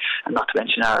Clinic, and not to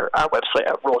mention our website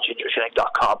at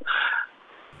rocheinjuryclinic.com.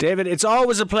 David, it's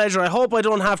always a pleasure. I hope I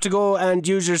don't have to go and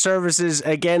use your services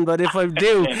again, but if I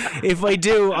do,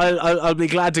 I'll be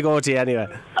glad to go to you anyway.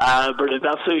 Brilliant,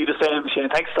 absolutely the same, Shane.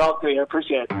 Thanks for talking to me, I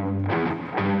appreciate it.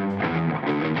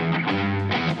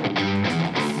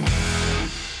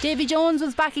 Davy Jones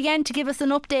was back again to give us an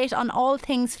update on all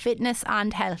things fitness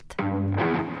and health.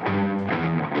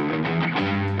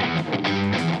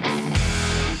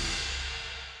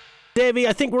 Davey,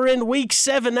 I think we're in week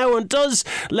 7 now, and does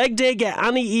leg day get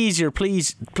any easier?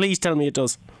 Please tell me it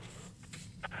does.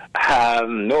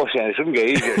 No, Shane, it shouldn't get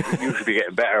easier. You should be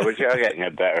getting better, but you're getting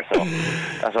it better, so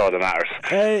that's all that matters.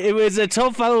 It was a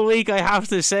tough old week, I have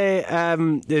to say,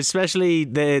 especially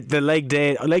the leg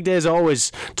day. Leg day is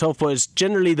always tough, but it's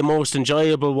generally the most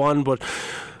enjoyable one. But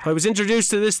I was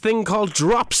introduced to this thing called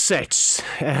drop sets,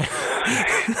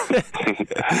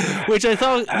 which I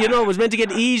thought, was meant to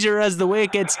get easier as the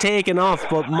weight gets taken off,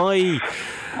 but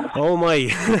oh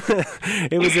my,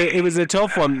 it was a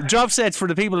tough one. Drop sets, for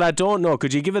the people that don't know,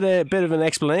 could you give it a bit of an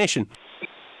explanation?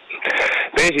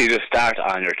 Basically, just start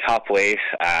on your top weight,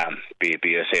 be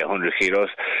say 100 kilos,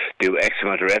 do X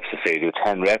amount of reps, say do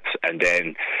 10 reps, and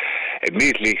then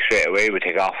immediately straight away we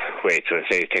take off weight. So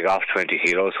say take off 20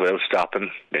 kilos without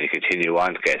stopping, then you continue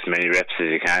on, get as many reps as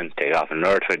you can, take off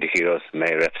another 20 kilos, as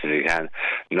many reps as you can,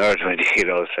 another 20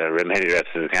 kilos, as many reps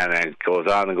as you can, and it goes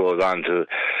on to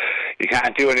you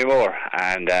can't do any more.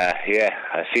 And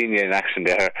I've seen you in action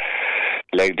there,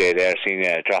 leg day there, seen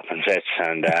you dropping sets,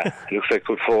 and looks like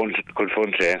good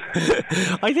fun, Shane.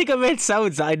 I think I made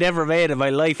sounds that I never made in my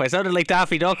life. I sounded like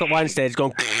Daffy Duck at one stage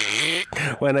going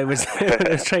when I was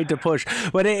trying to push.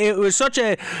 But it was such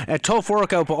a tough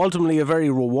workout, but ultimately a very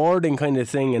rewarding kind of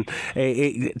thing, and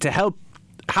to help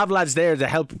have lads there to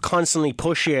help constantly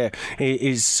push you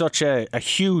is such a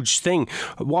huge thing.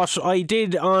 What I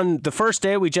did on the first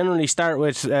day, we generally start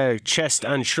with chest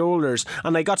and shoulders,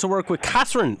 and I got to work with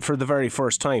Catherine for the very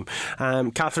first time.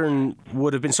 Catherine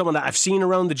would have been someone that I've seen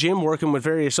around the gym working with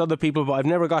various other people, but I've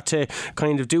never got to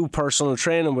kind of do personal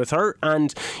training with her.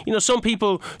 And some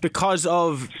people, because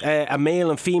of a male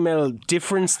and female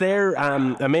difference there,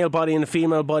 a male body and a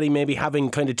female body maybe having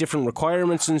kind of different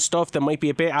requirements and stuff, that might be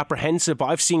a bit apprehensive, but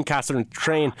I've seen Catherine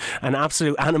train an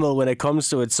absolute animal when it comes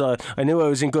to it, so I knew I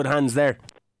was in good hands there.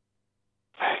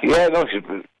 Yeah, no, she's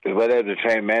well able to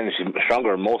train men. She's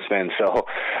stronger than most men, so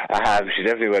she's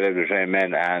definitely well able to train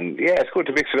men. And yeah, it's good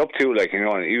to mix it up too. Like,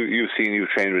 you've seen you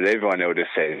train with everyone now at this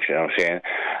stage, you know what I'm saying?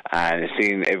 And you've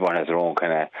seen everyone has their own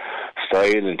kind of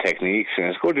style and techniques, and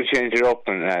it's good to change it up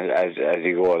and as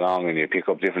you go along, and you pick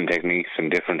up different techniques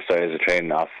and different styles of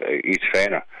training off each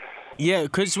trainer. Yeah,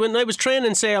 because when I was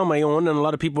training, say, on my own, and a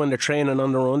lot of people when they're training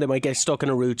on their own, they might get stuck in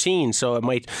a routine. So I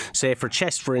might say for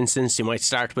chest, for instance, you might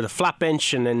start with a flat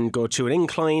bench and then go to an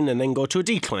incline and then go to a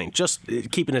decline, just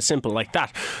keeping it simple like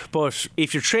that. But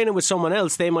if you're training with someone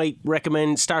else, they might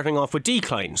recommend starting off with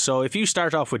decline. So if you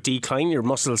start off with decline, your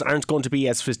muscles aren't going to be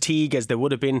as fatigued as they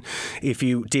would have been if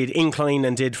you did incline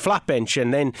and did flat bench.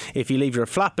 And then if you leave your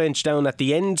flat bench down at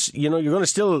the end, you're going to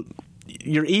still...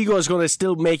 your ego is going to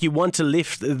still make you want to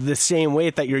lift the same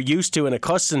weight that you're used to and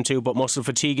accustomed to, but muscle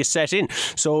fatigue is set in.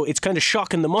 So it's kind of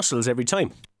shocking the muscles every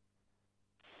time.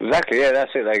 Exactly, yeah,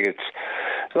 that's it. Like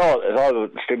it's all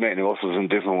about stimulating the muscles in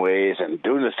different ways, and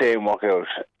doing the same workout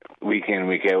week in,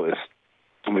 week out is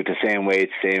with the same weight,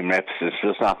 same reps. It's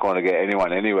just not going to get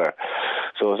anyone anywhere.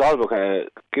 So it's all about kind of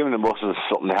giving the muscles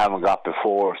something they haven't got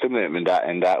before, stimulating them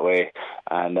in that way.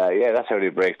 And that's how they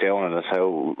break down, and that's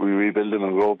how we rebuild them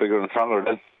and grow bigger and stronger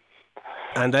then.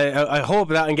 And I hope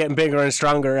that I'm getting bigger and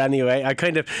stronger anyway. I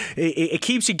kind of it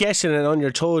keeps you guessing and on your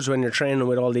toes when you're training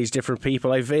with all these different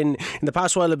people. I've been in the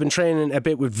past while I've been training a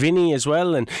bit with Vinny as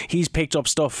well, and he's picked up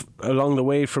stuff along the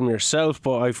way from yourself.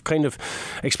 But I've kind of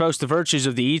espoused the virtues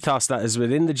of the ethos that is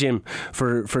within the gym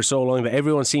for so long, that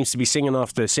everyone seems to be singing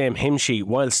off the same hymn sheet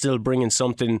while still bringing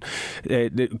something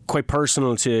quite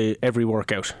personal to every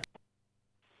workout.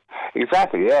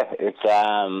 Exactly, yeah.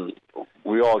 It's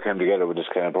we all came together with this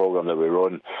kind of program that we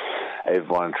run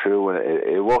everyone through, and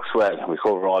it works well. We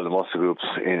cover all the muscle groups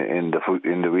in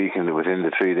the week and within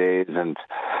the 3 days, and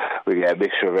we get a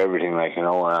mixture of everything, like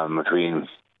between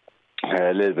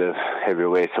a little bit of heavier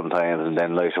weight sometimes, and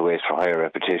then lighter weights for higher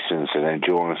repetitions, and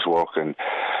endurance work, and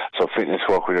so fitness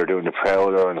work when you're doing the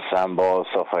prowler and the sandball,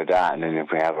 stuff like that, and then if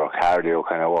we have our cardio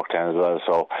kind of work down as well.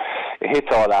 So it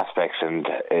hits all aspects, and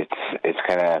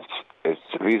it's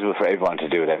reasonable for everyone to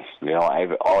do them.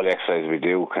 All the exercises we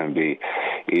do can be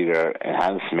either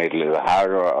enhanced, made a little bit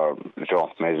harder, or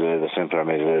made a little bit simpler,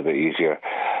 made a little bit easier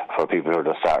for people who are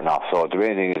just starting off. So the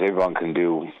main thing is everyone can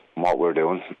do what we're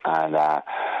doing, and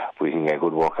we can get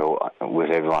good workout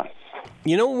with everyone.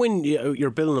 When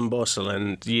you're building muscle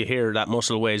and you hear that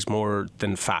muscle weighs more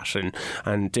than fat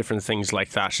and different things like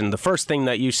that, and the first thing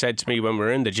that you said to me when we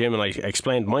were in the gym and I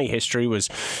explained my history was,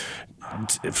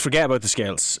 forget about the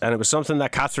scales. And it was something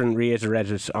that Catherine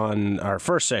reiterated on our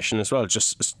first session as well.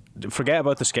 Just forget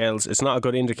about the scales. It's not a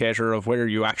good indicator of where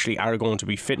you actually are going to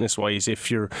be fitness wise if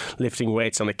you're lifting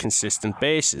weights on a consistent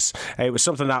basis. It was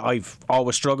something that I've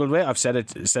always struggled with. I've said it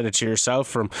to yourself,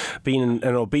 from being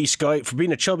an obese guy, from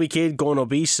being a chubby kid going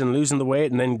obese and losing the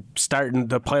weight and then starting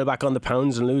to pile back on the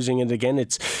pounds and losing it again.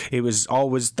 It was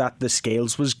always that the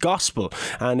scales was gospel,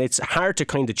 and it's hard to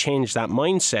kind of change that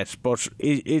mindset, but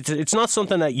it's not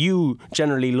something that you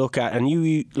generally look at, and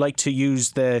you like to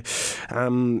use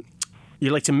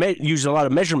use a lot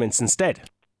of measurements instead.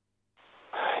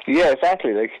 Yeah,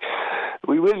 exactly. Like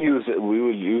we will use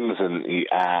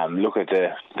and look at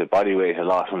the body weight a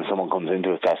lot when someone comes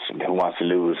into it who wants to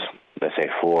lose, let's say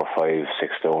 4, 5,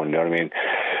 6 stone. You know what I mean?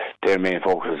 Their main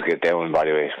focus is to get down in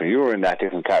body weight. When you were in that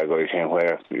different category,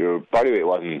 where your body weight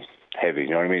wasn't heavy, you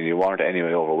know what I mean? You weren't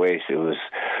anyway overweight. It was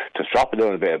just drop it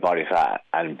down a bit of body fat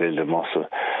and build a muscle.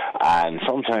 And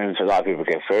sometimes a lot of people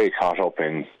get very caught up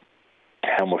in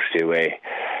how much they weigh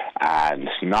and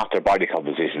not their body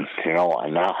composition,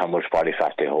 and not how much body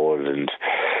fat they hold. And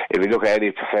if you look at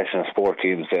any professional sport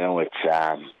teams,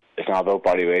 it's not about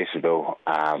body weight, it's about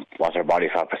what their body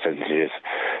fat percentage is.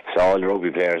 So all the rugby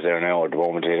players there now at the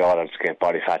moment, they all have to get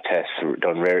body fat tests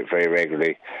done very, very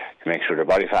regularly to make sure their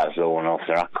body fat is low enough.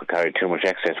 They're not carrying too much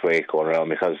excess weight going around,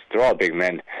 because they're all big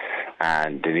men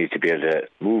and they need to be able to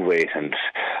move weight and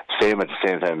same at the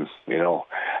same time,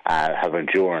 have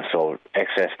endurance. So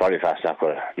excess body fat's not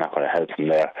going to help them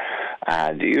there.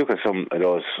 And you look at some of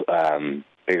those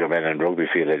bigger men in the rugby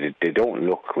field, they don't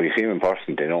look, when you see them in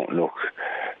person, they don't look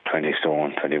 20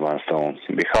 stone, 21 stone,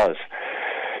 because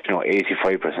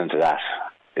 85% of that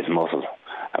is muscle,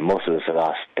 and muscle is a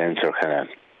lot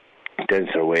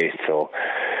denser weight. So,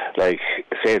 like,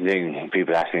 same thing,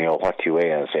 people ask me, what do you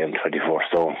weigh? And I say I'm 24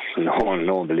 stone. No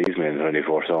one believes me in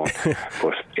 24 stone.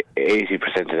 But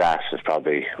 80% of that is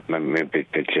probably, maybe a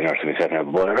bit generous to myself now,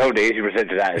 but around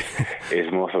 80% of that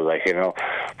is muscle, like,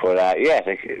 But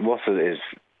muscle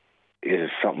is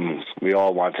something we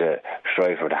all want to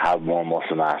strive for, to have more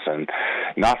muscle mass, and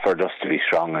not for just to be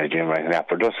strong in the gym or anything like that,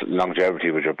 but just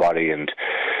longevity with your body. And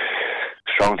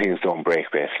strong things don't break,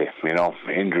 basically.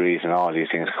 Injuries and all these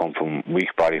things come from weak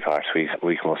body parts,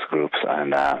 weak muscle groups,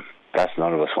 and that's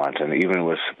none of us want. And even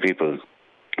with people,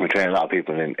 we train a lot of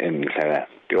people in kind of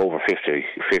the over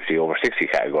 50, over 60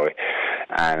 category,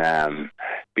 and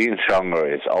being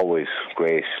stronger is always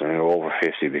great when you're over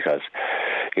 50, because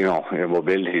your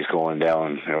mobility is going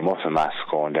down, your muscle mass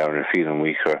is going down, you're feeling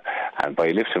weaker, and by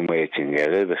lifting weights you can get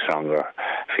a little bit stronger,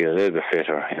 feel a little bit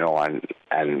fitter,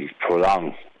 and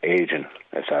prolong aging,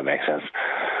 if that makes sense.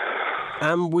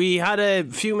 We had a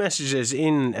few messages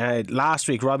in last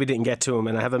week. Robbie didn't get to them,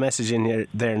 and I have a message in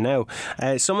there now.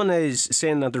 Someone is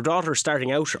saying that their daughter's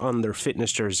starting out on their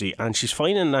fitness jersey, and she's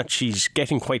finding that she's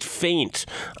getting quite faint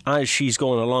as she's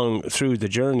going along through the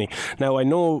journey. Now, I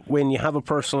know when you have a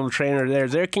personal trainer there,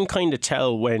 they can kind of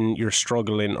tell when you're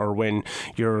struggling or when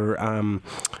you're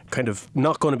kind of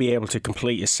not going to be able to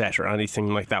complete a set or anything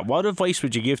like that. What advice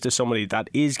would you give to somebody that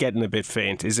is getting a bit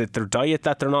faint? Is it their diet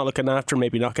that they're not looking after,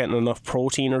 maybe not getting enough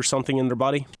protein or something in their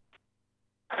body?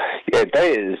 Yeah,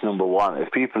 diet is number one. If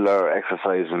people are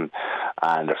exercising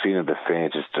and they're feeling a bit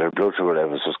faint, it's their blood sugar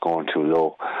levels just going too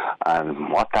low. And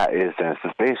what that is then,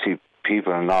 is basically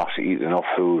people are not eating enough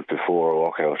food before a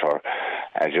workout, or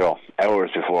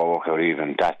hours before a workout,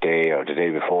 even that day or the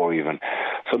day before even.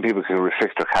 Some people can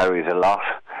restrict their calories a lot,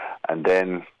 and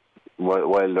then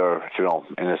while they're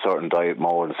in a certain diet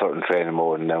mode, a certain training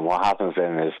mode, and then what happens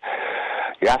then is,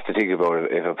 you have to think about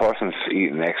it. If a person's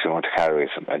eating X amount of calories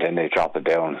and then they drop it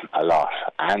down a lot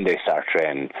and they start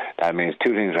training, that means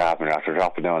two things are happening. After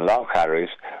dropping down a lot of calories,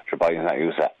 your body's not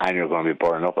used to, and you're going to be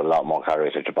burning up a lot more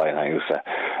calories that your body's not used to.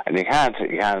 And you can't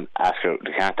ask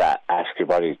your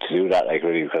body to do that, like,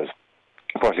 really, because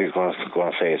the person he's going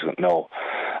to say is no,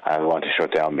 I want to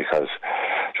shut down, because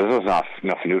there's not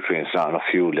enough nutrients, not enough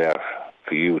fuel there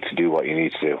for you to do what you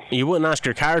need to do. You wouldn't ask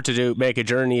your car to make a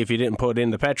journey if you didn't put in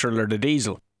the petrol or the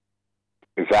diesel.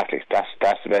 Exactly. That's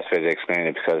the best way to explain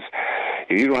it, because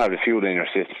if you don't have the fuel in your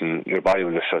system, your body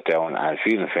will just shut down, and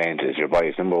feeling faint is your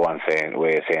body's number one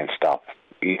way of saying stop,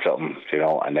 eat something,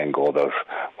 and then go about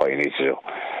what you need to do.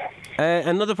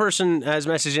 Another person has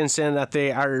messaged in saying that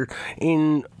they are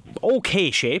in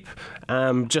okay shape,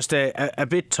 just a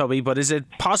bit tubby, but is it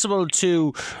possible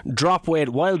to drop weight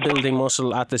while building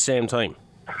muscle at the same time?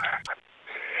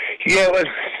 Yeah, well,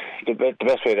 the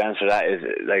best way to answer that is,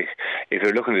 like, if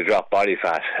you're looking to drop body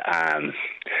fat,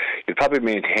 you'll probably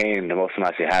maintain the muscle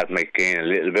mass you have, might gain a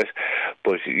little bit,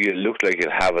 but you look like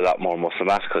you'll have a lot more muscle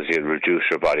mass because you'll reduce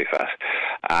your body fat.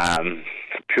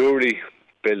 Purely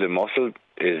building muscle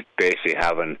is basically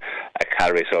having a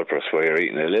calorie surplus, where you're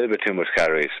eating a little bit too much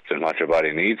calories than what your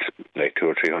body needs, like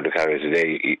 200 or 300 calories a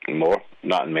day, eating more,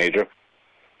 not major.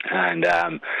 And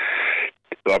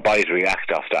our bodies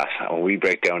react off that. When we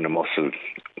break down the muscle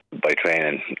by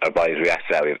training, our bodies react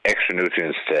to that. We have extra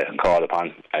nutrients to call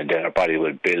upon, and then our body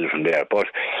will build from there. But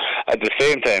at the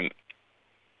same time,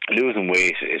 losing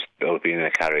weight is about being in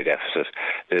a calorie deficit,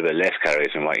 a little bit less calories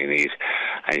than what you need,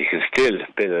 and you can still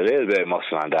build a little bit of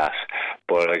muscle on that,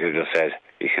 but like I just said,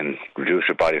 you can reduce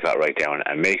your body fat right down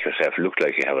and make yourself look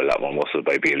like you have a lot more muscle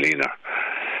by being leaner.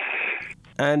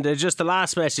 And just the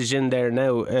last message in there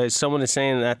now, someone is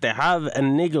saying that they have a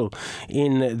niggle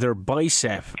in their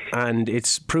bicep and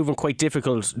it's proven quite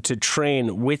difficult to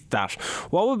train with that.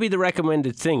 What would be the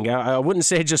recommended thing? I wouldn't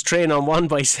say just train on one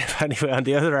bicep anyway. On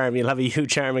the other arm you'll have a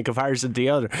huge arm in comparison to the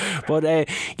other, but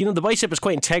the bicep is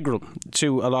quite integral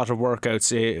to a lot of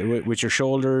workouts, with your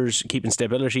shoulders, keeping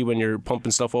stability when you're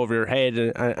pumping stuff over your head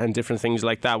and different things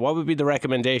like that. What would be the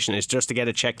recommendation? Is just to get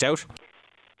it checked out?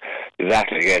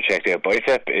 Exactly, yeah, check it out.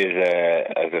 Bicep is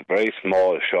a very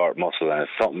small, short muscle, and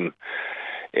it's something,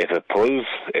 if it pulls,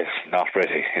 it's not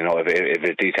pretty. If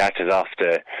it detaches off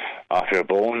your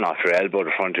bone, off your elbow,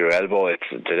 the front of your elbow, it's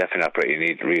definitely not pretty. You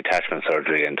need reattachment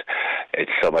surgery, and it's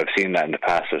I've seen that in the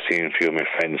past. I've seen a few of my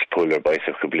friends pull their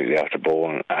bicep completely off the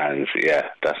bone, and yeah,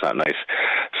 that's not nice.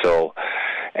 So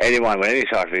anyone with any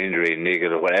sort of injury,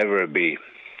 niggle or whatever it be,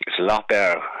 it's a lot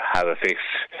better have it fixed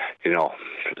little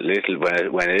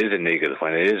when it is a niggle,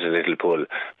 when it is a little pull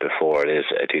before it is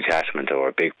a detachment or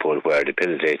a big pull where it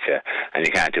debilitates you and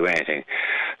you can't do anything.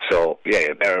 So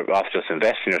you're better off just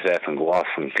invest in yourself and go off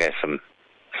and get some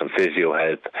physio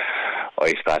help,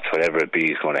 ice baths, whatever it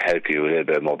be, is going to help you with a little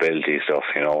bit of mobility stuff,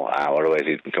 otherwise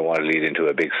you don't want to lead into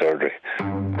a big surgery.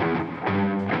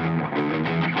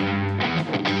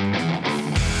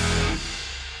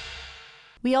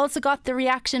 We also got the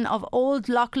reaction of Old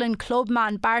Loughlin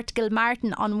clubman Bart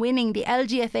Gilmartin on winning the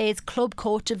LGFA's Club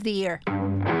Coach of the Year.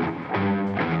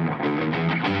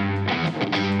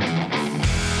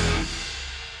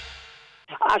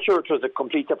 Sure, it was a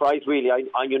complete surprise, really.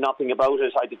 I knew nothing about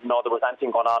it. I didn't know there was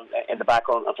anything going on in the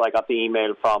background until I got the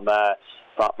email from the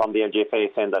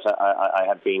LGFA saying that I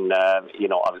had been, I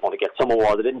was going to get some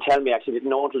award. They didn't tell me. I actually didn't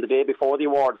know until the day before the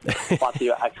award what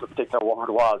the actual particular award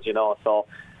was, So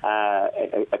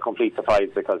a complete surprise,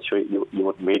 because you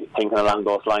wouldn't be thinking along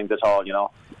those lines at all,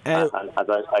 And as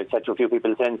I said to a few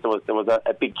people since, there was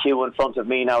a big queue in front of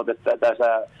me now that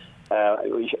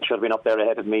should have been up there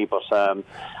ahead of me, but I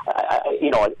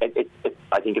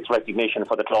think it's recognition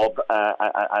for the club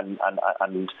and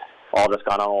all that's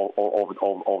gone on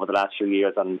over the last few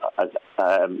years, and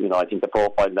I think the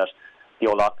profile that the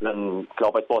Old Loughlin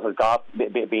club, I suppose, has got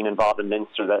being involved in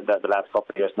Leinster the last couple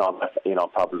of years now,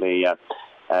 probably.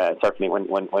 Certainly,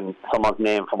 when someone's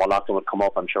name from Old Loughlin would come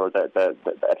up, I'm sure that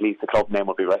at least the club name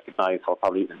would be recognised. So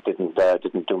probably didn't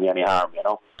do me any harm,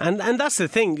 And that's the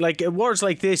thing. Like, awards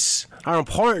like this are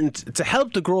important to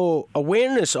help to grow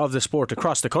awareness of the sport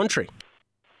across the country.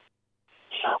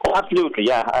 Oh, absolutely,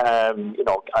 yeah.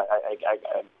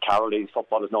 Carol's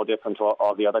football is no different to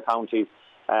all the other counties.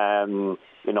 There's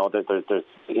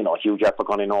huge effort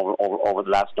going in over the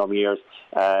last number of years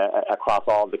across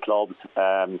all the clubs.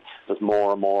 There's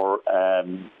more and more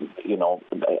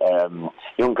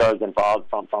young girls involved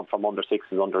from under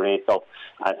 6s, under 8s up,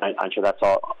 and I'm sure that's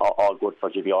all good for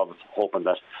GB. I was hoping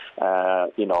that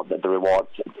the rewards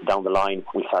down the line,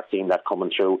 we start seeing that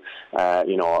coming through at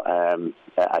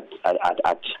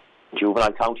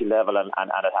juvenile county level and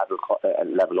at adult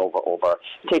level over.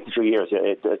 It takes a few years.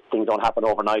 Things don't happen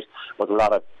overnight, but a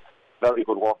lot of very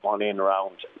good work going in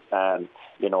around,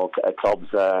 clubs,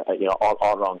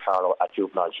 all around Carlow at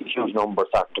juvenile. Huge numbers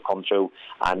starting to come through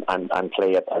and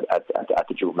play at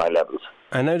the juvenile levels.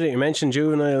 And now that you mentioned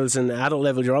juveniles and adult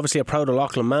level, you're obviously a proud of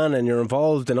Loughlin man and you're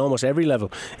involved in almost every level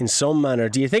in some manner.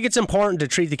 Do you think it's important to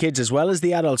treat the kids as well as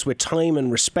the adults with time and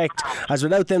respect, as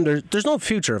without them there's no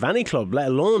future of any club, let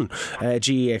alone a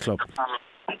GEA club?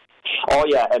 Oh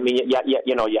yeah, I mean,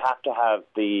 you have to have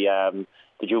the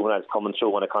juveniles coming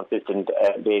through on a consistent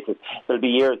basis. There'll be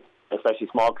years, especially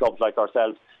small clubs like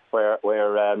ourselves, where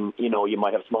you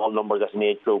might have small numbers as an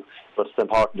age group, but it's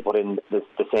important to put in the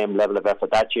same level of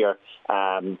effort that year.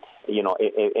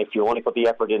 If you only put the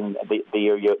effort in the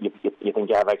year you think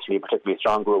you have actually a particularly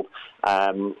strong group,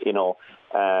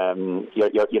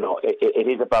 it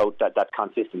is about that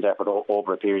consistent effort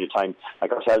over a period of time.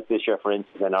 Like ourselves this year, for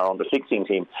instance, in our under 16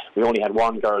 team, we only had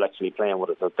one girl actually playing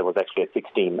with us. There was actually a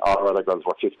 16. All our other girls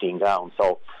were 15 down.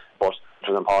 So, but it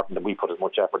was important that we put as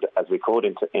much effort as we could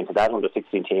into that under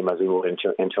 16 team as we would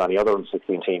into any other under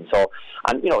 16 team. So,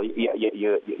 and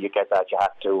you get that. You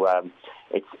have to.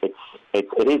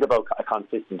 It is about a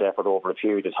consistent effort over a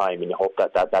period of time, and you hope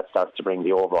that starts to bring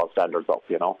the overall standards up.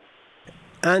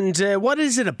 And what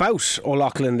is it about Old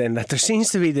Loughlin then that there seems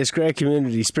to be this great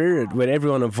community spirit with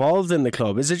everyone involved in the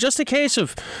club? Is it just a case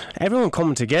of everyone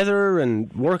coming together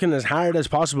and working as hard as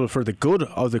possible for the good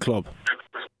of the club?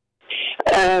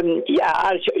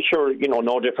 Sure.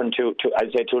 No different to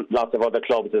I'd say to lots of other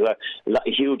clubs. There's a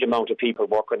huge amount of people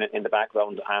working in the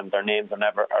background, and their names are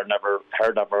never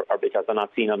heard of, or because they're not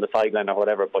seen on the sideline or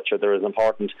whatever. But sure, they're as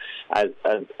important as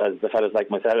the fellas like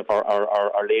myself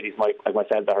or ladies like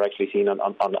myself that are actually seen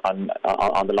on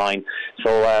the line.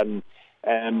 So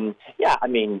I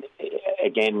mean,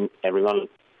 again, everyone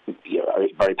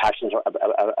very passionate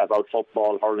about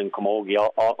football, hurling, camogie,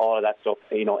 all of that stuff,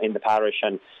 in the parish,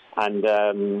 and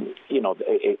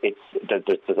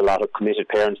there's a lot of committed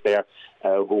parents there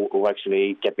who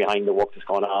actually get behind the work that's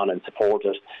going on and support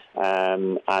it,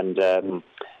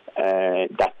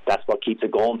 that's what keeps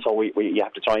it going. So you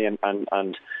have to try and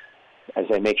as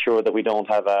I make sure that we don't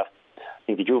have I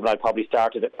think the juvenile probably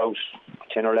started about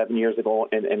 10 or 11 years ago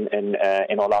in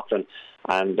Old Loughlin,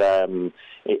 and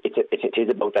it is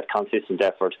about that consistent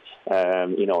effort,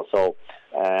 So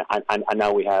and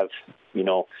now we have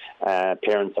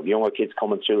parents of younger kids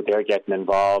coming through, they're getting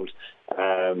involved,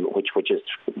 which is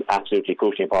absolutely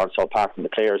crucially important. So apart from the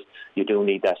players, you do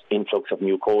need that influx of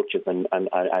new coaches and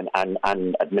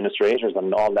administrators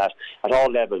and all that at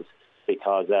all levels,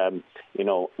 because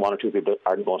one or two people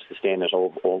aren't going to sustain it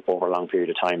over a long period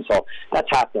of time. So that's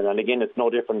happening, and again, it's no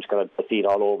different. Kind of see it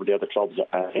all over the other clubs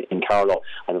in Carlow.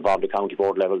 I'm involved at the county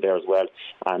board level there as well,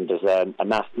 and there's a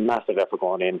massive effort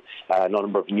going in. A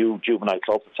number of new juvenile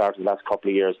clubs have started in the last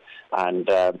couple of years, and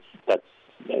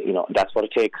that's what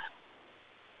it takes.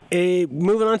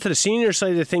 Moving on to the senior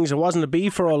side of things, it wasn't a B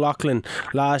for O'Loughlin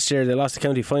last year. They lost the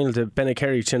county final to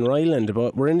Bennekerry Tinryland,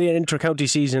 but we're in the inter-county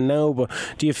season now. But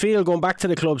do you feel, going back to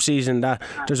the club season, that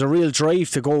there's a real drive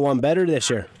to go on better this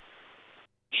year?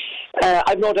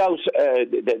 I've no doubt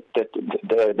that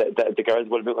the girls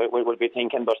will be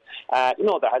thinking, but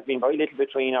there has been very little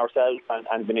between ourselves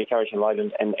and Bennekerry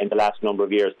Tinryland in the last number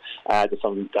of years. There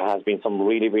has been some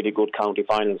really, really good county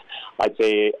finals. I'd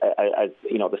say,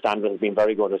 the standard has been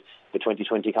very good. The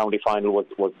 2020 county final was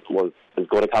as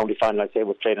good a county final, I'd say,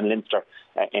 was played in Leinster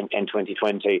in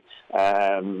 2020,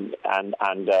 and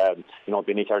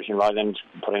Bennekerry Tinryland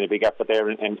put in a big effort there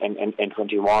in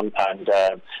 21, and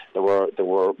there were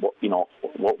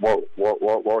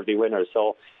worthy winners.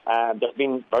 So there's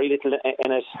been very little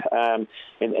in it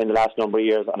in the last number of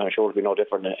years, and I'm sure it'll be no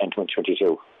different in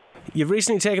 2022. You've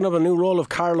recently taken up a new role of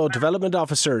Carlow Development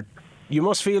Officer. You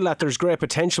must feel that there's great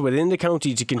potential within the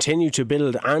county to continue to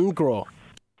build and grow.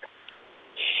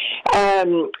 I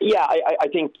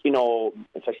think,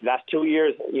 especially the last 2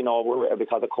 years,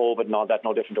 because of COVID and all that,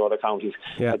 no different to other counties.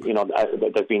 Yeah.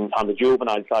 There's been, on the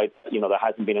juvenile side, there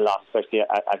hasn't been a lot, especially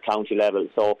at county level.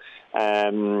 So,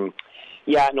 I've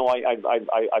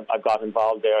got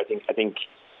involved there. I think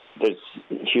there's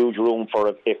huge room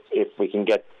for if we can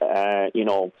get,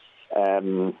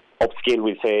 upskill,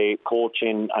 we'll say,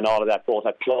 coaching and all of that, both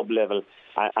at club level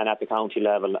and at the county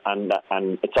level, and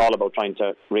it's all about trying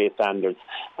to raise standards.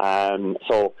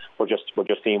 So we're just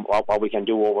seeing what we can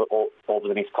do over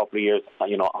the next couple of years,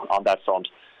 on that front.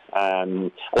 A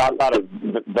lot of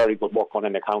very good work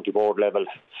on the county board level.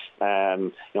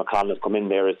 Colin has come in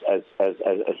there as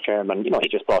chairman. He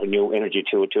just brought a new energy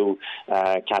to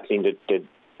Kathleen did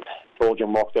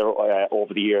Trojan work there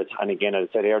over the years, and again, as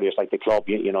I said earlier, it's like the club.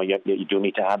 You do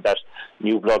need to have that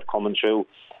new blood coming through,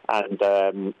 and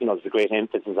there's a great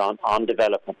emphasis on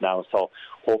development now. So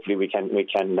hopefully we can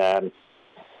again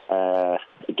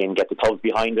get the clubs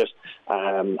behind it,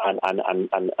 and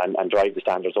drive the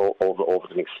standards over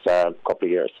the next couple of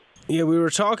years. Yeah, we were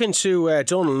talking to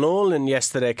Donald Nolan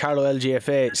yesterday, Carlow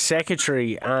LGFA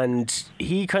secretary, and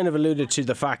he kind of alluded to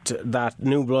the fact that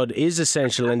new blood is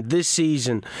essential, and this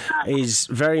season is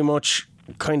very much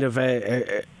kind of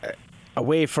a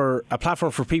way for a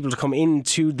platform for people to come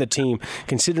into the team,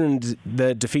 considering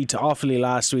the defeat to Offaly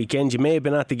last weekend. You may have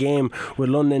been at the game with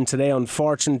London today.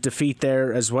 Unfortunate defeat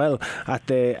there as well at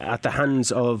the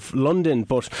hands of London.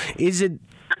 But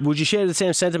would you share the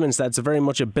same sentiments that it's very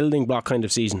much a building block kind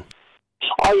of season?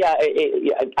 Oh yeah,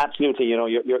 absolutely. You're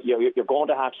going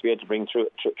to have to be able to bring through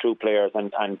players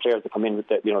and players that come in with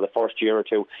the first year or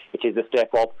two. It is a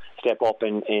step up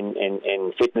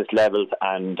in fitness levels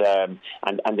and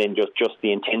then just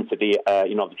the intensity.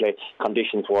 The play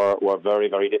conditions were very,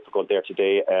 very difficult there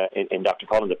today in Dr.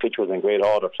 Cullen. The pitch was in great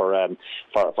order for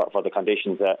the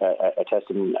conditions. A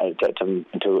testament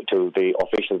to the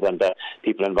officials and the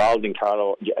people involved in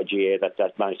Carlow GA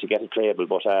that managed to get it playable.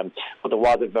 But there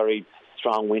was a very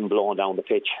strong wind blowing down the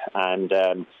pitch, and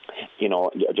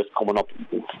just coming up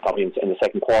probably in the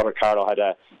second quarter, Carlow had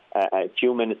a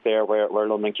few minutes there where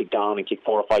London kicked down and kicked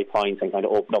 4 or 5 points and kind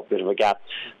of opened up a bit of a gap.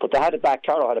 But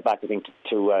Carlow had it back, I think,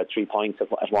 to 3 points at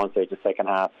one stage in the second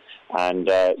half, and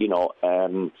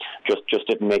just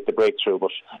didn't make the breakthrough.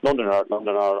 But London are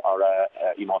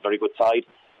a very good side.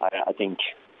 I think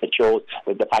it shows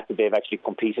the fact that they've actually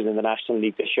competed in the National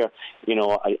League this year.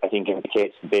 I think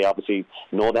indicates they obviously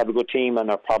know they have a good team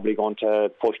and are probably going to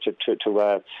push to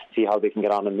see how they can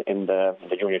get on in the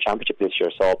Junior Championship this year.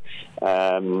 So,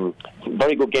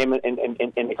 very good game in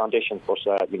the conditions, but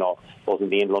both in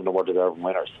the end, London were deserving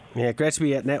winners. Yeah, great to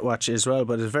be at Netwatch as well,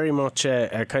 but it's very much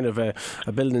a kind of a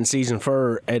building season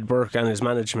for Ed Burke and his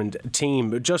management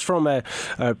team. Just from a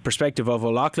perspective of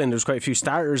O'Loughlin, there's quite a few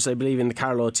starters, I believe, in the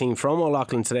Carlow team from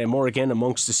O'Loughlin today, more again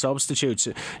amongst the substitutes.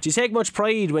 Do you take much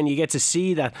pride when you get to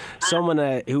see that someone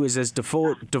who is as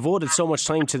devoted so much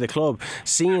time to the club,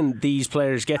 seeing these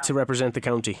players get to represent the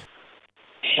county?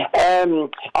 Over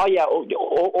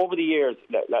the years,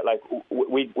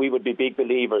 we would be big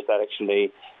believers that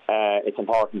actually it's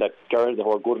important that girls who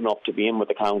are good enough to be in with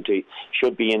the county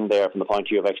should be in there from the point of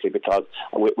view of actually, because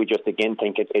we just again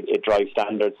think it drives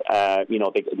standards. You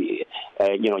know,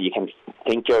 you can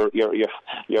think you're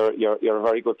a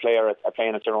very good player at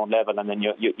playing at your own level, and then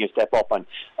you step up, and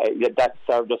that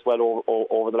served us well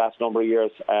over the last number of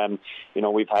years. You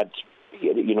know, we've had,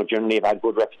 generally have had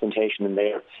good representation in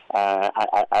there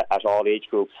at all age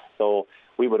groups. So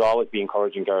we would always be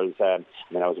encouraging girls. I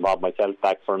was involved myself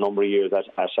back for a number of years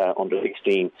at under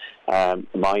 16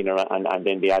 minor, and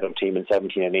then the adult team in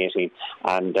 17 and 18,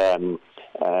 and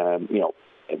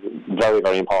very,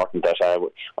 very important that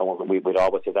we would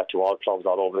always say that to all clubs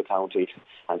all over the county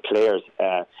and players.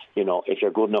 If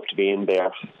you're good enough to be in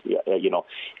there,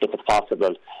 if it's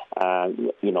possible,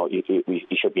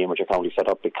 you should be in with your county set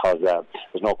up, because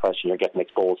there's no question you're getting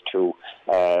exposed to,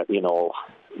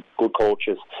 good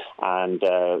coaches, and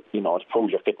it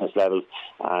improves your fitness levels,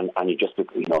 and you just,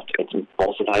 it's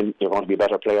most of the time you're going to be a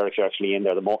better player if you're actually in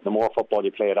there. The more football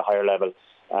you play at a higher level,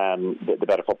 the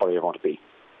better footballer you're going to be.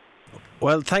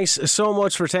 Well, thanks so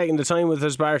much for taking the time with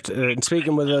us, Bart, and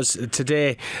speaking with us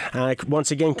today.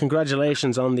 Once again,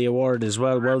 congratulations on the award as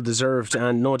well. Well deserved,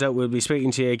 and no doubt we'll be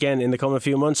speaking to you again in the coming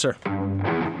few months, sir.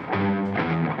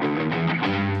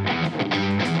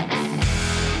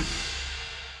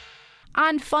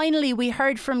 And finally, we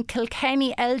heard from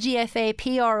Kilkenny LGFA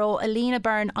PRO Alina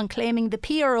Byrne on claiming the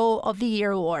PRO of the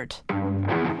Year award.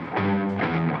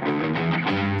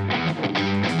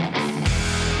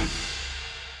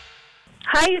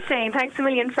 Hi, Shane. Thanks a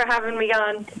million for having me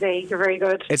on today. You're very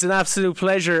good. It's an absolute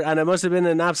pleasure, and it must have been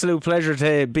an absolute pleasure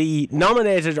to be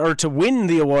nominated or to win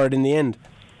the award in the end.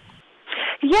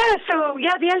 The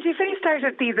LGFA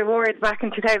started these awards back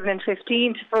in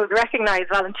 2015 to recognise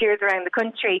volunteers around the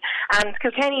country, and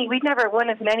Kilkenny, we'd never won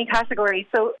it in any category,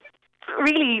 so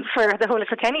really for the whole of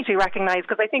Kilkenny to recognise,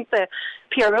 because I think the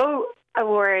PRO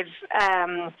awards,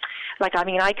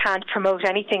 I can't promote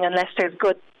anything unless there's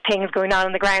good things going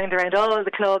on the ground around all the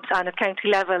clubs and at county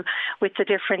level with the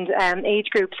different age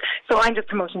groups. So I'm just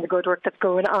promoting the good work that's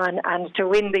going on, and to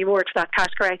win the award for that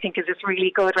category I think is just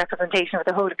really good representation of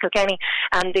the whole of Kilkenny.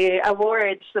 And the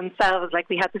awards themselves, like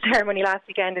we had the ceremony last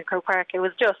weekend in Croke Park, it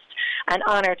was just an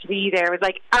honour to be there. It was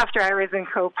like after hours in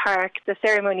Croke Park. The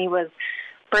ceremony was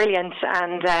brilliant,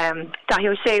 and Dahi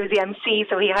O'Shea was the MC,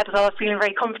 so he had us all feeling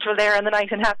very comfortable there on the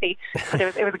night and happy. But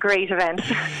it was a great event.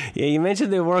 Yeah, you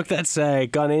mentioned the work that's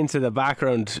gone into the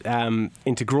background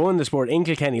into growing the sport in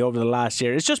Kilkenny over the last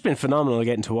year. It's just been phenomenal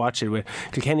getting to watch it, with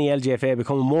Kilkenny LGFA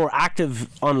becoming more active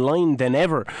online than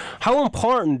ever. How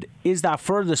important is that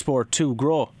for the sport to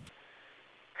grow?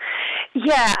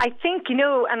 Yeah, I think,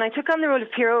 and I took on the role of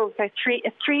PRO about 3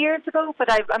 years ago, but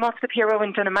I'm also the PRO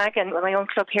in Dunnamaggin with my own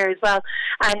club here as well.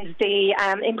 And the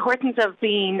importance of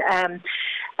being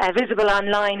visible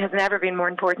online has never been more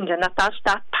important, and that part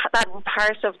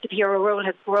of the PRO role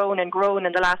has grown and grown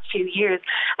in the last few years.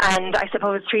 And I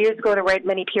suppose 3 years ago there weren't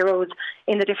many PROs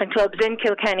in the different clubs in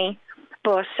Kilkenny.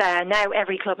 But now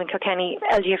every club in Kilkenny,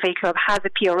 LGFA club, has a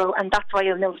PRO, and that's why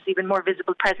you'll notice even more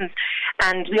visible presence.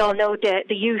 And we all know the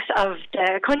youth of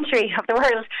the country, of the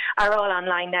world, are all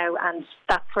online now, and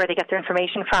that's where they get their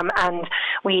information from. And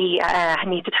we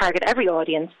need to target every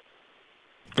audience.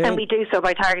 And we do so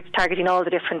by targeting all the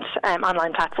different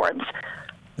online platforms.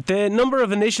 The number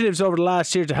of initiatives over the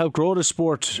last year to help grow the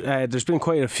sport, there's been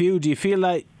quite a few. Do you feel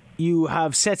like you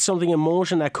have set something in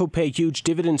motion that could pay huge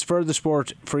dividends for the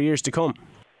sport for years to come?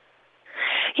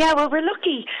 Yeah, well, we're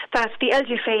lucky that the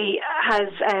LGFA has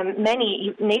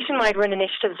many nationwide run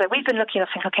initiatives that we've been lucky enough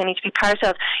in Kilkenny to be part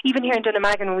of. Even here in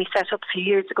Dunnamaggin, when we set up a few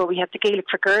years ago, we had the Gaelic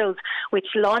for Girls, which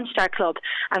launched our club,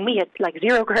 and we had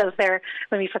 0 girls there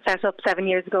when we set up 7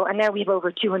 years ago, and now we've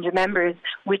over 200 members,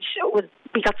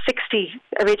 we got 60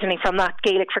 originally from that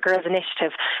Gaelic for Girls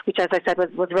initiative, which, as I said,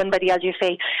 was run by the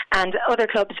LGFA, and other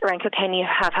clubs around Kilkenny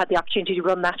have had the opportunity to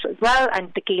run that as well,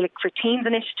 and the Gaelic for Teens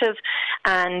initiative.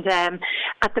 And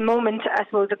at the moment, I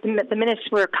suppose at the minute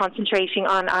we're concentrating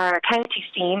on our county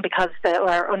scene, because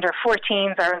our under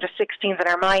 14s, our under 16s and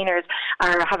our minors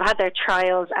have had their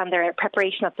trials and their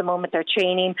preparation at the moment, their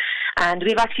training. And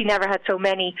we've actually never had so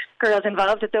many girls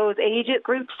involved at those age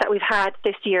groups that we've had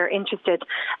this year interested.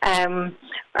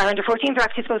 Our under 14s are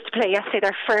actually supposed to play yesterday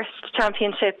their first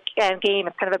championship game.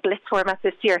 It's kind of a blitz format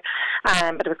this year,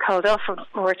 but it was called off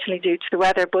unfortunately due to the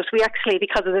weather. But we actually,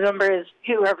 because of the numbers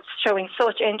who are showing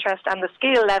such interest and the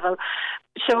skill level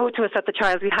showed to us at the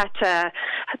trials, we had to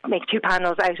make 2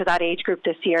 panels out of that age group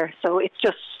this year. So it's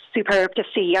just superb to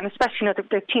see, and especially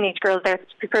the teenage girls there,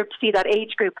 it's superb to see that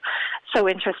age group so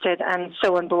interested and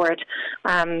so on board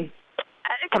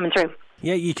coming through.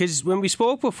 Yeah, because when we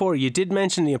spoke before, you did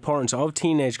mention the importance of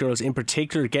teenage girls in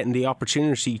particular getting the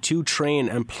opportunity to train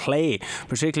and play,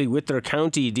 particularly with their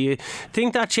county. Do you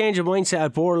think that change of mindset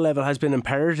at board level has been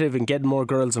imperative in getting more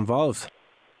girls involved?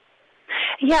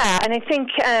 Yeah, and I think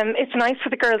it's nice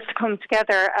for the girls to come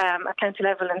together at county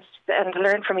level and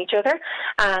learn from each other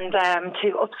and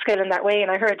to upskill in that way.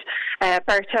 And I heard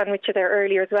Bart on with you there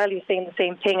earlier as well, you saying the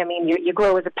same thing. I mean, you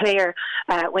grow as a player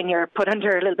when you're put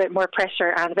under a little bit more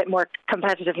pressure and a bit more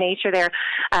competitive nature there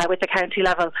with the county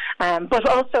level. But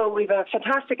also we've a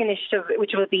fantastic initiative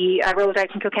which will be rolled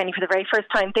out in Kilkenny for the very first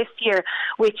time this year,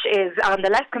 which is on the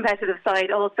less competitive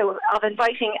side also of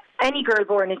inviting any girl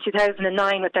born in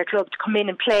 2009 with their club to come in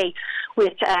and play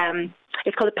with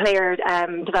it's called a player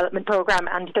development programme,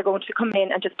 and they're going to come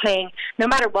in and just playing no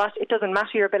matter what. It doesn't matter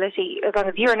your ability, as long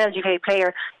as you're an LGFA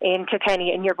player in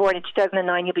Kilkenny and you're born in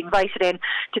 2009, you'll be invited in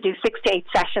to do 6 to 8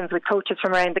 sessions with coaches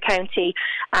from around the county,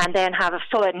 and then have a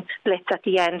fun blitz at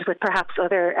the end with perhaps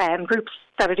other groups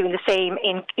that are doing the same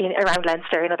in around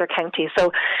Leinster in other counties.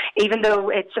 So even though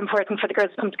it's important for the girls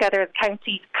to come together as a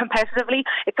county competitively,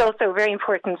 it's also very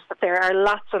important that there are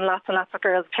lots and lots and lots of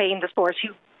girls playing the sport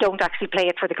who don't actually play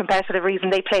it for the competitive reason.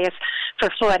 They play it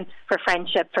for fun, for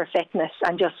friendship, for fitness,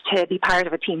 and just to be part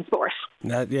of a team sport.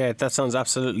 That sounds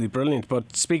absolutely brilliant.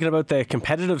 But speaking about the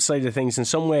competitive side of things, in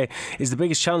some way, is the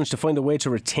biggest challenge to find a way to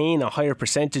retain a higher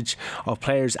percentage of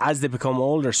players as they become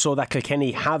older, so that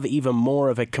Kilkenny have even more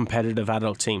of a competitive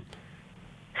adult team?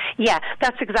 Yeah,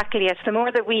 that's exactly it. The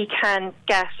more that we can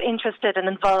get interested and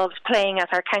involved playing at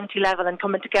our county level and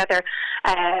coming together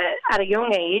at a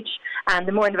young age, and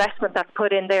the more investment that's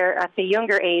put in there at the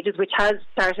younger ages, which has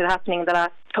started happening in the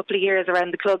last couple of years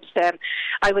around the clubs,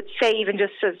 I would say even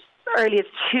just as early as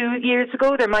 2 years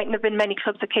ago, there mightn't have been many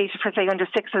clubs that cater for, say, under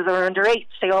 6s or under 8s.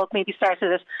 They all maybe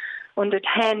started at under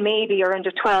 10 maybe, or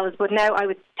under 12s, but now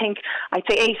I'd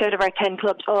say 8 out of our 10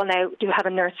 clubs all now do have a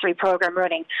nursery programme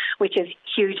running, which is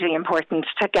hugely important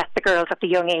to get the girls at the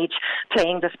young age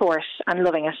playing the sport and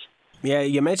loving it. Yeah,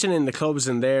 you mentioned in the clubs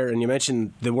in there, and you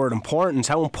mentioned the word importance.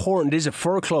 How important is it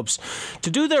for clubs to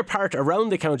do their part around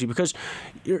the county? Because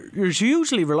you're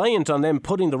hugely reliant on them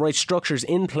putting the right structures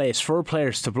in place for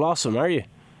players to blossom, are you?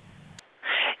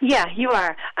 Yeah, you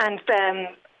are. And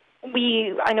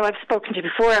I know I've spoken to you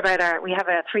before about we have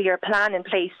a 3-year plan in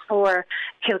place for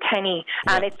Kilkenny,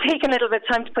 and it's taken a little bit of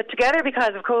time to put together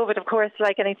because of COVID, of course.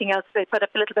 Like anything else, they put up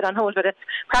a little bit on hold, but it's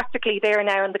practically there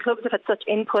now, and the clubs have had such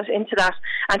input into that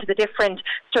and to the different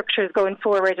structures going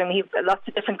forward, and we've lots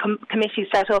of different committees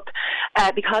set up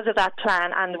because of that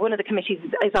plan. And one of the committees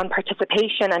is on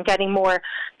participation and getting more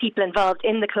people involved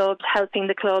in the clubs, helping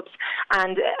the clubs,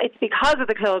 and it's because of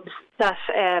the clubs that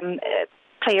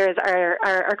players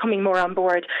are coming more on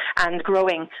board and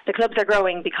growing. The clubs are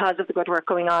growing because of the good work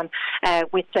going on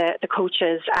with the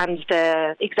coaches and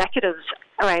the executives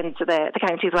around the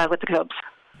county as well with the clubs.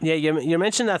 Yeah, you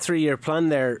mentioned that 3-year plan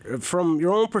there. From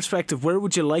your own perspective, where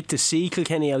would you like to see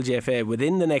Kilkenny LGFA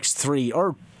within the next 3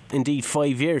 or indeed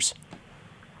 5 years?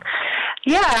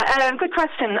 Yeah, good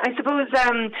question. I suppose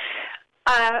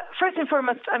first and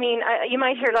foremost, I mean, you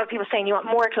might hear a lot of people saying you want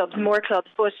more clubs,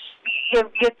 but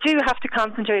you do have to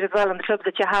concentrate as well on the clubs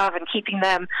that you have and keeping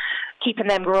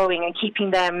them growing and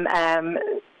keeping them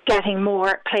getting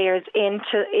more players in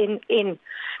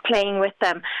playing with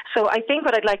them. So I think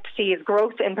what I'd like to see is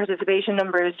growth in participation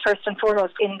numbers, first and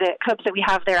foremost in the clubs that we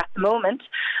have there at the moment,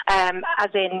 as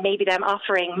in maybe them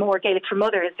offering more Gaelic for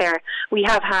Mothers there. We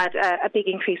have had a big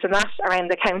increase in that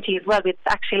around the county as well.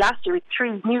 Actually last year with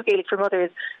 3 new Gaelic for Mothers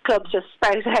clubs just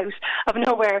sprouted out of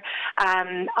nowhere,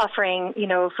 offering,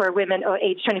 for women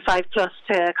age 25 plus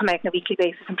to come out on a weekly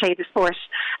basis and play the sport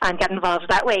and get involved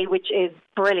that way, which is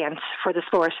brilliant for the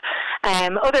sport.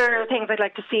 Other things I'd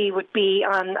like to see would be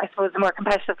on, I suppose, the more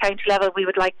competitive county level. We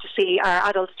would like to see our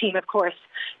adult team, of course,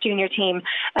 junior team,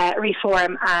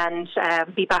 reform and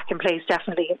be back in place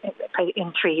definitely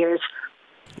in 3 years.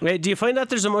 Do you find that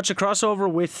there's a much a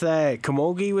crossover with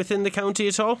camogie within the county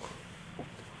at all?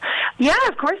 Yeah,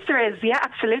 of course there is. Yeah,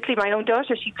 absolutely. My own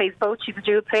daughter, she plays both. She's a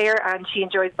dual player and she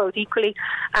enjoys both equally.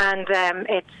 And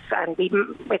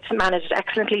it's managed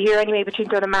excellently here anyway between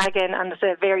Dunnamaggin and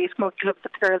the various camogie clubs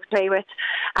that the girls play with.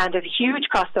 And there's a huge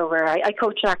crossover. I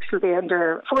coach actually the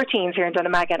under 14s here in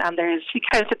Dunnamaggin, and we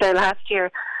counted there last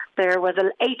year there was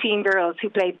 18 girls who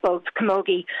played both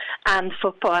camogie and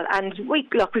football, and we've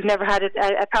never had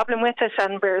a problem with it,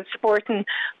 and we're supporting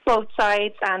both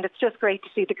sides, and it's just great to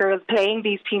see the girls playing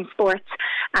these team sports,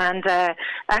 and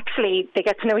actually they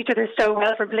get to know each other so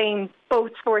well from playing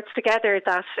both sports together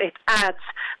that it adds.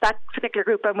 That particular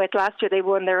group I'm with last year, they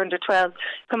won their under-12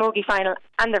 camogie final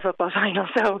and their football final,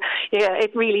 so yeah,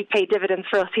 it really paid dividends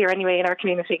for us here anyway in our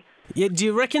community. Yeah, do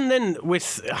you reckon then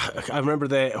I remember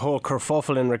the whole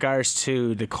kerfuffle in regards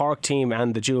to the Cork team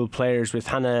and the dual players with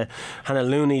Hannah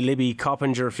Looney, Libby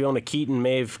Coppinger, Fiona Keaton,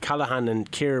 Maeve Callahan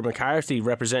and Ciara McCarthy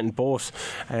representing both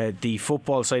the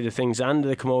football side of things and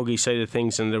the camogie side of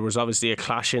things, and there was obviously a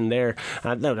clash in there.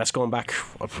 Now that's going back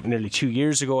nearly 2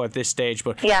 years ago at this stage,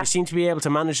 but you seem to be able to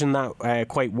manage that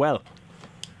quite well.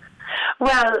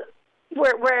 Well,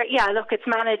 it's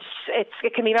managed.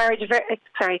 It can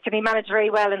be managed very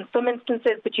well in some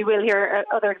instances, but you will hear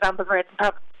other examples where it's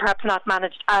perhaps not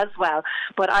managed as well.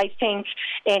 But I think,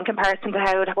 in comparison to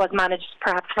how it was managed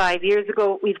perhaps 5 years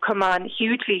ago, we've come on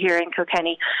hugely here in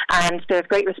Kilkenny, and there's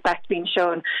great respect being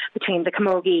shown between the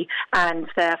camogie and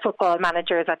the football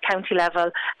managers at county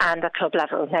level and at club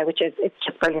level now, it's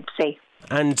just brilliant to see.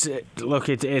 And look,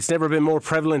 it's never been more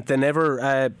prevalent than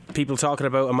ever. People talking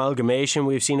about amalgamation.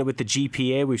 We've seen it with the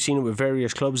GPA. We've seen it with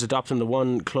various clubs adopting the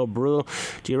one club rule.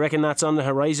 Do you reckon that's on the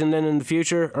horizon then in the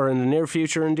future, or in the near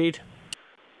future indeed?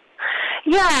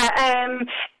 Yeah.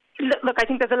 Look, I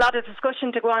think there's a lot of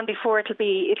discussion to go on before it'll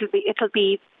be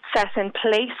set in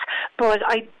place. But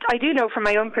I do know from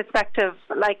my own perspective,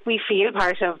 like, we feel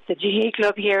part of the GAA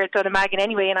club here at Dunnamaggin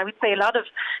anyway, and I would say a lot of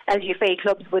LGFA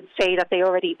clubs would say that they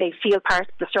feel part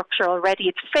of the structure already.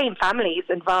 It's the same families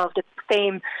involved. It's the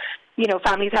same,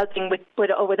 families helping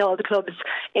with all the clubs.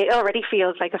 It already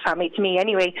feels like a family to me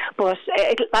anyway. But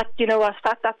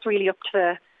that's really up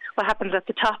to what happens at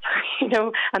the top,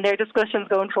 and their discussions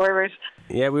going forward.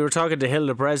 Yeah, we were talking to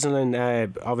Hilda Breslin,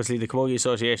 obviously the Camogie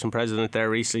Association president there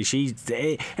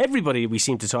recently. Everybody we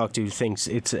seem to talk to thinks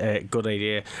it's a good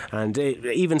idea, and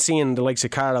even seeing the likes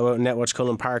of Carlow out in Netwatch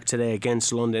Cullen Park today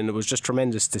against London, it was just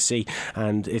tremendous to see,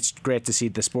 and it's great to see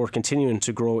the sport continuing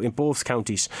to grow in both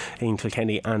counties, in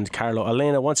Kilkenny and Carlow.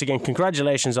 Elena, once again,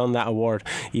 congratulations on that award.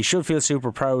 You should feel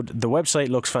super proud. The website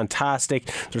looks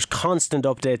fantastic. There's constant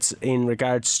updates in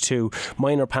regards to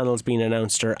minor panels being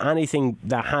announced or anything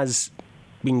that has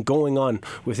been going on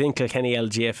within Kilkenny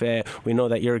LGFA. We know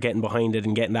that you're getting behind it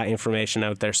and getting that information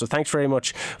out there. So thanks very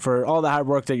much for all the hard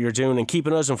work that you're doing and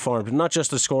keeping us informed, not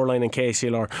just the scoreline and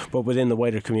KCLR, but within the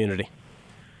wider community.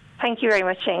 Thank you very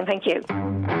much, Shane. Thank you.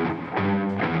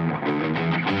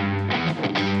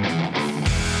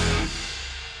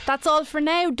 That's all for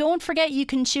now. Don't forget you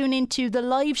can tune into the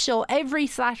live show every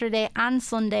Saturday and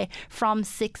Sunday from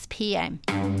 6 p.m.